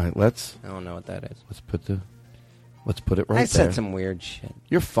 All right, let's. I don't know what that is. Let's put it right there. I said some weird shit.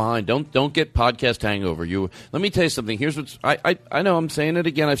 You're fine. Don't get podcast hangover. Let me tell you something. Here's what's I know I'm saying it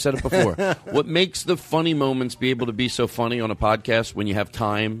again. I've said it before. What makes the funny moments be able to be so funny on a podcast when you have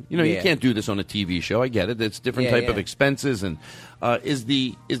time? You can't do this on a TV show. I get it. It's different type of expenses and is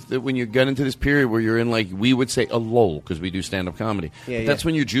the when you get into this period where you're in like we would say a lull because we do stand up comedy. That's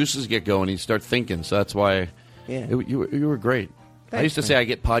when your juices get going and you start thinking. So that's why you were great. Thanks, I used to say I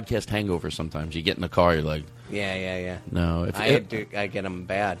get podcast hangovers sometimes. You get in the car, you're like, yeah. No, I get them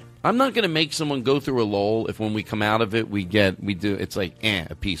bad. I'm not going to make someone go through a lull if when we come out of it, it's like,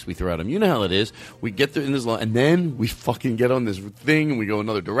 a piece we throw at them. You know how it is. We get through in this lull, and then we fucking get on this thing, and we go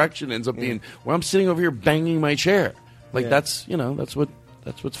another direction. It ends up being where I'm sitting over here banging my chair. Like, that's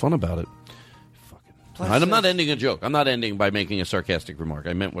what's fun about it. Fucking. I'm not ending a joke. I'm not ending by making a sarcastic remark.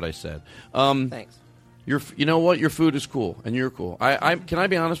 I meant what I said. Thanks. You know what? Your food is cool, and you're cool. Can I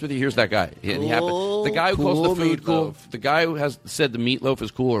be honest with you? Here's that guy. The guy who calls the food cool. The guy who has said the meatloaf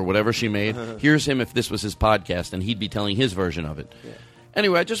is cool or whatever she made. Here's him if this was his podcast, and he'd be telling his version of it. Yeah.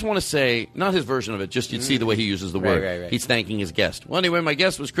 Anyway, I just want to say, not his version of it, just you'd see the way he uses the word. Right. He's thanking his guest. Well, anyway, my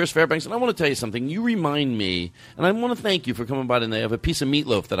guest was Chris Fairbanks, and I want to tell you something. You remind me, and I want to thank you for coming by today, of a piece of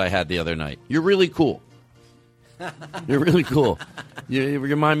meatloaf that I had the other night. You're really cool. You're really cool. You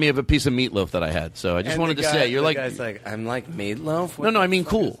remind me of a piece of meatloaf that I had. So I just wanted to say, you're like... Guy's like, I'm like meatloaf? No, I mean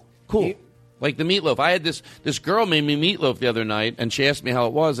cool. Cool. Like the meatloaf. I had this girl made me meatloaf the other night, and she asked me how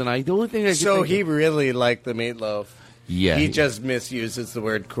it was, and the only thing I could So he really liked the meatloaf. Yeah. He just misuses the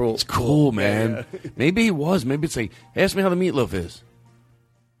word cool. It's cool, man. Maybe he was. Maybe it's like, ask me how the meatloaf is.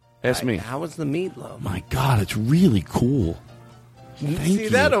 Ask me. How was the meatloaf? My God, it's really cool. Thank See, you.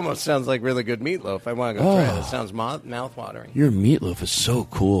 that almost sounds like really good meatloaf. I want to go try it. It sounds mouth-watering. Your meatloaf is so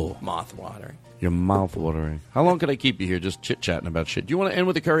cool. Mouth-watering. Your mouth-watering. How long could I keep you here just chit-chatting about shit? Do you want to end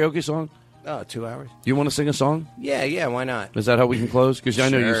with a karaoke song? Oh, 2 hours. Do you want to sing a song? Yeah, why not? Is that how we can close? Because I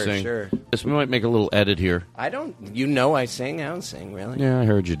know you Sure, sing. sure. Yes, we might make a little edit here. I don't... You know I sing? I don't sing, really. Yeah, I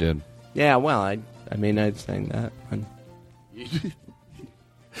heard you did. Yeah, well, I mean, I'd sing that one.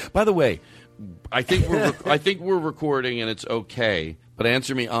 By the way, I think we're recording and it's okay. But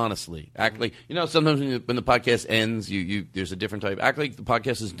answer me honestly. Act like sometimes when the podcast ends, you there's a different type. Act like the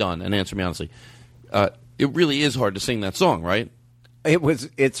podcast is done and answer me honestly. It really is hard to sing that song, right?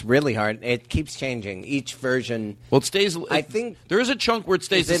 It's really hard. It keeps changing. Each version. Well, it stays. I think there is a chunk where it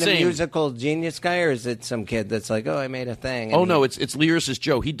stays the same. Is same. it a musical genius guy, or is it some kid that's like, oh, I made a thing? Oh no, it's lyricist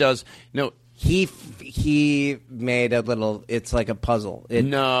Joe. He does He made a little. It's like a puzzle.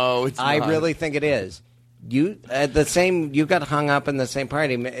 No, it's not. I really think it is. You You got hung up in the same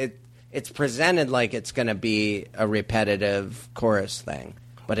party. It's presented like it's going to be a repetitive chorus thing,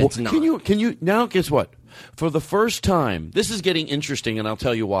 but it's not. Can you now? Guess what? For the first time, this is getting interesting, and I'll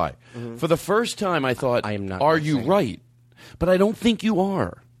tell you why. Mm-hmm. For the first time, I thought, I am not. Are you right? But I don't think you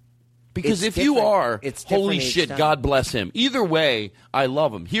are. Because if you are, holy shit, God bless him. Either way, I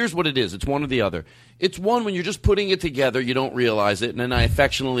love him. Here's what it is. It's one or the other. It's one when you're just putting it together, you don't realize it, and then I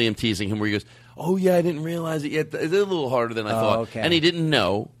affectionately am teasing him where he goes, oh, yeah, I didn't realize it yet. It's a little harder than I thought. Okay. And he didn't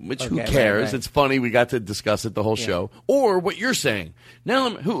know, which who cares? Right. It's funny. We got to discuss it the whole show. Or what you're saying. Now,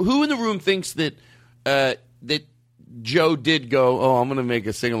 who in the room thinks that that Joe did go, oh, I'm going to make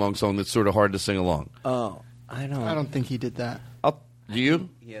a sing-along song that's sort of hard to sing along? Oh, I don't think he did that. Do you?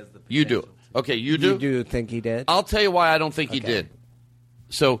 He has the you do. Okay, you do? You do think he did? I'll tell you why I don't think he did.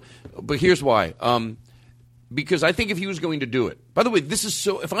 So, but here's why. Because I think if he was going to do it. By the way, this is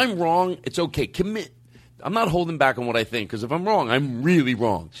so. If I'm wrong, it's okay. Commit. I'm not holding back on what I think, because if I'm wrong, I'm really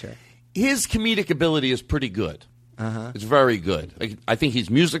wrong. Sure. His comedic ability is pretty good. Uh-huh. It's very good. I think he's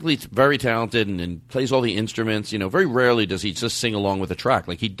musically very talented and plays all the instruments. Very rarely does he just sing along with a track.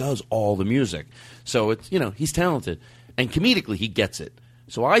 Like, he does all the music. So it's he's talented, and comedically he gets it.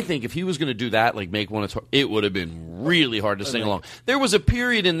 So I think if he was going to do that, like make one, it would have been really hard to sing along. There was a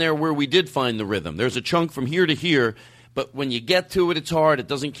period in there where we did find the rhythm. There's a chunk from here to here, but when you get to it, it's hard. It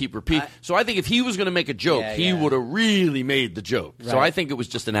doesn't keep repeating. So I think if he was going to make a joke, he would have really made the joke. Right. So I think it was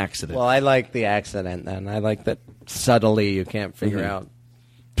just an accident. Well, I like the accident then. I like that subtly you can't figure out.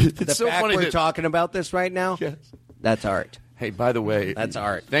 It's so fact funny we're talking about this right now, that's art. Hey, by the way. That's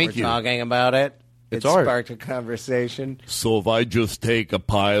art. Thank you. We're talking about it. It's it art. Sparked a conversation. So if I just take a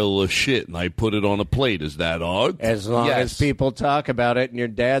pile of shit and I put it on a plate, is that art? As long as people talk about it and your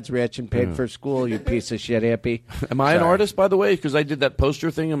dad's rich and paid for school, you piece of shit hippie. Am I an artist, by the way? Because I did that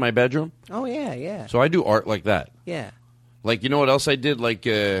poster thing in my bedroom. Oh, yeah. So I do art like that. Yeah. Like, you know what else I did? Like,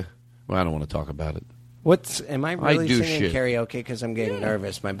 well, I don't want to talk about it. Am I really do singing shit. karaoke? Because I'm getting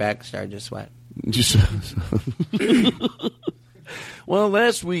nervous. My back started to sweat. Well,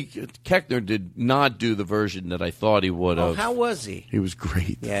 last week, Keckner did not do the version that I thought he would have. Oh, how was he? He was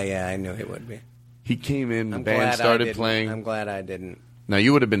great. Yeah, I knew he would be. He came in, the band started playing. I'm glad I didn't. Now,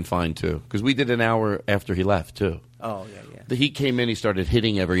 you would have been fine, too, because we did an hour after he left, too. Oh, yeah. He came in, he started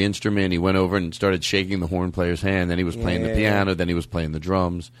hitting every instrument. He went over and started shaking the horn player's hand. Then he was playing the piano. Then he was playing the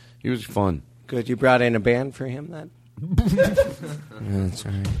drums. He was fun. Good. You brought in a band for him, then? That's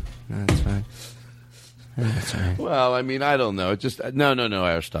all right. That's fine. That's all right. Well, I mean, I don't know. Just no,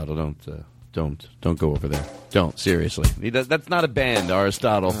 Aristotle, don't go over there. Don't, seriously. That's not a band,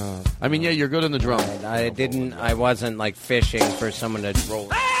 Aristotle. Oh, I mean, yeah, you're good on the drum. I wasn't like fishing for someone to roll.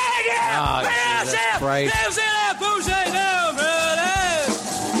 Oh, Jesus Christ.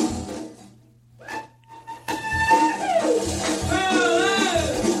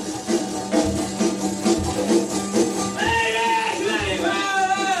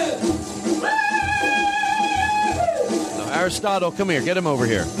 Aristotle, come here. Get him over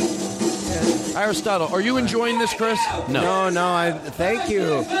here. Aristotle, are you enjoying this, Chris? No. Thank you.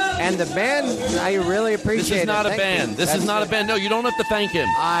 And the band, I really appreciate it. This is not a band. This is not a band. No, you don't have to thank him.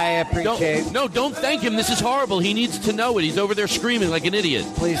 I appreciate it. No, don't thank him. This is horrible. He needs to know it. He's over there screaming like an idiot.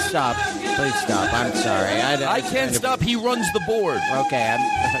 Please stop. I'm sorry. I can't stop. He runs the board. Okay.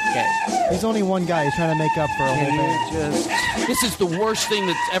 He's only one guy. He's trying to make up for a whole band. This is the worst thing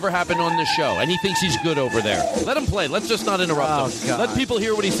that's ever happened on this show, and he thinks he's good over there. Let him play. Let's just not interrupt him. God. Let people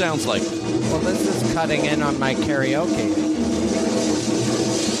hear what he sounds like. Well, this is cutting in on my karaoke.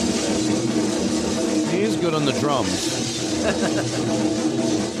 He is good on the drums.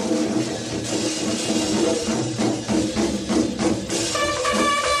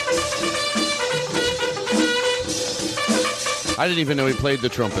 I didn't even know he played the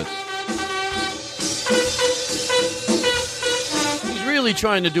trumpet. He's really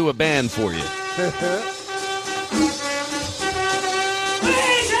trying to do a band for you.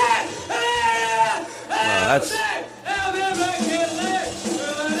 That's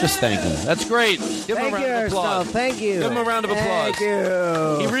just thank him. That's great. Give him a round of applause. Thank you. Give him a round of applause. Thank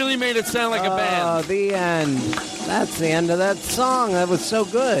you. He really made it sound like a band. Oh, the end. That's the end of that song. That was so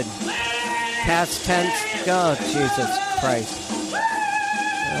good. Past tense. Oh, Jesus Christ.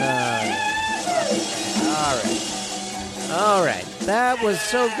 All right. That was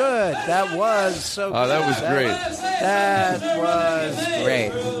so good. That was so good. Oh, that was great. That was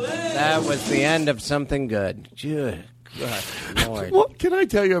great. That was the end of something good. Good Lord. Well, can I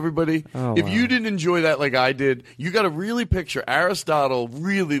tell you, everybody, if wow. you didn't enjoy that like I did, you got to really picture Aristotle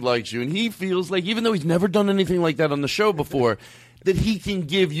really likes you, and he feels like, even though he's never done anything like that on the show before, that he can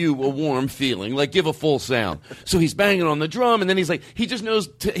give you a warm feeling, like give a full sound. So he's banging on the drum, and then he's like, he just knows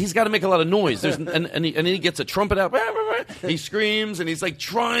he's got to make a lot of noise. And then he gets a trumpet out. He screams, and he's like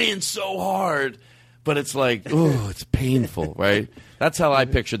trying so hard, but it's like, oh, it's painful, right? That's how I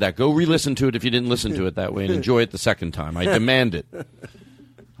pictured that. Go re-listen to it if you didn't listen to it that way, and enjoy it the second time. I demand it.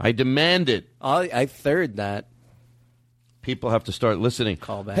 I demand it. I third that. People have to start listening.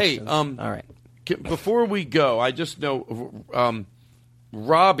 Callback. Hey, all right. Before we go, I just know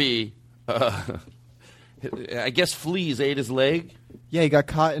Robbie, I guess fleas ate his leg. Yeah, he got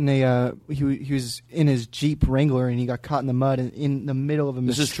caught in a. He was in his Jeep Wrangler, and he got caught in the mud in the middle of a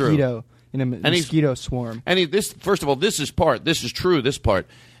This is true. mosquito. In a mosquito swarm. And first of all, this is true. This part,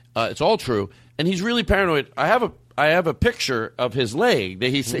 it's all true. And he's really paranoid. I have a picture of his leg that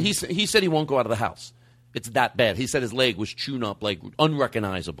he said he won't go out of the house. It's that bad. He said his leg was chewed up, like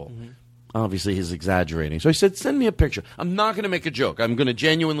unrecognizable. Mm-hmm. Obviously, he's exaggerating. So he said, "Send me a picture." I'm not going to make a joke. I'm going to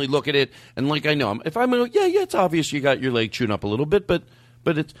genuinely look at it, and like I know, if I'm going to, yeah, it's obvious you got your leg chewed up a little bit, but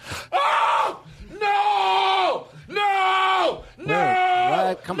it's. Oh no!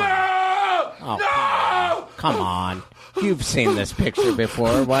 What? Come on. Oh, no! Come on. You've seen this picture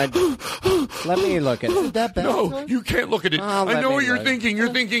before. What? Let me look at it. Is that bad? No, you can't look at it. I know what you're thinking.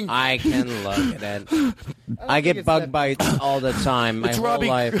 You're thinking. I can look at it. I get bug bites all the time. My whole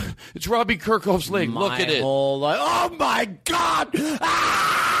life. It's Robbie Kirkhoff's leg. Look at it. My whole life. Oh, my God.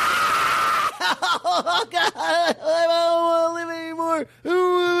 Oh, God. I don't want to live anymore.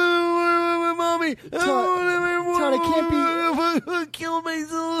 Mommy. I don't want to live anymore. Todd, I can't be. Kill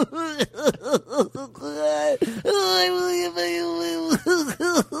myself.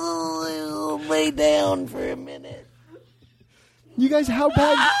 Lay down for a minute. You guys, how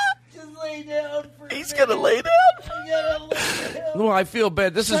bad? Just lay down for a minute. He's going to lay down? No, I feel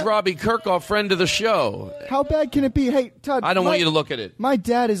bad. This is Robbie Kirkhoff, friend of the show. How bad can it be? Hey, Todd. I don't want you to look at it. My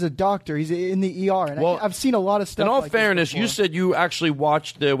dad is a doctor. He's in the ER, and I've seen a lot of stuff. In all like fairness, you said you actually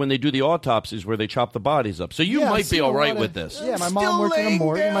watched when they do the autopsies where they chop the bodies up. So you might be all right with this. Yeah, my mom worked in a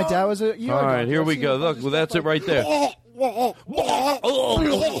morgue, and my dad was a ER All right, doctor. here we go. Look, well, that's it right there.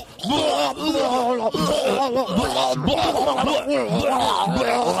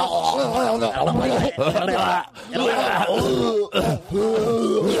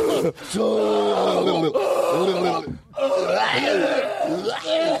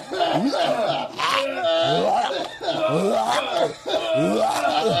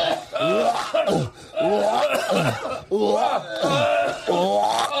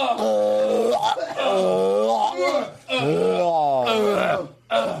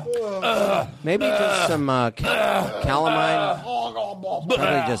 Maybe just some calamine.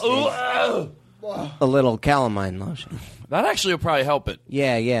 Probably just a little calamine lotion. That actually will probably help it.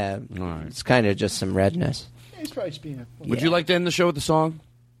 Yeah. All right. It's kind of just some redness. He's probably just being Would you like to end the show with the song?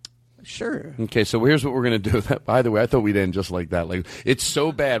 Sure. Okay, so here's what we're going to do. By the way, I thought we'd end just like that. Like, it's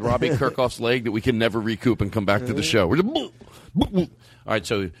so bad, Robbie Kirkhoff's leg, that we can never recoup and come back to the show. We're just, all right,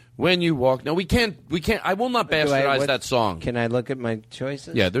 so when you walk... No, we can't... I will not bastardize that song. Can I look at my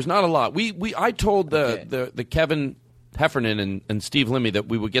choices? Yeah, there's not a lot. I told the Kevin Heffernan and Steve Lemmy that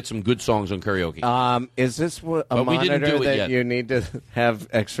we would get some good songs on karaoke. Is this a But we didn't monitor do it that yet. you need to have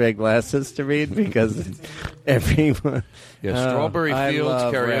X-ray glasses to read? Because everyone... Yeah, Strawberry I Fields,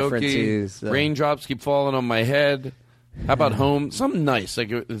 love karaoke, references. Raindrops Keep Falling on My Head. How about Home? Something nice,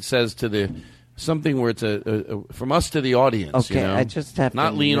 like it says to the... Something where it's a from us to the audience. Okay, you know? I just have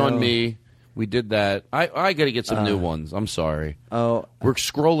Not to Lean know. on Me. We did that. I got to get some new ones. I'm sorry. Oh, we're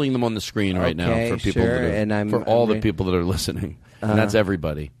scrolling them on the screen right now okay, for people sure, that are, and for all the people that are listening, and that's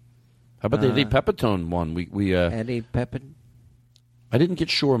everybody. How about the Eddie Pepitone one? We Eddie Pepitone. I didn't get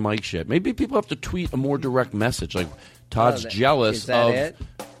Sure Mike's yet. Maybe people have to tweet a more direct message. Like Todd's jealous is that of. It?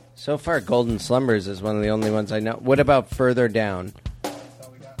 So far, Golden Slumbers is one of the only ones I know. What about Further Down?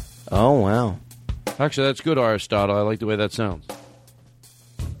 Oh wow! Actually, that's good, Aristotle. I like the way that sounds.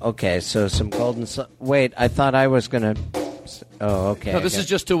 Okay, so some Golden. Wait, I thought I was gonna. Oh, okay. No, this is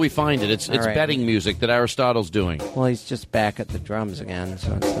just till we find it. It's right. betting music that Aristotle's doing. Well, he's just back at the drums again,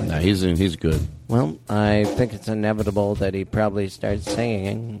 so it's like, No, he's good. Well, I think it's inevitable that he probably starts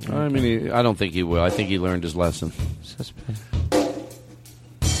singing. I mean, I don't think he will. I think he learned his lesson.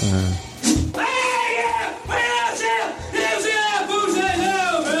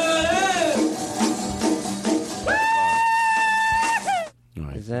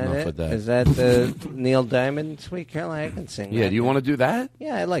 Is that enough it? with that. Is that the Neil Diamond Sweet Caroline? I can sing Yeah, that. do you want to do that?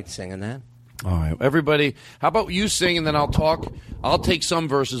 Yeah, I like singing that. All right, everybody. How about you sing and then I'll talk. I'll take some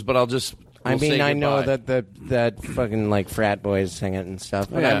verses, but I'll just. I we'll mean, say I know goodbye. that fucking like frat boys sing it and stuff.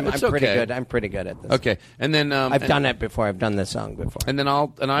 But Yeah, I'm it's pretty okay. good. I'm pretty good at this. Okay, and then I've done that before. I've done this song before. And then I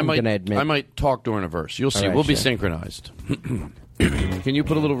I'm might gonna admit. I might talk during a verse. You'll see. All right, We'll be sure. synchronized. Can you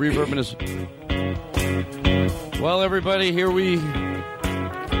put a little reverb in his? Well, everybody, here we.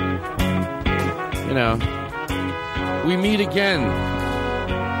 We meet again.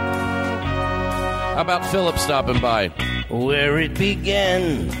 How about Philip stopping by? Where it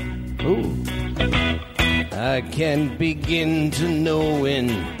began, ooh, I can't begin to knowing,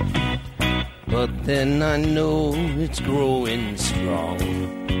 but then I know it's growing strong.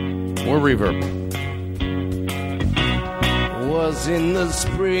 More reverb. Was in the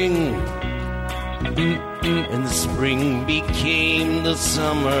spring, and the spring became the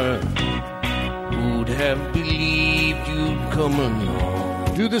summer. Who'd have believed you'd come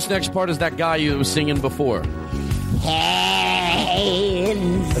along? Do this next part as that guy you was singing before.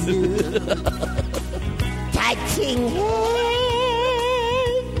 Hands touching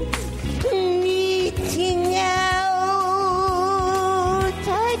hands, reaching out,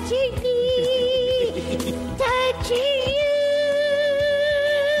 touching me, touching you.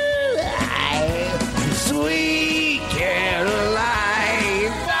 Sweet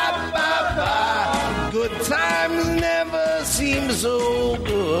Caroline, ba, ba, ba. Good times never seem so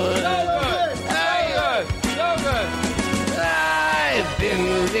good. So good. I've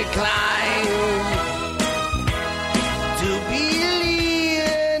been declined to believe.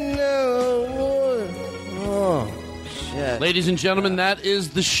 Oh, shit. Ladies and gentlemen, that is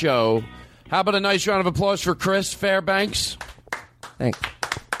the show. How about a nice round of applause for Chris Fairbanks? Thanks.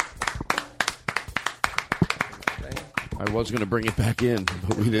 I was going to bring it back in,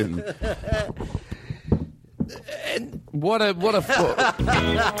 but we didn't. What a And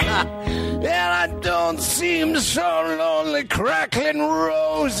I don't seem so lonely, crackling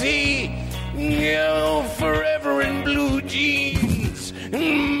rosy, forever in blue jeans.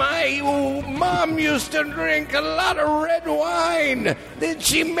 My old mom used to drink a lot of red wine. Then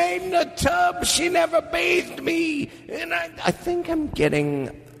she made in a tub. She never bathed me. And I think I'm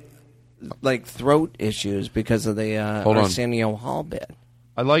getting like throat issues because of the Hold on. Arsenio Hall bit.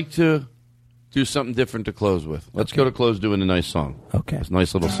 I'd like to do something different to close with. Let's go to close doing a nice song. Okay. It's a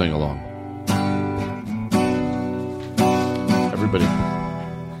nice little sing-along. Everybody.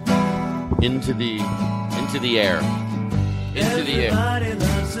 Into the air. Into the air. Everybody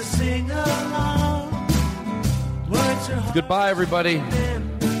loves to sing along. Words are hard. Goodbye, everybody.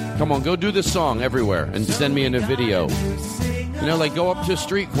 Come on, go do this song everywhere and send me in a video. Like go up to a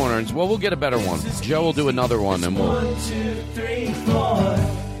street corner and we'll get a better one. Joe will do another one and we'll. 1, 2, 3, 4.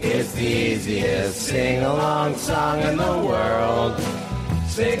 it's the easiest sing-along song in the world.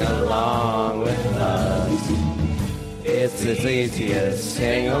 Sing along with us. It's the easiest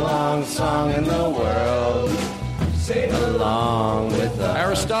sing-along song in the world. Sing along with us.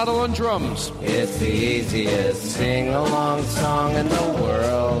 Aristotle on drums. It's the easiest sing-along song in the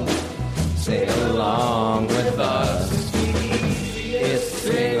world. Sing along with us. It's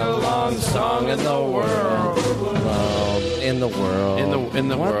the sing-along song in the world. In the world. In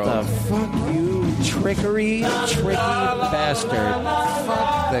the what world. What the fuck, you tricky bastard.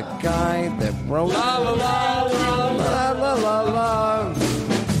 Fuck the guy that wrote La la la la la la la.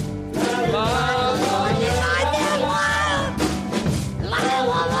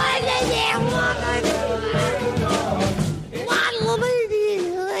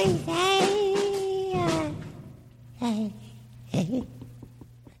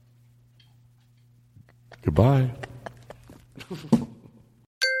 Goodbye.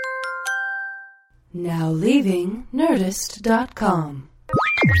 Now leaving Nerdist.com.